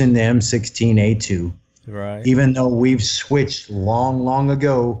using the M16A2. Right. Even though we've switched long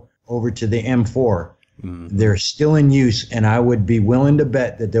ago over to the M4, they're still in use, and I would be willing to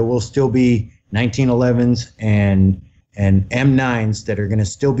bet that there will still be 1911s and M9s that are going to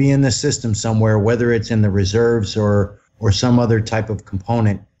still be in the system somewhere, whether it's in the reserves or some other type of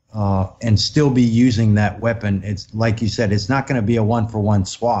component, and still be using that weapon. It's like you said, it's not going to be a 1-for-1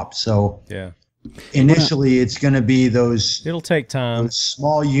 swap. So yeah. Initially, it's going to be those. It'll take time. Those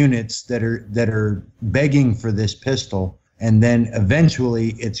small units that are begging for this pistol, and then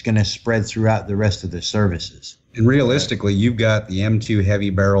eventually it's going to spread throughout the rest of the services. And realistically, you've got the M2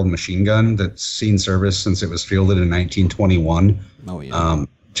 heavy-barreled machine gun that's seen service since it was fielded in 1921. Oh yeah.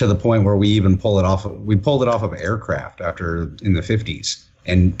 To the point where we even pulled it off of aircraft in the 50s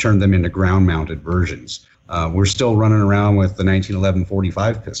and turned them into ground-mounted versions. We're still running around with the 1911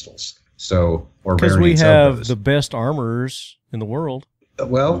 45 pistols. So, or because we variants of have those. the best armorers in the world.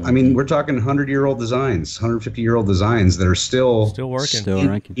 Well, I mean, we're talking 100-year-old designs, 150-year-old designs that are still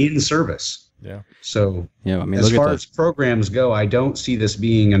working, in service. Yeah. So, yeah, I mean, as far as programs go, I don't see this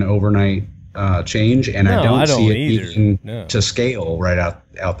being an overnight change, and I don't see it being to scale right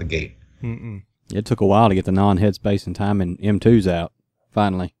out the gate. Mm-mm. It took a while to get the non-head space and time and M2s out.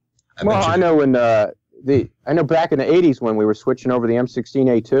 Finally. I know when I know back in the 80s when we were switching over the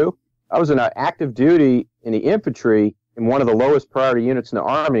M16A2, I was in active duty in the infantry in one of the lowest priority units in the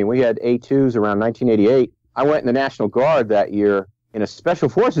Army. We had A2s around 1988. I went in the National Guard that year in a Special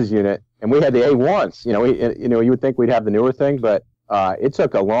Forces unit, and we had the A1s. You would think we'd have the newer thing, but it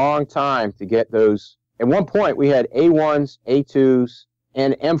took a long time to get those. At one point, we had A1s, A2s,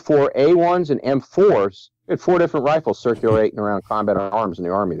 and M4 A1s and M4s. We had 4 different rifles circulating around combat arms in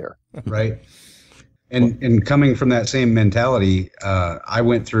the Army there. Right. And coming from that same mentality, I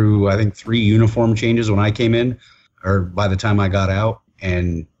went through, I think, 3 uniform changes when I came in, or by the time I got out.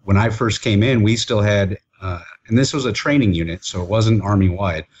 And when I first came in, we still had, and this was a training unit, so it wasn't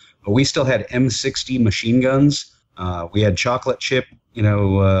Army-wide, but we still had M60 machine guns. We had chocolate chip,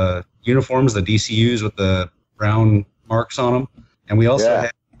 uniforms, the DCUs with the brown marks on them. And we also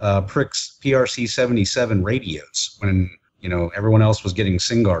had Pricks PRC-77 radios when, everyone else was getting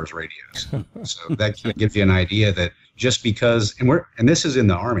Singars radios. So that gives you an idea that just because, and this is in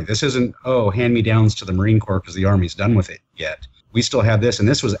the Army, this isn't, hand-me-downs to the Marine Corps because the Army's done with it yet. We still have this, and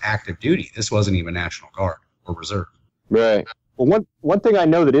this was active duty. This wasn't even National Guard or Reserve. Right. Well, one thing I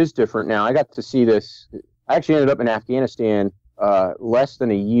know that is different now, I got to see this. I actually ended up in Afghanistan less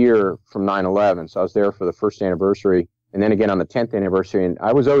than a year from 9/11, so I was there for the first anniversary, and then again on the 10th anniversary, and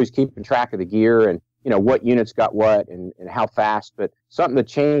I was always keeping track of the gear and what units got what and how fast. But something that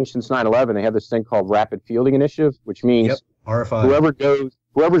changed since 9/11, they have this thing called Rapid Fielding Initiative, which means RFI.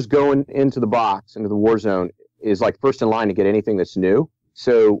 Whoever's going into the box, into the war zone, is like first in line to get anything that's new.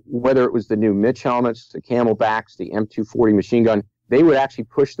 So whether it was the new Mitch helmets, the Camelbacks, the M240 machine gun, they would actually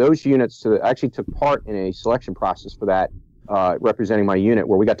push those units I actually took part in a selection process for that, representing my unit,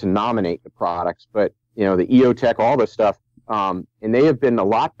 where we got to nominate the products. But, the EOTech, all this stuff, and they have been a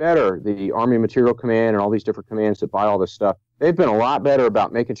lot better, the Army Material Command and all these different commands that buy all this stuff, they've been a lot better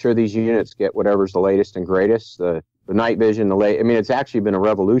about making sure these units get whatever's the latest and greatest, the night vision, it's actually been a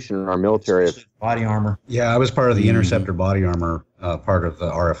revolution in our military. Body armor. Yeah, I was part of the Interceptor body armor part of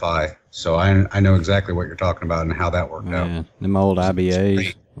the RFI, so I know exactly what you're talking about and how that worked out. Them old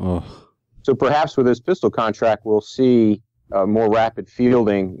IBAs. Oh. So perhaps with this pistol contract, we'll see more rapid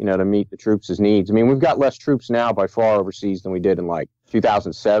fielding, to meet the troops' needs. We've got less troops now by far overseas than we did in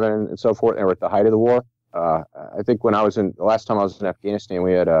 2007 and so forth, and we're at the height of the war. I think the last time I was in Afghanistan,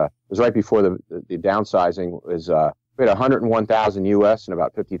 we had, it was right before the downsizing, we had 101,000 U.S. and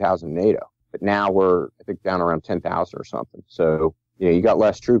about 50,000 NATO. But now we're, I think, down around 10,000 or something. So, you got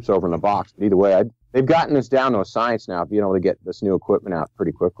less troops over in the box. But either way, they've gotten this down to a science now, being able to get this new equipment out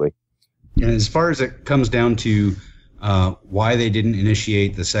pretty quickly. And as far as it comes down to why they didn't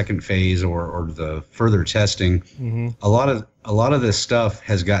initiate the second phase or the further testing, a lot of this stuff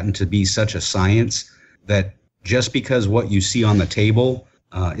has gotten to be such a science that just because what you see on the table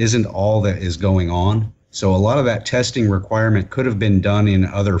isn't all that is going on. So a lot of that testing requirement could have been done in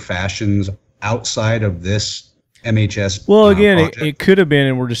other fashions outside of this MHS. Well, again, it could have been,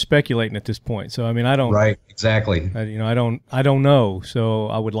 and we're just speculating at this point. So I don't. Right. Exactly. I don't know. So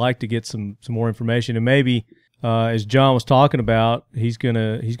I would like to get some more information, and maybe as John was talking about, he's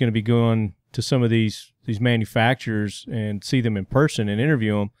gonna be going to some of these manufacturers and see them in person and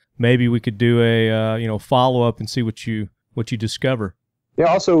interview them. Maybe we could do a follow up and see what you discover. Yeah.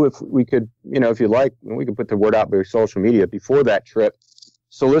 Also, if we could, if you'd like, we could put the word out by social media before that trip.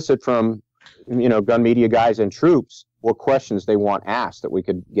 Solicit from, gun media guys and troops what questions they want asked that we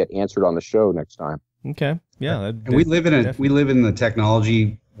could get answered on the show next time. Okay. Yeah. And we live in the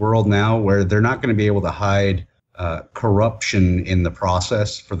technology world now where they're not going to be able to hide corruption in the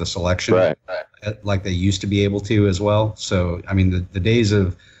process for the selection, right, like they used to be able to as well. So, the days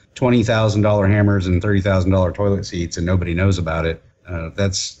of $20,000 hammers and $30,000 toilet seats and nobody knows about it,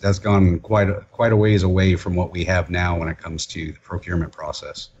 that's gone quite a ways away from what we have now when it comes to the procurement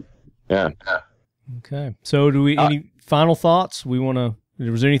process. Yeah. Okay. So, do we any final thoughts? Was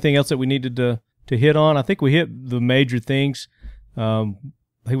there anything else that we needed to hit on? I think we hit the major things. I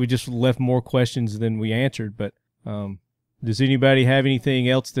think we just left more questions than we answered, but Does anybody have anything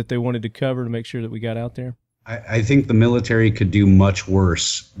else that they wanted to cover to make sure that we got out there? I think the military could do much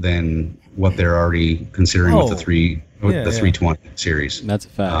worse than what they're already considering with the 320 series. That's a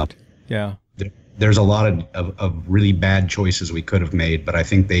fact. Yeah. There's a lot of really bad choices we could have made, but I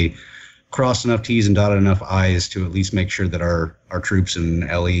think they crossed enough T's and dotted enough I's to at least make sure that our troops in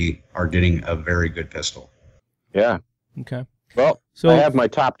LE are getting a very good pistol. Yeah. Okay. Well, so I have my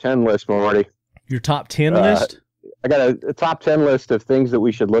top 10 list already. Your top 10 list? I got a top 10 list of things that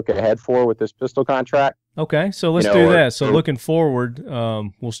we should look ahead for with this pistol contract. Okay, so let's do that. So looking forward,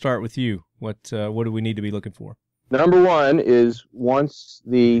 we'll start with you. What do we need to be looking for? Number one is once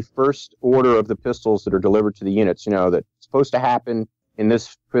the first order of the pistols that are delivered to the units, that's supposed to happen in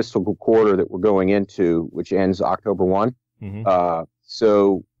this fiscal quarter that we're going into, which ends October 1. Mm-hmm.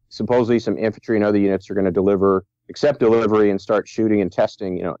 So supposedly some infantry and other units are going to accept delivery and start shooting and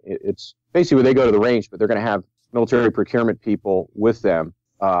testing. It's basically where they go to the range, but they're going to have military procurement people with them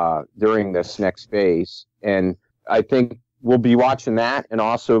during this next phase. And I think we'll be watching that and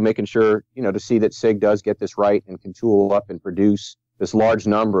also making sure, to see that SIG does get this right and can tool up and produce this large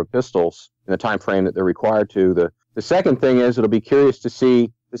number of pistols in the time frame that they're required to. The second thing is it'll be curious to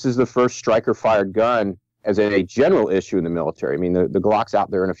see, this is the first striker-fired gun as a general issue in the military. I mean, the Glock's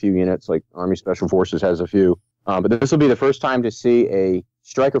out there in a few units, like Army Special Forces has a few. But this will be the first time to see a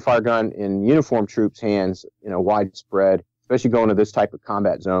striker-fired gun in uniformed troops' hands, widespread, especially going to this type of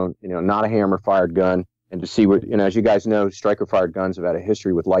combat zone, not a hammer-fired gun. And to see what, as you guys know, striker-fired guns have had a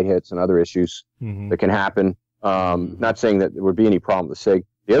history with light hits and other issues that can happen. Not saying that there would be any problem with SIG.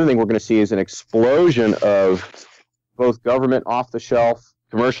 The other thing we're going to see is an explosion of both government off-the-shelf,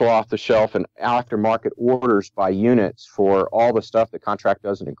 commercial off-the-shelf, and aftermarket orders by units for all the stuff the contract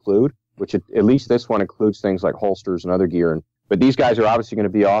doesn't include, which at least this one includes things like holsters and other gear. But these guys are obviously going to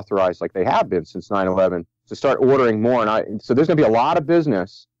be authorized, like they have been since 9/11, to start ordering more. So there's going to be a lot of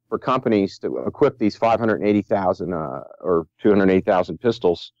business for companies to equip these 580,000 or 280,000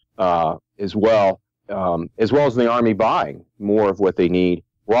 pistols as well as the Army buying more of what they need.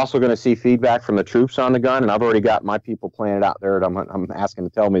 We're also going to see feedback from the troops on the gun, and I've already got my people planted out there that I'm asking to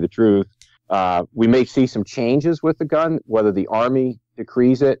tell me the truth. We may see some changes with the gun, whether the Army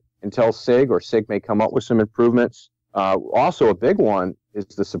decrees it and tells SIG, or SIG may come up with some improvements. Also, a big one is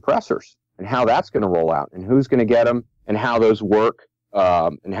the suppressors and how that's going to roll out and who's going to get them and how those work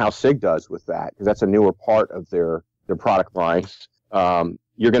and how SIG does with that, because that's a newer part of their product lines.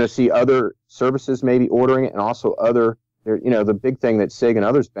 You're going to see other services maybe ordering it, and also other, the big thing that SIG and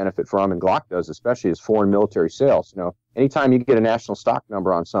others benefit from, and Glock does especially, is foreign military sales. Anytime you get a national stock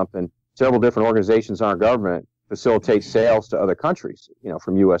number on something, several different organizations in our government facilitate sales to other countries,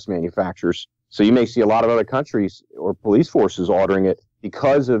 from U.S. manufacturers. So you may see a lot of other countries or police forces ordering it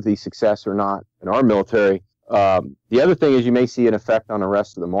because of the success or not in our military. The other thing is you may see an effect on the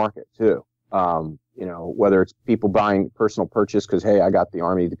rest of the market too. Whether it's people buying personal purchase because, hey, I got the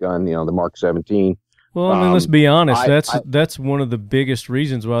Army, the gun, the Mark 17. Well, let's be honest. That's one of the biggest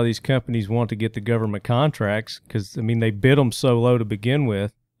reasons why these companies want to get the government contracts, because they bid them so low to begin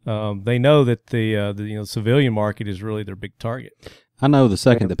with. They know that the civilian market is really their big target. I know the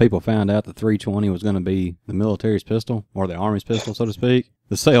second that people found out the 320 was going to be the military's pistol, or the Army's pistol, so to speak,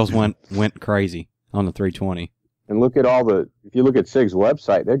 the sales went crazy on the 320. And look at if you look at SIG's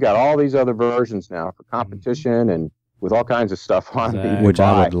website, they've got all these other versions now for competition and with all kinds of stuff on it. Which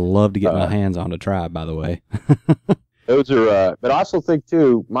I would love to get my hands on to try, by the way. Those are, but I also think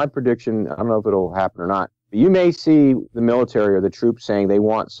too, my prediction, I don't know if it'll happen or not, but you may see the military or the troops saying they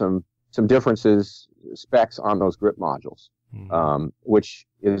want some differences, specs on those grip modules. Which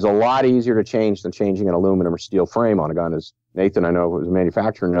is a lot easier to change than changing an aluminum or steel frame on a gun, as Nathan, I know, who's a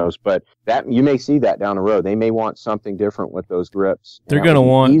manufacturer, knows. But that you may see that down the road. They may want something different with those grips. They're going to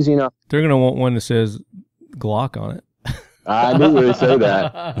want easy enough. They're going to want one that says Glock on it. I knew you would say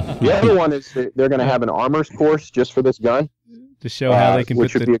that. The other one is they're going to have an armor's course just for this gun to show how they can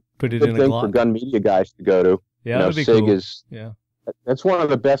put it in a Glock for gun media guys to go to. Yeah, that'd be cool. That's one of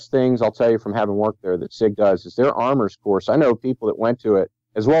the best things I'll tell you from having worked there that SIG does is their armor's course. I know people that went to it,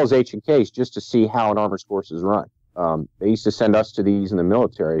 as well as H&K's, just to see how an armor's course is run. They used to send us to these in the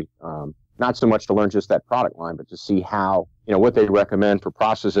military, not so much to learn just that product line, but to see how, what they recommend for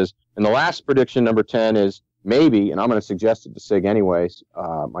processes. And the last prediction, number 10, is maybe, and I'm going to suggest it to SIG anyways,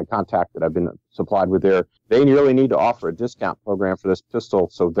 my contact that I've been supplied with there, they really need to offer a discount program for this pistol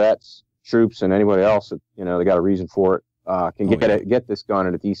so vets, troops, and anybody else that, they got a reason for it, can get this gun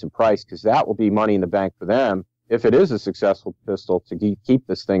at a decent price, because that will be money in the bank for them if it is a successful pistol to keep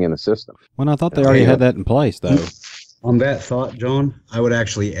this thing in the system. Well, I thought they already had that in place, though. On that thought, John, I would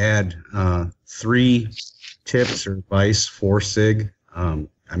actually add 3 tips or advice for SIG,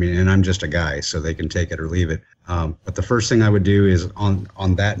 I mean, and I'm just a guy, so they can take it or leave it. But the first thing I would do is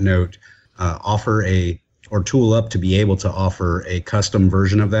on that note, offer or tool up to be able to offer a custom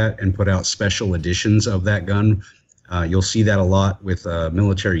version of that and put out special editions of that gun. You'll see that a lot with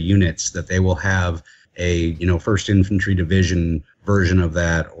military units, that they will have a 1st Infantry Division version of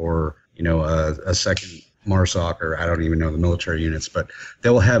that, or a 2nd MARSOC, or I don't even know the military units, but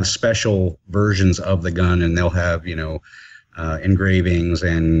they'll have special versions of the gun, and they'll have engravings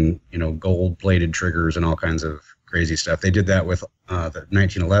and gold-plated triggers and all kinds of crazy stuff. They did that with the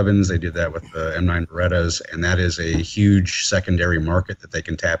 1911s. They did that with the M9 Berettas, and that is a huge secondary market that they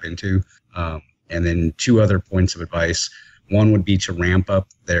can tap into. And then 2 other points of advice. One would be to ramp up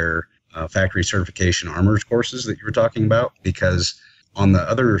their factory certification armors courses that you were talking about, because on the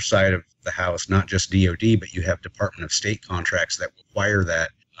other side of the house, not just DoD, but you have Department of State contracts that require that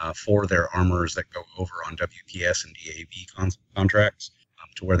for their armors that go over on WPS and DAV contracts,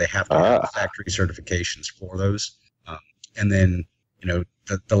 to where they have to have factory certifications for those. And then,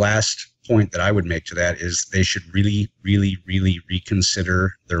 the last point that I would make to that is they should really, really, really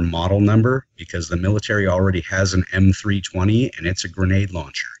reconsider their model number, because the military already has an M320 and it's a grenade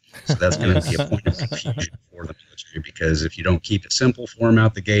launcher. So that's going to be a point of confusion for the military, because if you don't keep it simple for them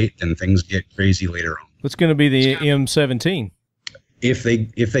out the gate, then things get crazy later on. What's going to be the M17? If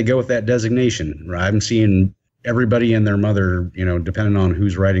they go with that designation, right? I'm seeing everybody and their mother, depending on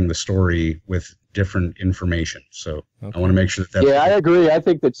who's writing the story, with different information. So okay. I want to make sure that. Yeah, I agree. I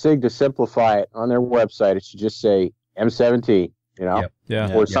think that SIG, to simplify it on their website, it should just say M17. Or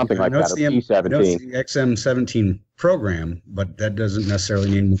something like that, or P17. It's the XM17 program, but that doesn't necessarily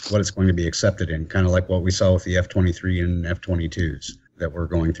mean what it's going to be accepted in, kind of like what we saw with the F-23 and F-22s that were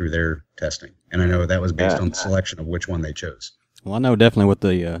going through their testing. And I know that was based on the selection of which one they chose. Well, I know definitely with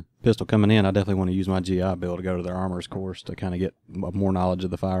the pistol coming in, I definitely want to use my GI Bill to go to their armor's course to kind of get more knowledge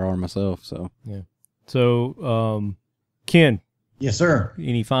of the firearm myself. So, yeah. So, Ken. Yes, sir.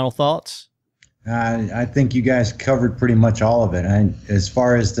 Any final thoughts? I think you guys covered pretty much all of it. And as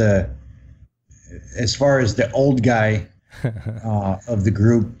far as the old guy of the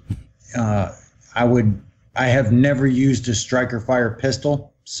group, I have never used a striker fire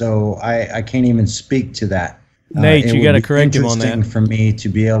pistol, so I can't even speak to that. Nate, you got to correct him on that. Interesting for me to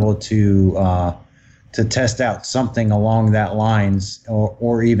be able to test out something along that lines,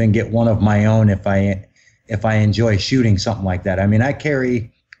 or even get one of my own if I enjoy shooting something like that. I mean, I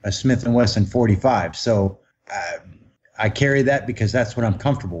carry a Smith & Wesson 45, so I carry that because that's what I'm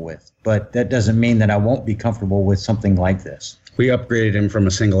comfortable with. But that doesn't mean that I won't be comfortable with something like this. We upgraded him from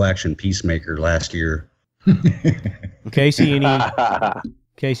a single action Peacemaker last year. Casey,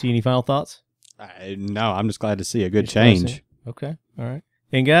 any final thoughts? No, I'm just glad to see a good change. Okay, all right.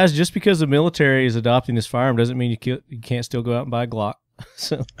 And guys, just because the military is adopting this firearm doesn't mean you can't still go out and buy a Glock.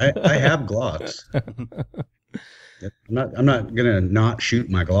 So I have Glocks. I'm not gonna not shoot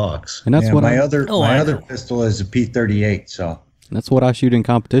my Glocks. And that's what my other pistol is a P38. So that's what I shoot in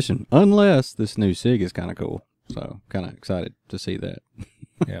competition, unless this new SIG is kind of cool. So kind of excited to see that.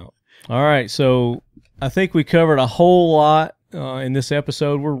 Yeah. All right. So I think we covered a whole lot in this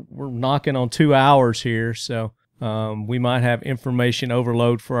episode. We're knocking on 2 hours here, so we might have information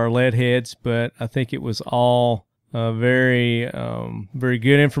overload for our lead heads, but I think it was all very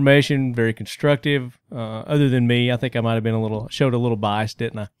good information, very constructive. Other than me, I think I might have showed a little bias,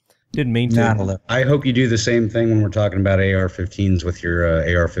 didn't I? Didn't mean to. I hope you do the same thing when we're talking about AR-15s with your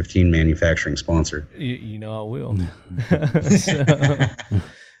AR-15 manufacturing sponsor. You know I will.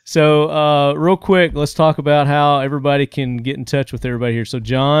 So real quick, let's talk about how everybody can get in touch with everybody here. So,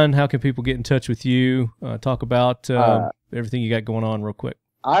 John, how can people get in touch with you? Talk about everything you got going on real quick.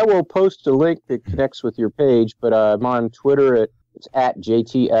 I will post a link that connects with your page, but I'm on Twitter. It's at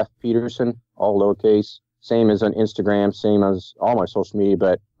JTF Peterson, all lowercase. Same as on Instagram, same as all my social media,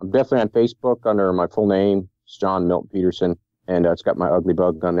 but I'm definitely on Facebook under my full name. It's John Milton Peterson, and it's got my ugly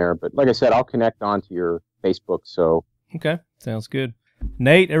bug on there. But like I said, I'll connect onto your Facebook. So okay, sounds good.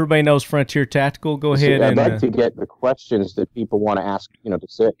 Nate, everybody knows Frontier Tactical. Go ahead. I'd like to get the questions that people want to ask, to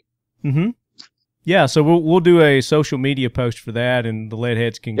SIG. Mm-hmm. Yeah, so we'll do a social media post for that, and the lead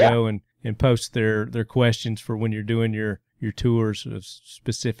heads can go and post their questions for when you're doing your tours of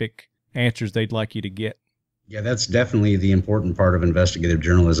specific answers they'd like you to get. Yeah, that's definitely the important part of investigative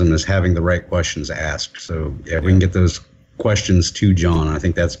journalism, is having the right questions asked. So if we can get those questions to John, I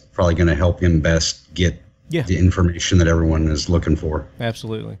think that's probably going to help him best get the information that everyone is looking for.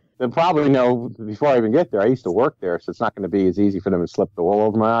 Absolutely. They'll probably know before I even get there. I used to work there, so it's not going to be as easy for them to slip the wool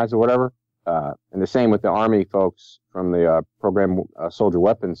over my eyes or whatever. And the same with the Army folks from the program Soldier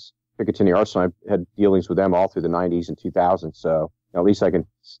Weapons Picatinny Arsenal. I had dealings with them all through the 90s and 2000s, so at least I can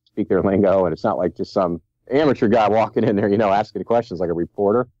speak their lingo, and it's not like just some amateur guy walking in there, asking questions like a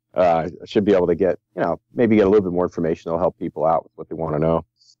reporter. I should be able to get, maybe get a little bit more information that'll help people out with what they want to know.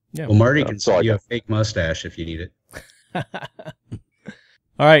 Yeah. Well, Marty can sell you a fake mustache if you need it.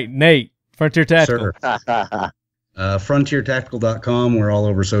 All right, Nate, Frontier Tactical. Sure. FrontierTactical.com. We're all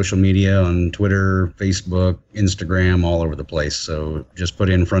over social media on Twitter, Facebook, Instagram, all over the place. So just put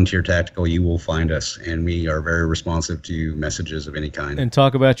in Frontier Tactical, you will find us, and we are very responsive to messages of any kind. And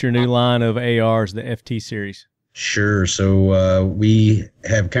talk about your new line of ARs, the FT series. Sure. So we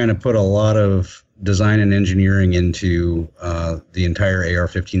have kind of put a lot of design and engineering into the entire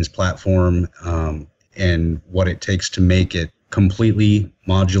AR-15's platform and what it takes to make it completely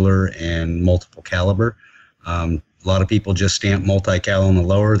modular and multiple caliber. A lot of people just stamp multi-cal on the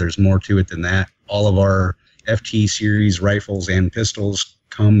lower. There's more to it than that. All of our FT series rifles and pistols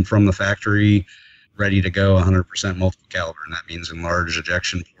come from the factory ready to go 100% multiple caliber, and that means enlarged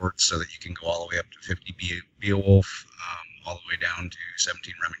ejection ports so that you can go all the way up to 50 Beowulf, all the way down to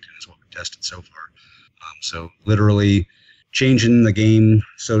 17 Remington is what we've tested so far. So literally changing the game,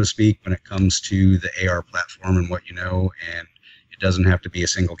 so to speak, when it comes to the AR platform and what and it doesn't have to be a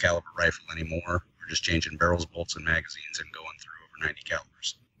single caliber rifle anymore. We're just changing barrels, bolts, and magazines and going through over 90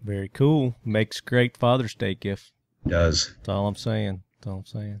 calibers. Very cool. Makes great Father's Day gift. Does. That's all I'm saying.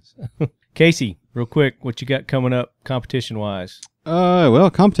 Casey, real quick, what you got coming up competition-wise? Well,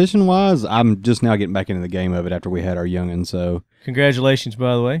 competition-wise, I'm just now getting back into the game of it after we had our young'un, so... Congratulations,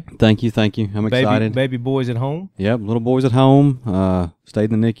 by the way. Thank you. I'm excited. Baby boys at home? Yep, little boys at home.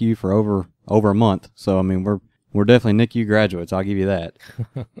 Stayed in the NICU for over a month, so, I mean, we're definitely NICU graduates, I'll give you that.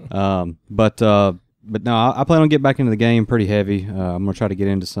 But no, I plan on getting back into the game pretty heavy. I'm going to try to get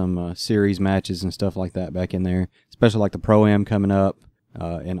into some series matches and stuff like that back in there, especially like the Pro-Am coming up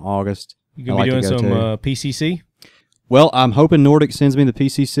in August. You going to be doing some PCC? Well, I'm hoping Nordic sends me the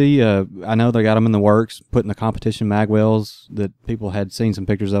PCC. I know they got them in the works, putting the competition magwells that people had seen some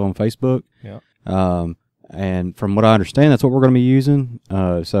pictures of on Facebook. Yeah. And from what I understand, that's what we're going to be using.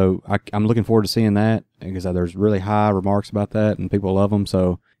 So I'm looking forward to seeing that because there's really high remarks about that and people love them.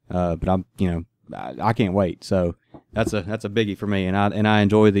 So, but I can't wait. So that's a biggie for me. And I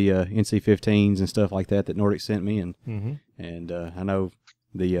enjoy the NC-15s and stuff like that Nordic sent me. And I know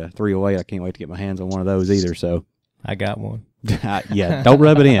the 308. I can't wait to get my hands on one of those either. So. I got one. Yeah, don't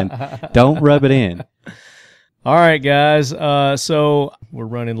rub it in. Don't rub it in. All right, guys. So we're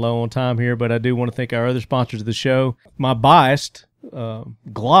running low on time here, but I do want to thank our other sponsors of the show. My biased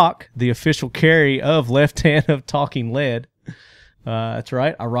Glock, the official carry of Left Hand of Talking Lead. That's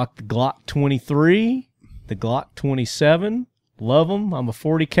right. I rock the Glock 23, the Glock 27. Love them. I'm a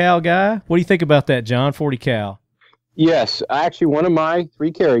 40 cal guy. What do you think about that, John? 40 cal. Yes, actually, one of my 3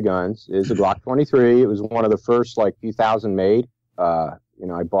 carry guns is a Glock 23. It was one of the first, few thousand made. I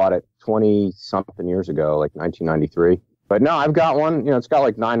bought it 20-something years ago, 1993. But no, I've got one. It's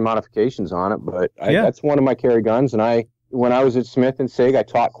got 9 modifications on it. But that's one of my carry guns. And when I was at Smith and Sig, I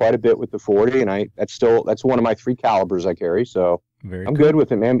taught quite a bit with the 40, and that's one of my 3 calibers I carry. So I'm good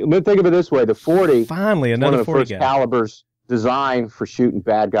with it, man. Think of it this way: the 40, finally another one of the 40 first calibers designed for shooting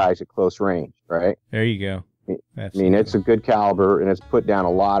bad guys at close range. Right? There you go. Absolutely. I mean, it's a good caliber, and it's put down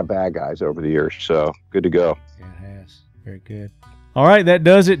a lot of bad guys over the years, so good to go. Yeah, it has. Very good. All right, that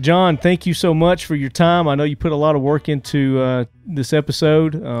does it. John, thank you so much for your time. I know you put a lot of work into this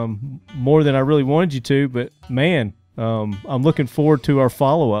episode, more than I really wanted you to, but, man, I'm looking forward to our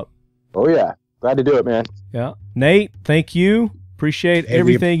follow-up. Oh, yeah. Glad to do it, man. Yeah. Nate, thank you. Appreciate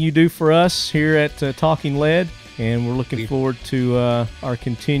everything you do for us here at Talking Lead, and we're looking forward to our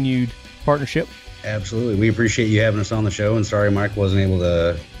continued partnership. Absolutely. We appreciate you having us on the show, and sorry Mike wasn't able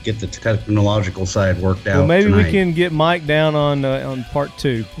to get the technological side worked out. Well, maybe tonight. we can get Mike down on part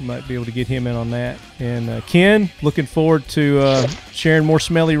 2. We might be able to get him in on that. And Ken, looking forward to sharing more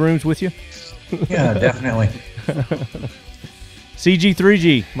smelly rooms with you. Yeah, definitely.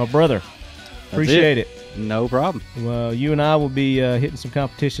 CG3G, my brother. Appreciate it. No problem. Well, you and I will be hitting some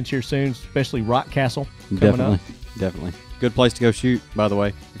competitions here soon, especially Rock Castle coming up. Definitely. Good place to go shoot, by the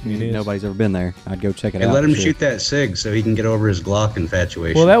way. If nobody's ever been there, I'd go check it out. Let him shoot that SIG so he can get over his Glock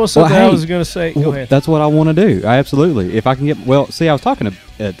infatuation. Well, that was something I was going to say. Go ahead. That's what I want to do. Absolutely. If I can get... Well, see, I was talking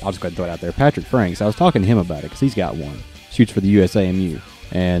to... I'll just go ahead and throw it out there. Patrick Franks. I was talking to him about it because he's got one. Shoots for the USAMU.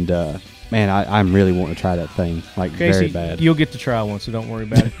 And, man, I'm really wanting to try that thing. Very bad. You'll get to try one, so don't worry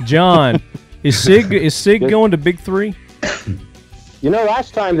about it. John, is Sig going to Big 3?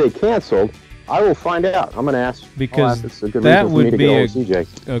 Last time they canceled... I will find out. I'm going to ask. Because that would be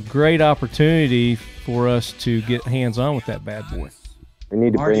a great opportunity for us to get hands-on with that bad boy. We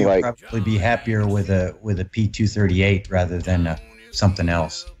need to Marty bring would like probably be happier with a P238 rather than something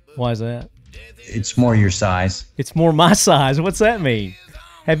else. Why is that? It's more your size. It's more my size. What's that mean?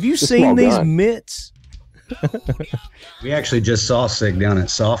 Have you a seen small these gun. mitts? We actually just saw Sig down at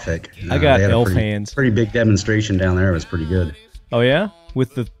Suffolk. I got they had a elf hands. Pretty big demonstration down there. It was pretty good. Oh, yeah?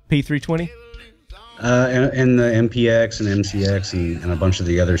 With the P320? And the MPX and MCX and a bunch of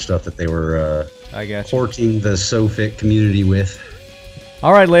the other stuff that they were I got you. courting the SoFit community with.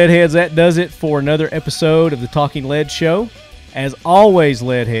 All right, Leadheads, that does it for another episode of the Talking Lead Show. As always,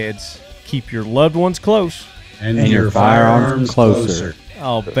 Leadheads, keep your loved ones close. And your firearms closer.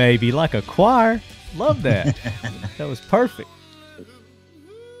 Oh, baby, like a choir. Love that. That was perfect.